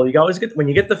 Fruit bowl, you always get, when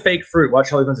you get the fake fruit, watch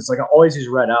how it's like always these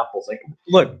red apples. Like,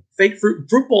 look, fake fruit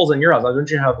bowls in your house. Don't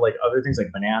you have like other things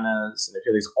like bananas? And if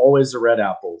there's always the red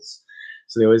apples.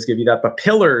 So they always give you that. But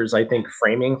pillars, I think,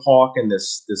 framing Hawk in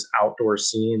this outdoor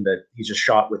scene that he just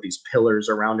shot with these pillars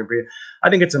around him. I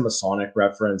think it's a Masonic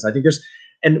reference. I think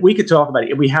and we could talk about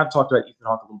it. We have talked about Ethan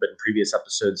Hawke a little bit in previous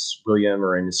episodes, William,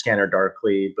 or in Scanner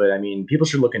Darkly. But I mean, people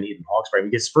should look into Ethan Hawke's part. I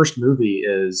mean, his first movie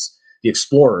is The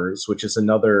Explorers, which is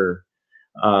another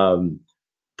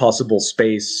possible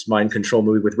space mind control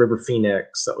movie with River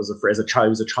Phoenix. That was as a child, he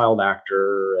was a child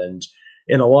actor, and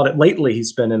in a lot of lately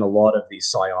he's been in a lot of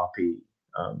these PsyOp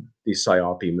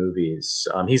movies.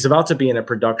 He's about to be in a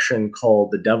production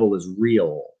called The Devil Is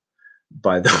Real.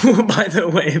 By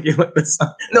the way, if you look this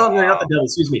up, no, not the devil.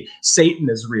 Excuse me, Satan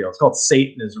Is Real. It's called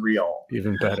Satan Is Real.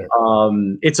 Even better.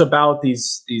 It's about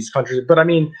these countries, but I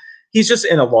mean, he's just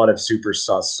in a lot of super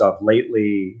sus stuff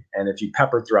lately. And if you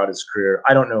pepper throughout his career,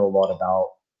 I don't know a lot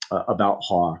about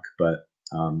Hawke, but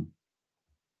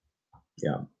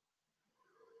yeah.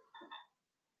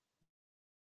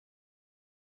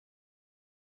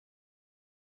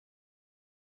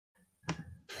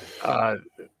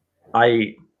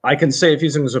 I can say a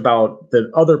few things about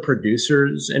the other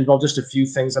producers involved, just a few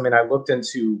things. I mean, I looked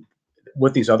into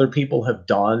what these other people have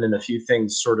done, and a few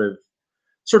things sort of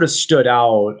stood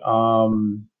out.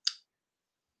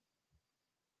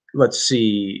 Let's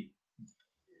see.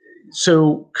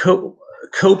 So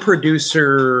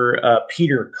co-producer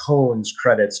Peter Cohn's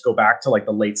credits go back to like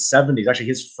the late 70s. Actually,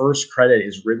 his first credit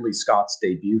is Ridley Scott's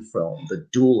debut film, The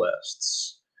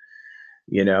Duelists.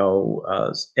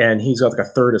 And he's got like a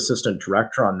third assistant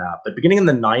director on that. But beginning in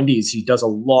the 90s, he has a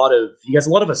lot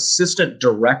of assistant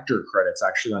director credits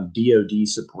actually on DoD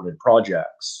supported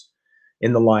projects.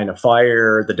 In the Line of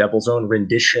Fire, The Devil's Own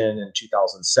Rendition in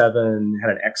 2007, had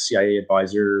an ex-CIA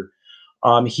advisor.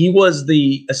 He was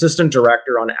the assistant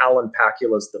director on Alan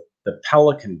Pakula's The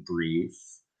Pelican Brief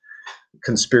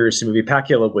conspiracy movie.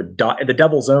 Pakula would die. The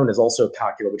Devil's Own is also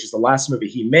Pakula, which is the last movie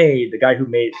he made. The guy who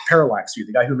made Parallax View,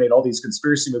 the guy who made all these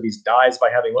conspiracy movies, dies by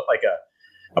having like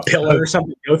a pillar or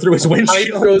something go through his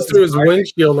windshield. Goes through his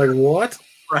windshield, like what?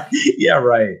 Right. Yeah,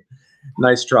 right.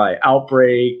 Nice try.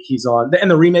 Outbreak. He's on,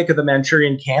 and the remake of The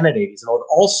Manchurian Candidate. He's on.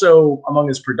 Also, among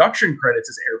his production credits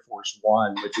is Air Force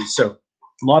One, which is a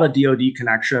lot of DoD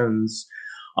connections.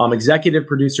 Executive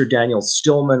producer Daniel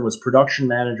Stillman was production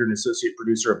manager and associate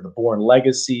producer of The Bourne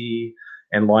Legacy,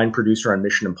 and line producer on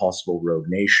Mission Impossible: Rogue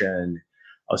Nation.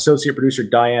 Associate producer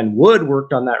Diane Wood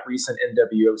worked on that recent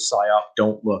NWO PsyOp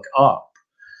Don't Look Up.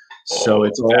 So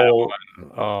it's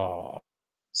all.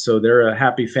 So they're a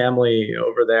happy family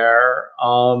over there.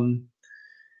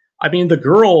 I mean, the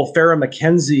girl, Farrah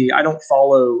McKenzie, I don't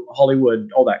follow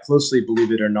Hollywood all that closely,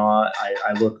 believe it or not.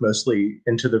 I look mostly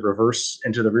into the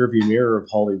rearview mirror of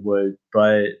Hollywood,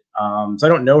 but so I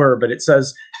don't know her, but it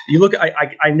says, you look,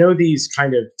 I know these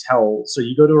kind of tell, so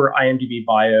you go to her IMDb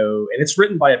bio, and it's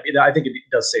written by, I think it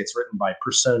does say it's written by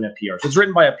Persona PR. So it's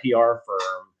written by a PR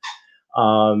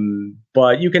firm,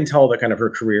 but you can tell that kind of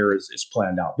her career is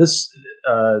planned out.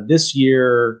 This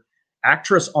year,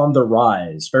 actress on the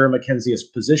rise, Farrah McKenzie is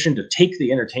positioned to take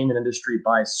the entertainment industry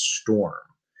by storm.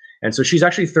 And so she's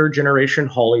actually third generation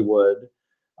Hollywood.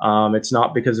 It's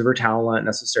not because of her talent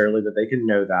necessarily that they can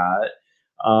know that.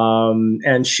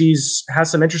 And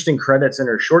has some interesting credits in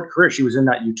her short career. She was in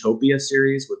that Utopia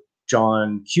series with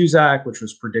John Cusack, which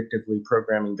was predictively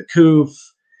programming the Coof.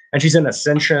 And she's in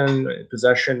Ascension, a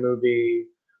Possession movie.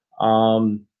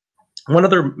 One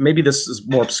other, maybe this is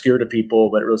more obscure to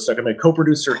people, but it really stuck. I mean,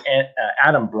 co-producer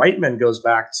Adam Brightman goes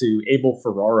back to Abel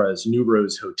Ferrara's New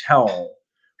Rose Hotel,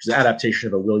 which is an adaptation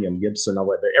of a William Gibson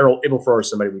novel. Abel Ferrara is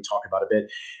somebody we talk about a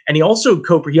bit, and he also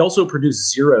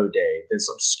produced Zero Day, this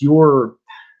obscure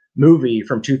movie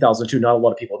from 2002. Not a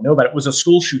lot of people know about it. It was a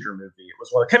school shooter movie. It was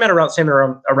one that came out around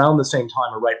the same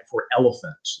time, or right before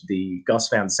Elephant, the Gus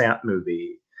Van Sant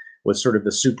movie. Was sort of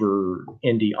the super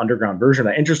indie underground version.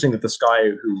 Interesting that this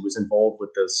guy who was involved with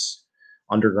this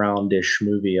underground-ish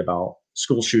movie about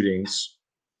school shootings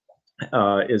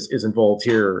is involved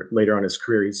here later on in his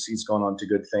career. He's gone on to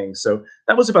good things. So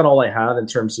that was about all I had in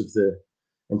terms of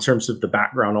the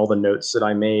background, all the notes that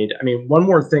I made. I mean, one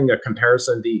more thing, a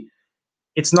comparison.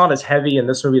 It's not as heavy in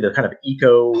this movie. The kind of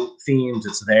eco themes,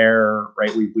 it's there,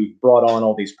 right? We brought on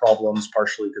all these problems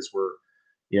partially because we're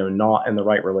not in the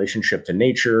right relationship to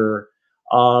nature.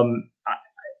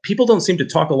 People don't seem to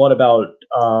talk a lot about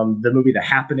the movie The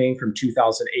Happening from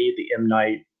 2008, the M.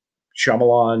 Night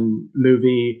Shyamalan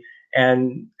movie.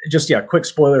 And just, quick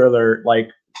spoiler alert, like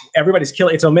everybody's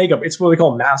killing, it's what we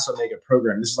call mass Omega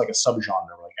program. This is like a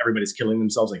subgenre, like everybody's killing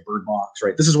themselves, like Bird Box,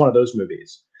 right? This is one of those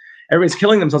movies. Everybody's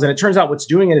killing themselves. And it turns out what's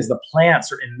doing it is the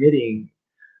plants are emitting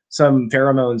some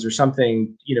pheromones or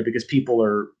something, because people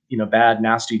are, bad,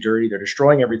 nasty, dirty. They're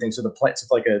destroying everything. So the plants, it's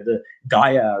like the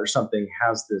Gaia or something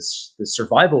has this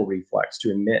survival reflex to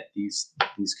emit these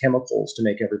chemicals to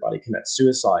make everybody commit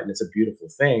suicide. And it's a beautiful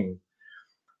thing.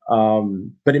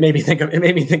 But it made me think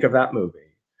of that movie.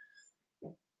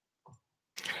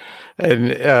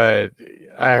 And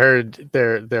I heard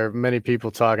there are many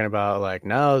people talking about, like,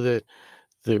 now that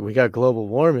we got global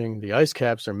warming, the ice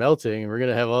caps are melting, and we're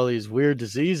gonna have all these weird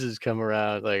diseases come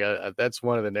around. Like, that's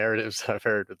one of the narratives I've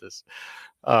heard with this.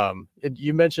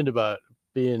 You mentioned about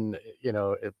being,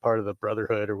 a part of the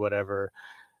Brotherhood or whatever.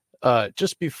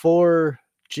 Just before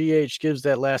GH gives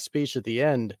that last speech at the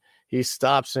end, he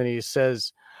stops and he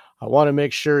says, "I want to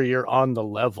make sure you're on the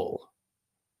level."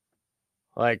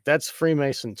 Like, that's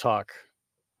Freemason talk,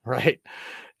 right?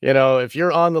 If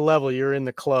you're on the level, you're in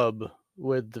the club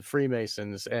with the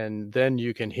Freemasons, and then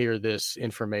you can hear this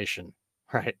information,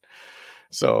 right?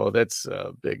 So that's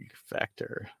a big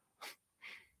factor.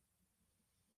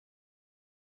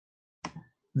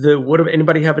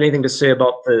 Anybody have anything to say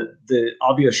about the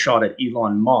obvious shot at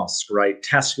Elon Musk, right?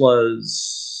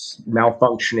 Tesla's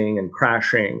malfunctioning and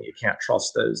crashing. You can't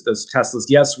trust those Teslas.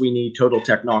 Yes, we need total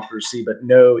technocracy, but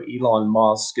no, Elon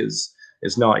Musk is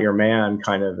not your man,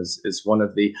 kind of is one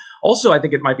of the. Also, I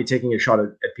think it might be taking a shot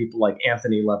at people like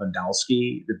Anthony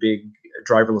Lewandowski, the big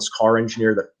driverless car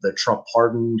engineer that Trump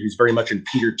pardoned, who's very much in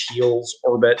Peter Thiel's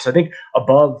orbit. So I think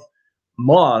above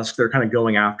Musk, they're kind of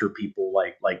going after people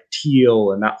like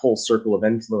Thiel and that whole circle of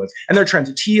influence. And they're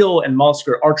Thiel and Musk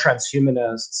are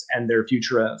transhumanists, and they're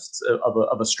futurists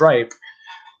of a stripe.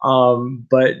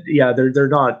 But yeah, they're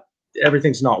not.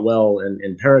 Everything's not well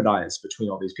in paradise between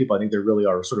all these people. I think there really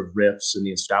are sort of rifts in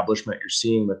the establishment you're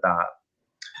seeing with that.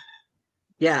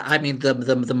 Yeah, I mean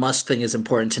the Musk thing is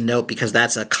important to note because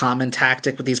that's a common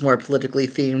tactic with these more politically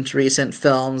themed recent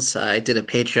films. I did a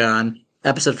Patreon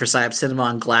episode for PsyOp Cinema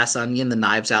on Glass Onion, the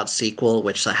Knives Out sequel,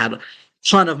 which had a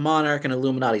ton of Monarch and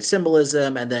Illuminati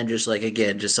symbolism, and then just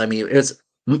I mean, it's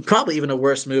probably even a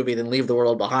worse movie than Leave the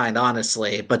World Behind,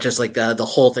 honestly. But just like the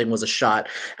whole thing was a shot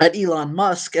at Elon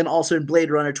Musk, and also in Blade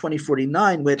Runner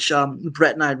 2049, which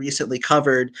Brett and I recently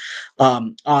covered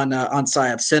on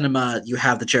PsyOp Cinema. You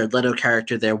have the Jared Leto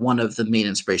character there. One of the main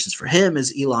inspirations for him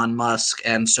is Elon Musk,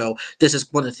 and so this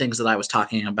is one of the things that I was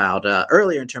talking about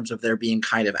earlier in terms of there being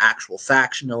kind of actual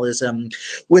factionalism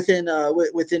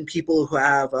within people who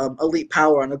have elite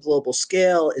power on a global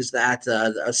scale. Is that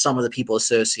some of the people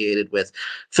associated with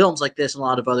films like this and a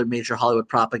lot of other major Hollywood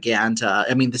propaganda?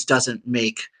 I mean, this doesn't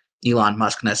make Elon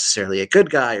Musk necessarily a good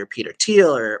guy, or Peter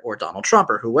Thiel, or Donald Trump,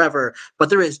 or whoever, but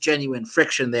there is genuine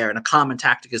friction there, and a common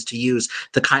tactic is to use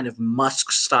the kind of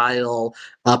Musk-style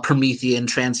Promethean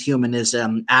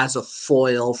transhumanism as a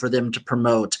foil for them to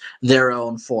promote their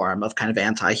own form of kind of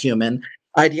anti-human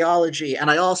ideology. And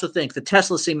I also think the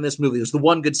Tesla scene in this movie was the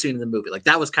one good scene in the movie. Like,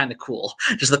 that was kind of cool.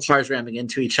 Just the cars ramming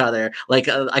into each other. Like,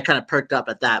 I kind of perked up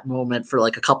at that moment for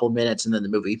like a couple minutes, and then the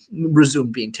movie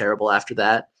resumed being terrible after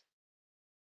that.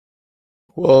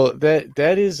 Well,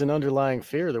 that is an underlying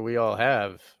fear that we all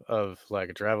have of, like,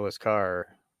 a driverless car.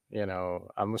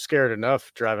 I'm scared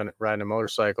enough riding a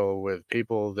motorcycle with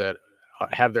people that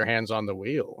have their hands on the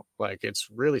wheel. Like, it's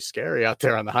really scary out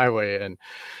there on the highway, and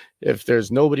if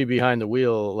there's nobody behind the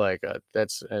wheel, like,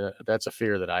 that's a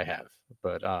fear that I have.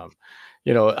 But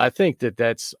I think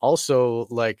that's also,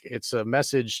 like, it's a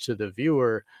message to the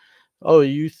viewer. Oh,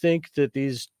 you think that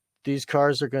these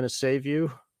cars are going to save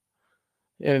you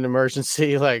in an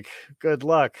emergency? Like, good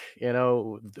luck.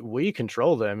 We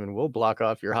control them, and we'll block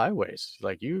off your highways.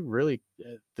 Like, you really,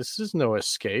 this is no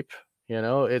escape.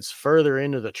 It's further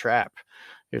into the trap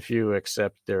if you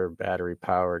accept their battery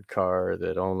powered car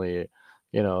that only,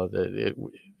 that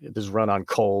it is run on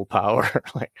coal power.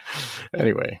 Like,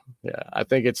 anyway, yeah, I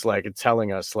think it's like it's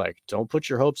telling us, like, don't put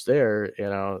your hopes there.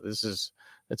 It's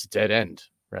a dead end,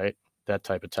 right? That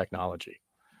type of technology.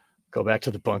 Go back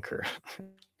to the bunker.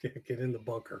 Get in the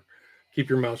bunker. Keep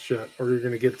your mouth shut, or you're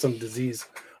going to get some disease.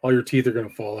 All your teeth are going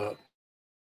to fall out.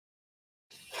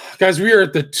 Guys, we are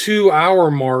at the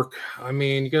 2-hour mark. I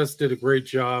mean, you guys did a great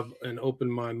job and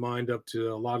opened my mind up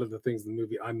to a lot of the things in the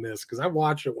movie I missed, because I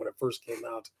watched it when it first came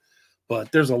out.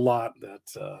 But there's a lot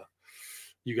that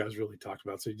you guys really talked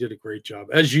about. So you did a great job,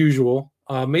 as usual.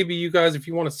 Maybe you guys, if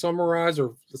you want to summarize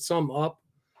or sum up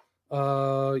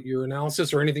your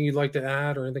analysis, or anything you'd like to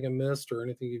add, or anything I missed, or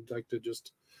anything you'd like to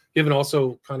just give, and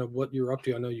also kind of what you're up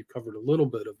to. I know you covered a little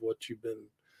bit of what you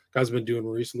guys been doing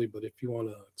recently, but if you want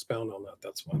to expound on that,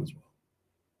 that's fine as well.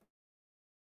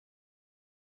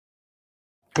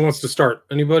 Who wants to start?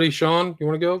 Anybody? Sean, you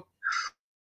want to go?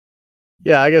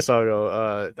 Yeah, I guess I'll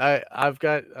go. I've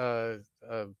got a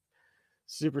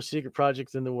super secret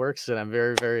project in the works that I'm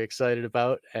very, very excited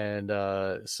about, and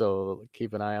so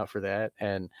keep an eye out for that.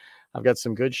 And I've got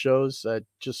some good shows. I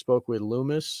just spoke with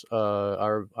Loomis,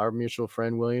 our mutual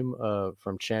friend William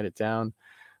from Chant It Down.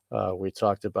 We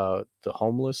talked about the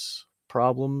homeless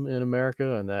problem in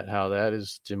America and that how that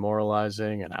is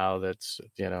demoralizing and how that's,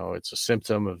 it's a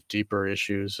symptom of deeper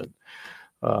issues. And,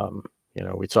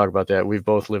 we talk about that. We've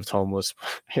both lived homeless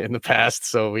in the past,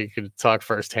 so we could talk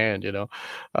firsthand,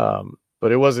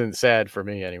 but it wasn't sad for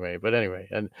me anyway. But anyway,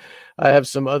 and I have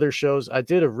some other shows. I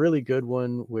did a really good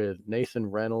one with Nathan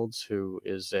Reynolds, who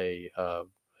is a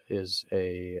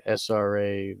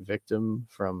SRA victim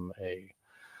from a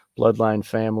bloodline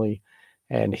family,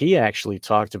 and he actually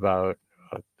talked about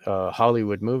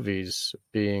Hollywood movies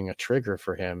being a trigger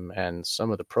for him, and some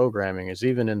of the programming is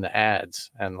even in the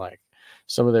ads, and like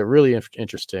some of that really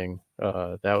interesting.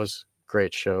 That was a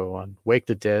great show on Wake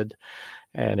the Dead,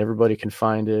 and everybody can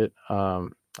find it. I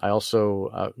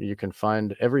also you can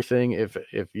find everything if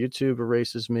YouTube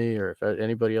erases me or if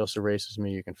anybody else erases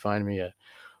me, you can find me at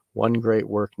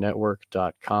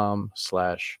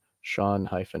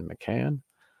onegreatworknetwork.com/Sean-McCann.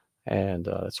 And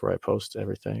that's where I post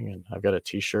everything. And I've got a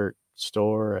t-shirt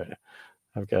store.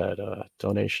 I've got a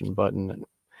donation button. And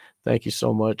thank you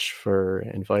so much for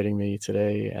inviting me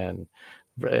today. And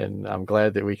I'm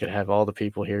glad that we could have all the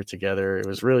people here together. It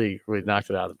was we knocked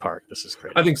it out of the park. This is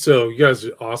great. I think so. You guys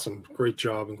are awesome. Great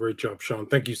job, Sean.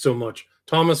 Thank you so much.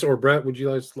 Thomas or Brett, would you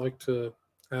guys like to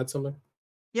add something?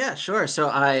 Yeah, sure. So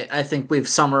I think we've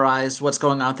summarized what's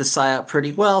going on with the PsyOp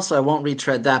pretty well, so I won't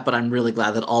retread that, but I'm really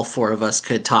glad that all four of us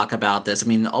could talk about this. I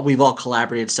mean, we've all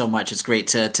collaborated so much. It's great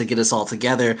to get us all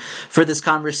together for this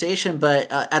conversation.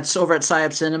 But over at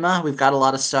PsyOp Cinema, we've got a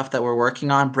lot of stuff that we're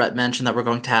working on. Brett mentioned that we're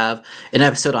going to have an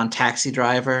episode on Taxi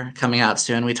Driver coming out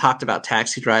soon. We talked about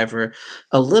Taxi Driver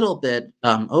a little bit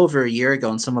over a year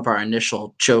ago in some of our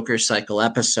initial Joker cycle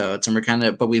episodes,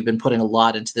 and but we've been putting a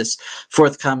lot into this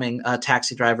forthcoming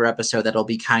Taxi Driver episode that'll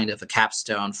be kind of a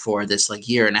capstone for this like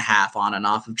year and a half on and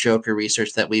off of Joker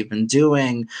research that we've been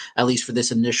doing, at least for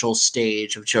this initial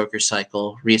stage of Joker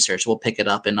cycle research. We'll pick it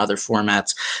up in other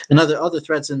formats and other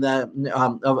threads in that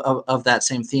of that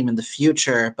same theme in the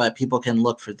future, but people can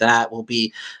look for that. We'll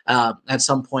be at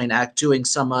some point doing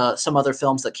some other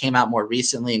films that came out more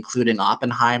recently, including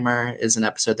Oppenheimer is an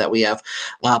episode that we have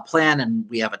planned, and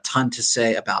we have a ton to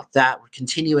say about that. We're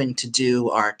continuing to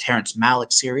do our Terrence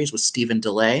Malick series with Stephen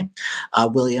DeLay.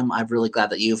 William, I'm really glad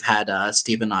that you've had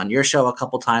Stephen on your show a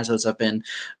couple times. Those have been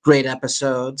great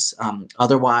episodes.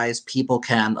 Otherwise, people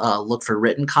can look for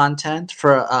written content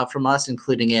from us,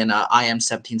 including in I Am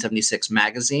 1776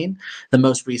 magazine, the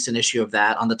most recent issue of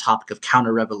that on the topic of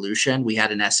counter-revolution. We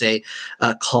had an essay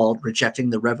called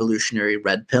Rejecting the Revolutionary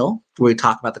Red Pill, where we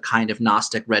talk about the kind of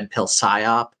Gnostic red pill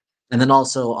PsyOp. And then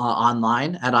also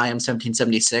online at I Am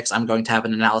 1776, I'm going to have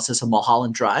an analysis of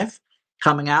Mulholland Drive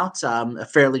coming out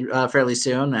fairly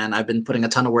soon, and I've been putting a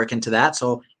ton of work into that.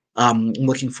 So I'm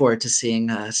looking forward to seeing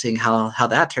how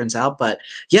that turns out. But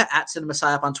yeah, at Cinema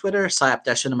PsyOp on Twitter,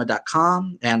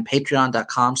 psyop-cinema.com, and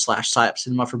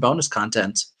patreon.com/PsyOpCinema for bonus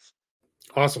content.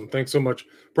 Awesome. Thanks so much.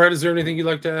 Brad, is there anything you'd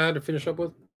like to add to finish up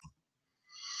with?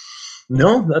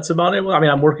 No, that's about it. Well, I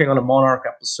mean, I'm working on a Monarch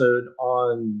episode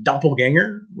on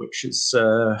Doppelganger, which is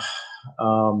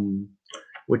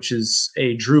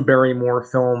a Drew Barrymore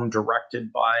film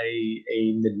directed by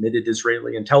an admitted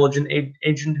Israeli intelligence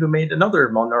agent who made another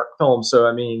Monarch film. So,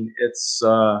 I mean, it's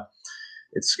going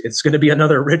to be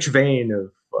another rich vein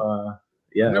of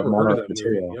Monarch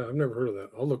material. Yeah, I've never heard of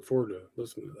that. I'll look forward to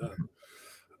listening to that.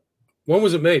 When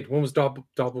was it made? When was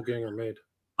Doppelganger made?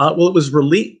 Well, it was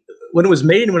released. When it was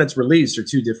made and when it's released are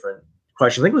two different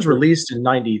questions. I think it was released in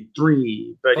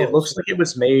 '93, but it looks like it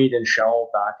was made and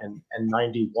shelved back in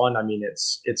 '91. I mean,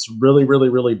 it's really, really,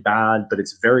 really bad, but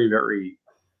it's very, very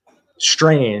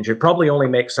strange. It probably only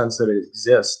makes sense that it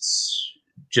exists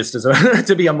just as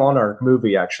to be a Monarch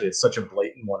movie. Actually, it's such a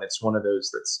blatant one. It's one of those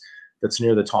that's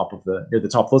near the top of the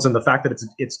list, and the fact that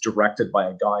it's directed by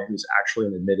a guy who's actually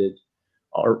an admitted,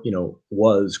 or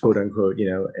was quote unquote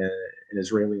an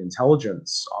Israeli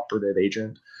intelligence operative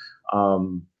agent.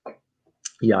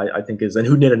 I think is, and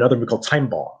who did another movie called Time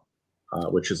Bomb,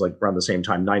 which is like around the same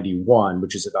time, '91,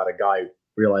 which is about a guy who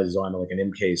realizes, I'm like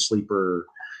an MK sleeper,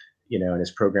 and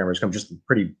his programmers come, just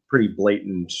pretty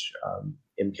blatant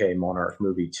MK Monarch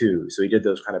movie too. So he did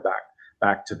those kind of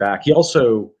back to back. He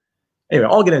also, anyway,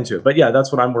 I'll get into it, but yeah,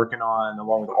 that's what I'm working on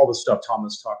along with all the stuff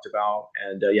Thomas talked about.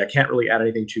 And I can't really add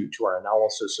anything to our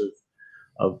analysis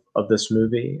of this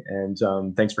movie.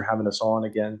 And thanks for having us on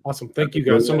again. Awesome. Thank you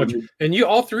guys so much. And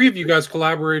all three of you guys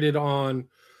collaborated on,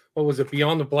 what was it,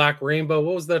 Beyond the Black Rainbow?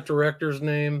 What was that director's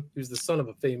name? He was the son of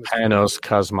a famous Panos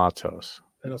Cosmatos.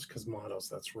 Panos Cosmatos,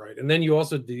 that's right. And then you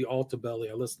also did the Alta Belly.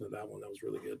 I listened to that one. That was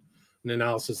really good. An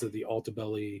analysis of the Alta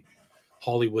Belly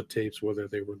Hollywood tapes, whether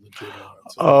they were legit or not.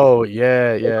 So. Oh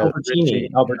yeah. Albertini,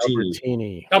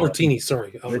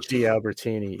 sorry, Richie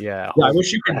Albertini. Yeah. Yeah, I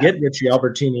wish you could get Richie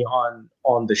Albertini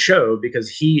on the show, because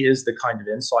he is the kind of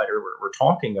insider we're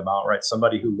talking about, right?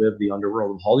 Somebody who lived the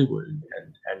underworld of Hollywood and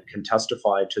can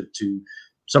testify to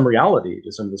some reality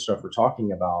to some of the stuff we're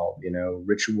talking about,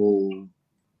 ritual,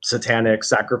 satanic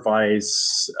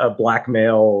sacrifice,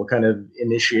 blackmail, kind of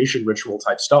initiation ritual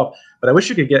type stuff. But I wish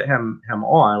you could get him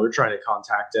on. We're trying to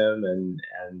contact him and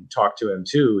talk to him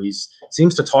too. He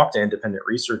seems to talk to independent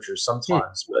researchers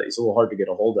sometimes, but he's a little hard to get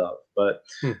a hold of. But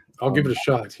I'll give it a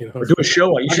shot. Or do a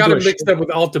show. I got it mixed up with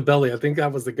Altabelli. I think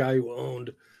that was the guy who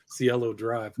owned Cielo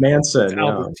Drive. Manson,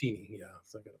 Albertini. Yeah,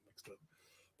 so I got it mixed up.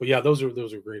 But yeah, those are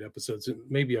great episodes. And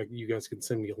maybe you guys can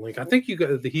send me a link. I think he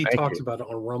talks about it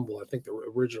on Rumble. I think the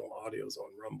original audio is on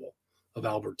Rumble of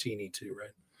Albertini too, right?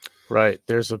 Right.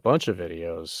 There's a bunch of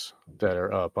videos that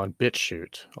are up on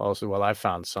BitChute. Also, well, I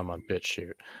found some on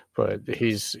BitChute, but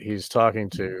he's talking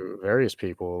to various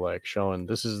people, like showing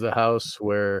this is the house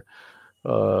where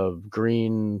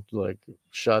Green like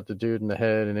shot the dude in the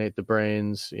head and ate the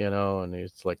brains, and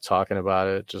he's like talking about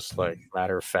it just like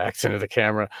matter of fact into the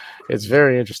camera. It's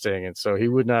very interesting, and so he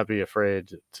would not be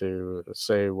afraid to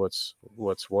say what's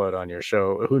what on your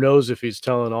show. Who knows if he's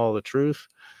telling all the truth?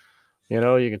 You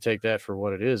can take that for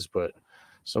what it is, but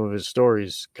some of his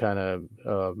stories kind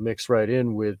of mix right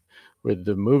in with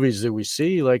the movies that we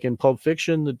see, like in Pulp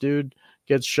Fiction. The dude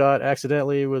gets shot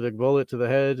accidentally with a bullet to the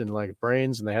head and like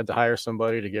brains, and they had to hire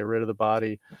somebody to get rid of the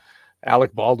body.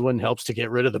 Alec Baldwin helps to get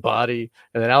rid of the body,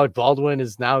 and then Alec Baldwin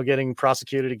is now getting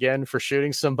prosecuted again for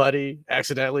shooting somebody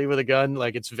accidentally with a gun.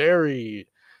 Like, it's very,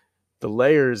 the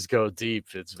layers go deep.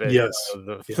 It's very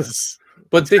yes.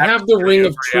 But they have the ring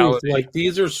of truth. Like,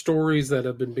 these are stories that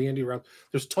have been bandied around.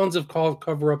 There's tons of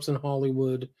cover-ups in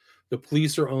Hollywood. The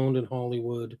police are owned in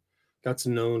Hollywood. That's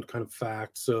a known kind of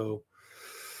fact. So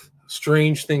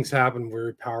strange things happen,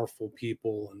 very powerful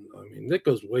people. And I mean, that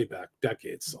goes way back,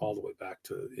 decades, all the way back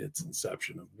to its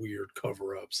inception of weird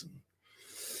cover-ups. And,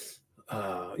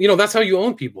 that's how you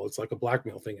own people. It's like a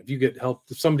blackmail thing. If you get help,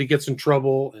 if somebody gets in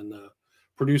trouble and the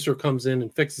producer comes in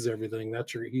and fixes everything,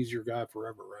 he's your guy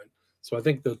forever, right? So I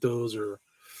think that those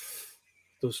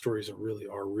stories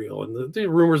are real. And the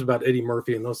rumors about Eddie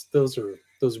Murphy and those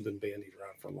have been bandied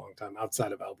around for a long time,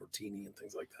 outside of Albertini and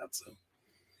things like that. So,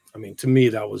 I mean, to me,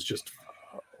 that was just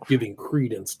giving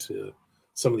credence to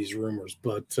some of these rumors.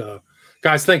 But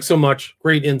guys, thanks so much.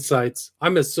 Great insights. I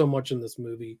missed so much in this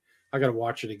movie. I got to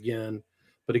watch it again.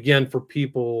 But again, for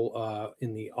people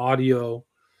in the audio,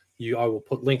 I will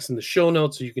put links in the show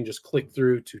notes so you can just click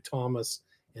through to Thomas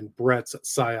and Brett's at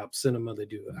PsyOp Cinema. They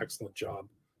do an excellent job,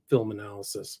 film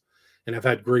analysis. And I've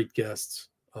had great guests.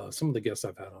 Some of the guests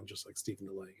I've had on, just like Stephen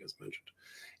DeLay, you guys mentioned.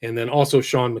 And then also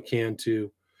Sean McCann,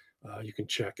 too. You can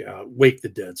check out Wake the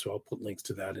Dead. So I'll put links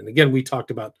to that. And again, we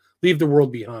talked about Leave the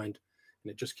World Behind,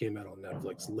 and it just came out on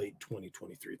Netflix late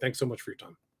 2023. Thanks so much for your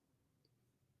time.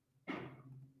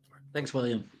 Thanks,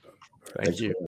 William. Thank you.